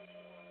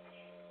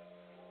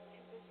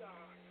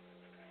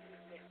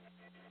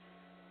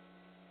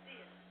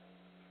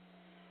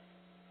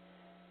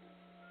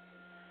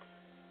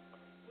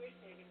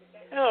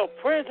 Oh,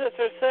 Princess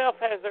herself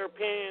has her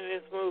opinion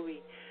of this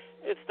movie.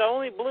 It's the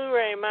only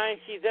Blu-ray of mine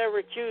she's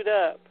ever chewed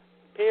up.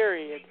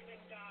 Period.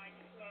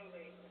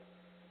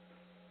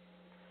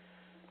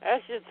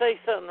 That should say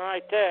something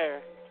right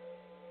there.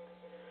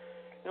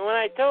 And when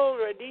I told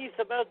Radis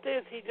about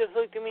this, he just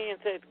looked at me and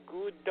said,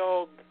 good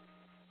dog.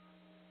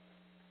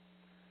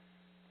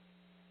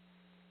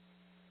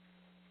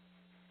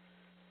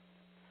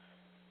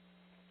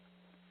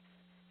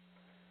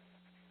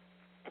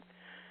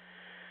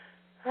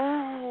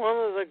 One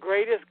of the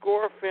greatest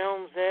gore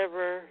films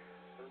ever.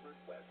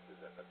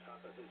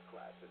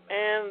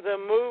 And the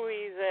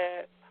movie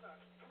that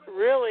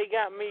really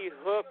got me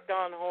hooked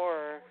on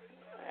horror.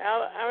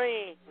 I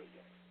mean,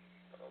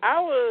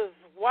 I was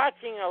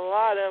watching a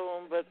lot of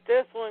them, but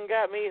this one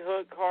got me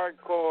hooked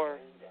hardcore.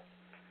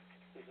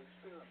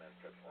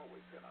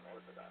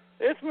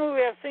 This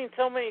movie I've seen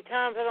so many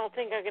times, I don't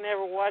think I can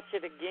ever watch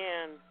it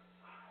again.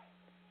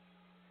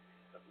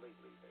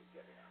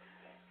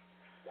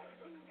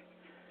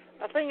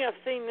 I think I've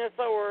seen this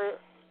over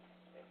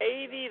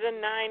 80 to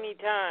 90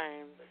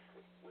 times.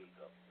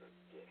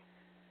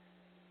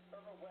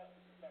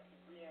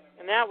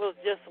 And that was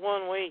just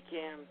one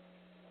weekend.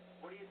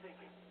 What are you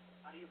thinking?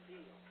 How do you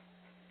feel?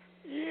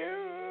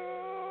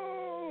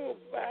 You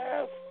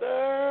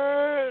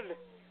bastard!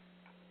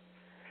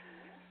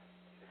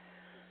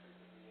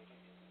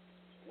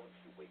 Once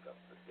you wake up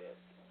the dead,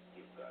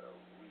 you've got a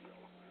real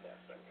mess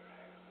on your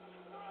hands.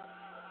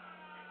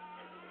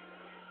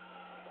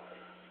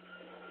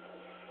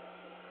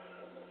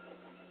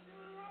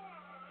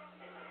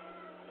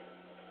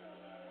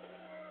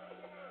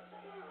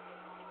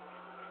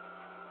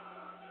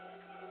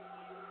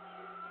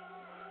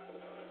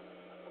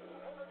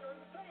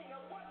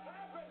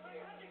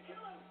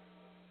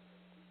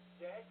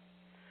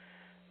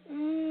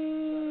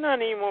 Not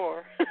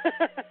anymore.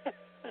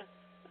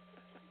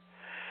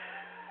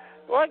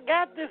 What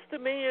got this to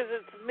me is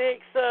its mix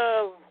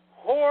of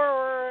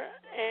horror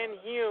and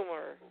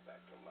humor.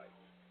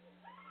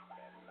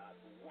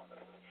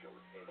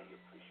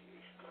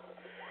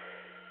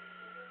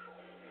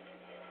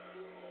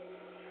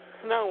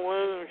 Not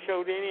one of them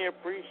showed any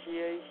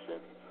appreciation.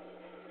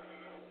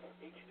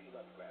 H.P.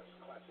 Lovecraft's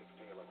classic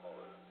tale of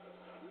horror,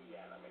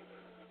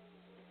 Reanimator.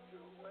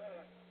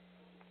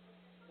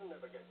 You'll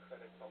never get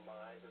credit for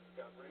my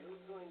discovery.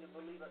 Who's going to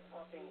believe a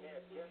talking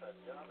head? Get a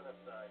job in a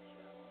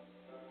sideshow.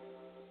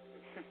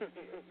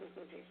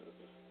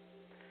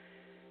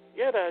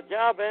 Get a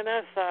job in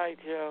a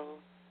sideshow.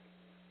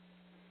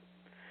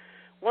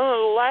 One of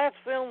the last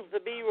films to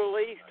be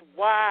released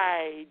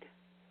wide.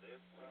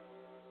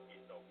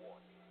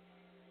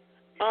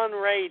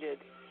 Unrated.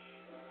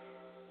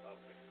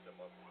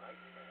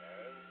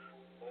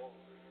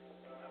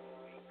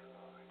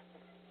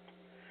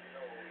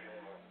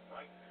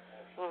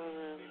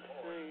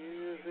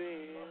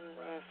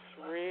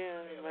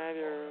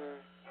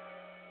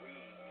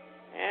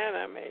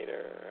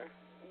 Animator.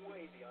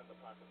 Way beyond the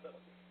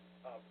possibility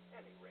of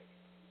any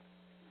rating.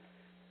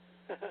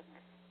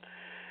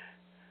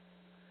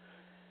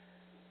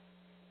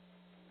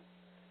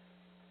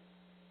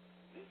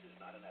 This is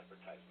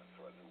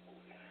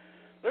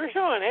They're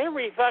showing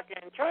every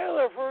fucking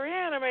trailer for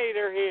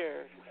Reanimator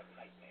here.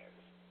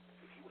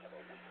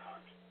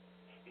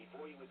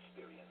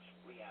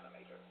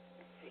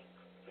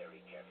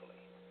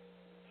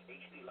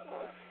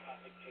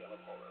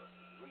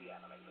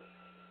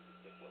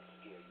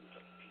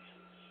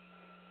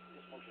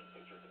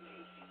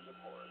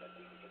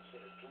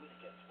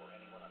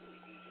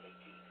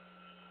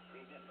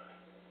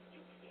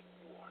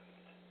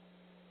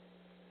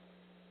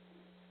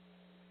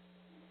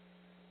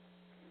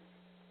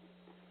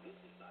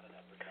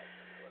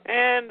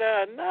 And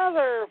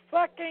another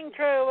fucking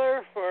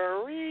trailer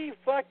for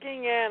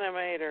re-fucking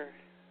Animator.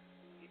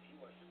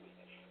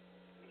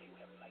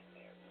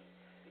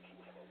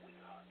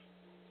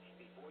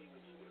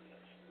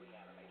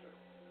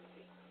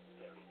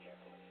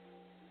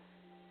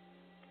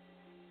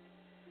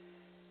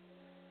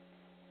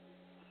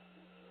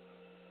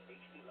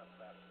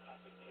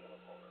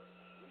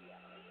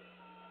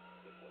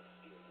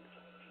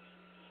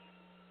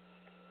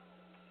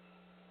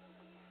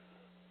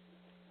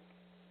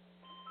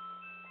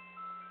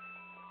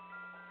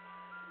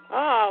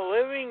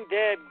 Living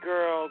Dead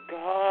Girl.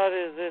 God,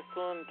 is this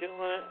one doing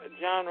it?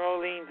 John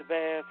Rollins'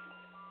 best.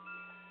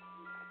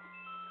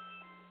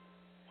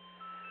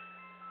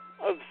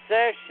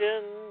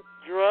 Obsession,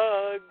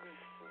 drugs,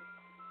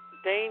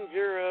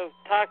 danger of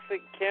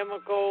toxic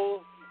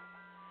chemicals.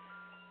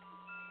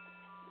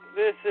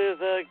 This is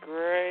a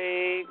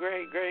great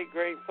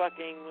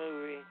fucking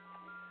movie.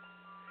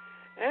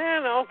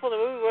 And also the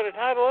movie with the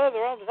title of the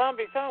Rob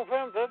Zombie song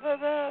from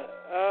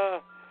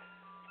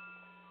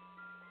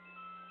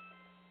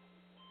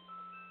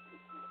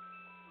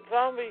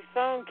Zombie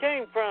song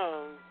came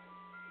from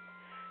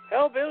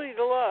Hellbilly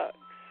Deluxe.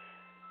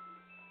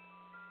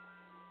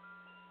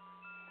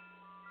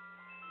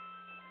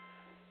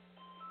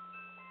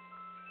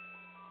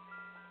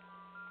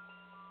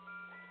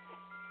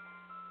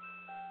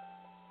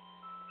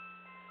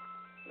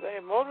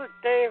 The Morte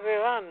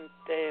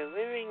Vivante,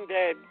 Living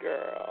Dead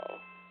Girl.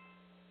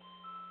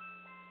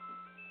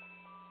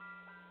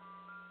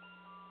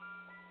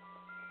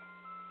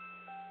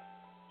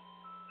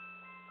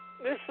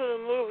 This is a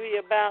movie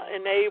about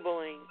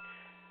enabling.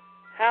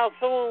 How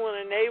someone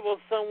would enable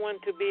someone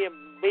to be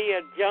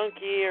a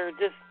junkie or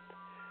just...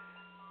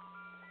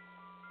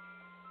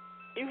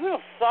 You feel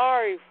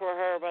sorry for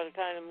her by the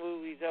time the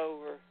movie's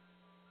over.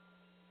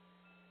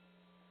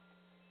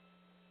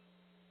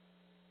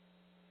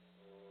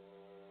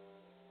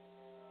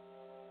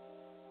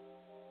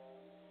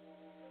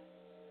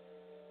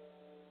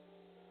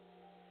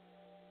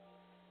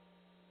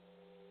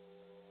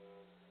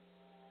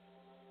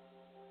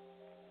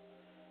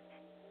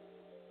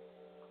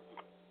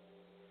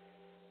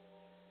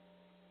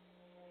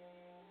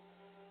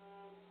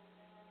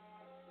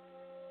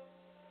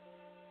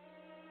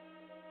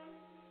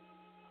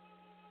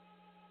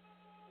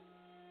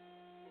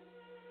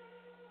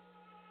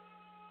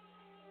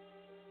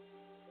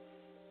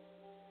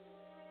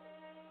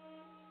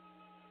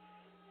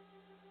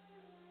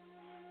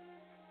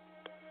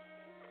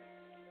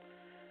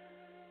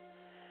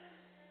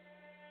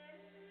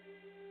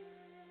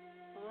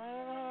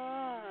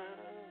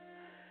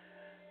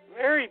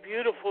 Very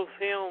beautiful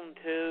film,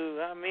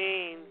 too. I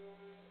mean,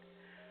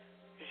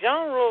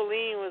 Jean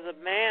Rollin was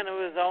a man of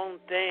his own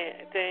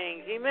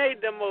things. He made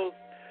the most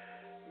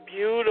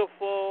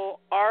beautiful,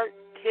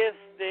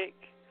 artistic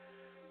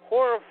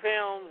horror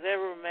films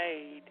ever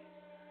made.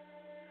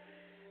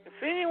 If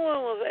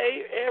anyone was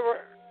ever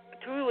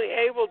truly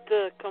able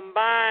to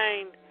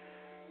combine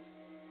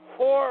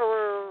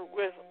horror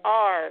with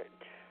art,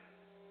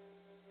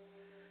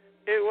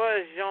 it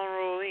was Jean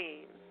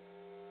Rollin.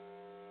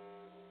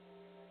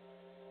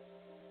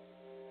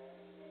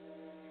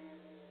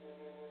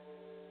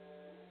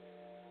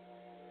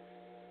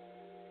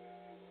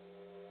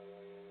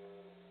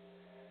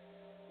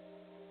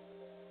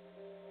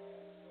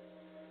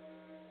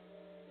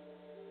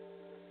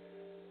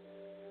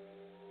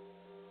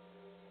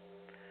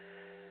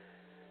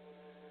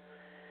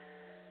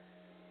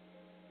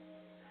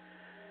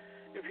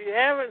 If you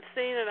haven't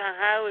seen it, I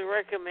highly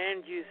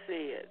recommend you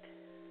see it.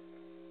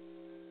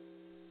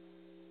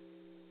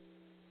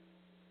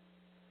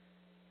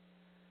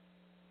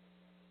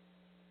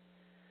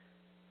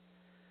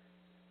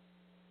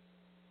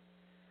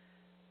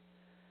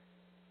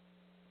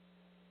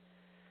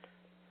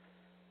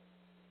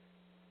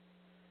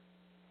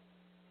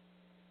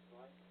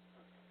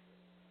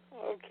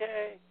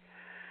 Okay.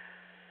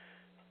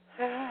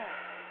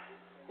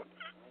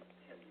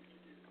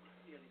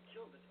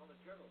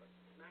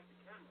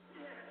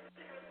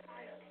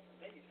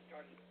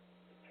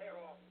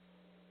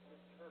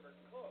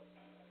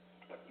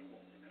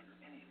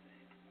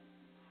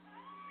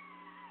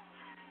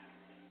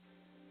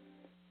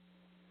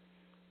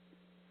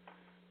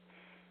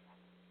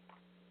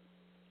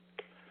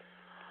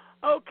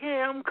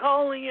 Okay, I'm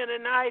calling it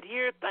a night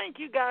here. Thank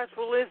you guys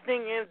for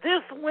listening. And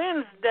this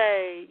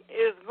Wednesday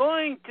is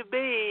going to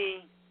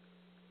be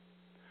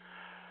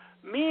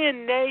me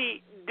and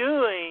Nate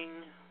doing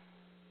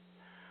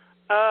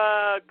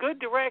Good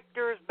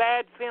Directors,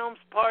 Bad Films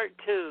Part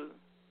 2.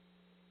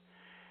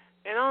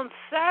 And on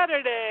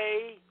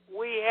Saturday,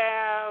 we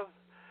have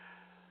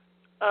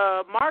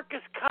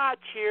Marcus Koch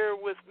here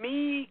with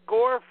me,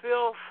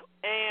 Gorefilth,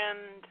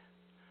 and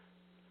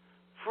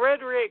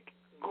Frederick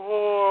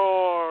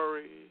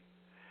Gorey,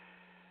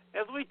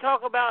 as we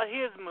talk about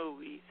his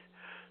movies.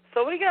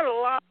 So we got a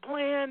lot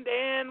planned,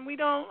 and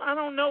I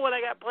don't know what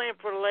I got planned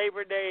for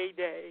Labor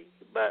Day,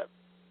 but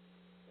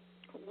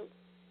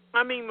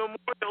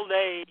Memorial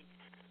Day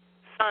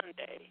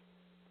Sunday.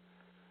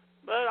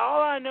 But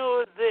all I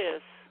know is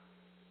this: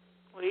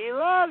 we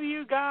love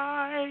you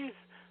guys.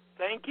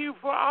 Thank you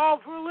all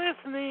for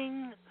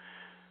listening.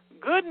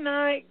 Good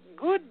night.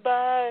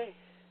 Goodbye.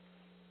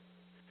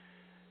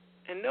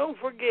 And don't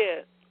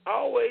forget,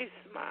 always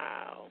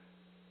smile.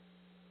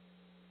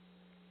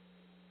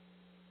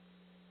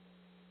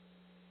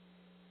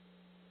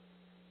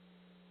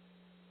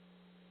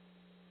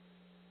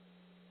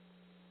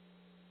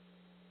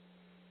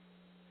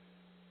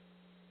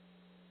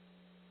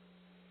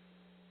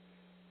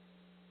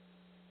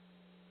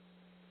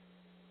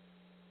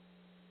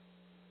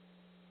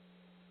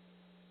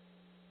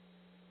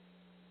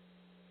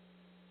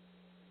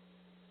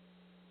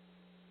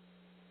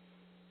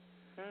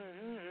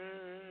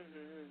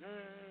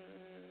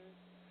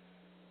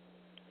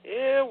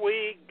 Here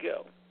we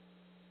go.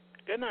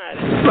 Good night.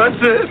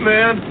 That's it,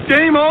 man.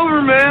 Game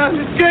over, man.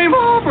 It's game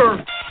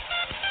over.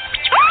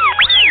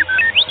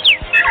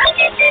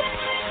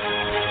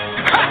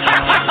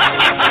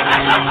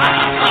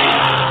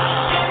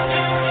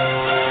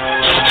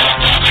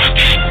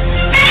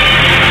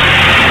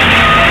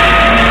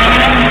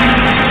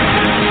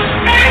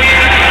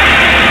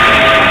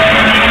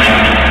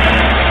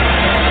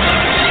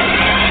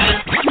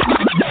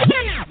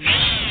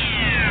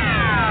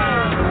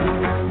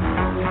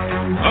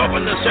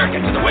 Open the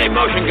circuit to the wave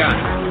motion gun.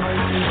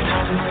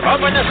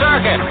 Open the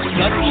circuit.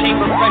 Gun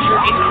chamber pressure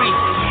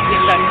increases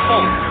with that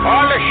foam.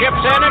 All the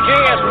ship's energy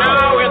is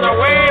now in the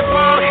wave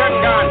motion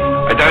gun.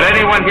 I doubt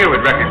anyone here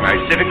would recognize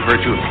civic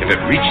virtue if it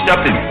reached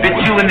up and bit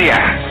you in the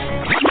ass.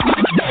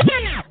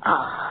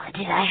 Oh,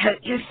 did I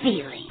hurt your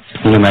feelings?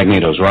 Well,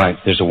 Magneto's right.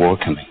 There's a war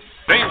coming.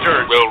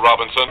 Danger, Will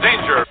Robinson,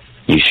 danger.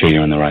 You sure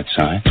you're on the right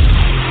side?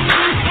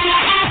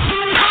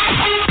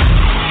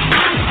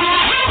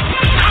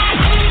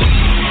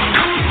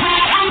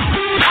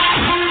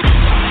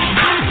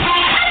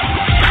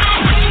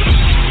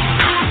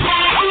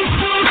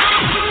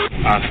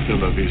 Hasta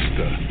la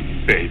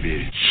vista,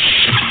 baby.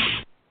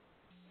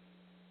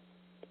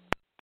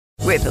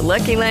 With the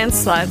Lucky Land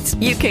Slots,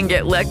 you can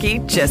get lucky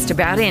just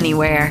about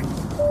anywhere.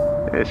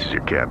 This is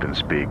your captain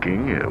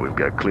speaking. We've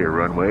got clear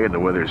runway and the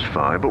weather's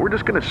fine, but we're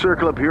just going to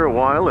circle up here a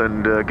while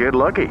and get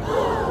lucky.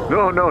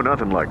 No,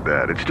 nothing like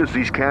that. It's just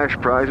these cash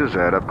prizes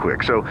add up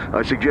quick. So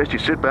I suggest you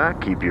sit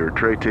back, keep your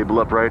tray table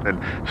upright, and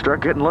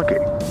start getting lucky.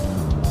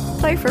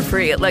 Play for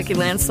free at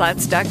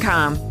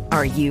LuckyLandSlots.com.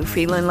 Are you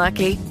feeling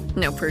lucky?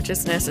 No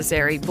purchase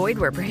necessary. Void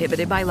where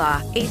prohibited by law.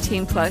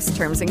 18+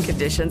 terms and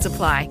conditions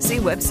apply. See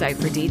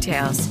website for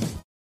details.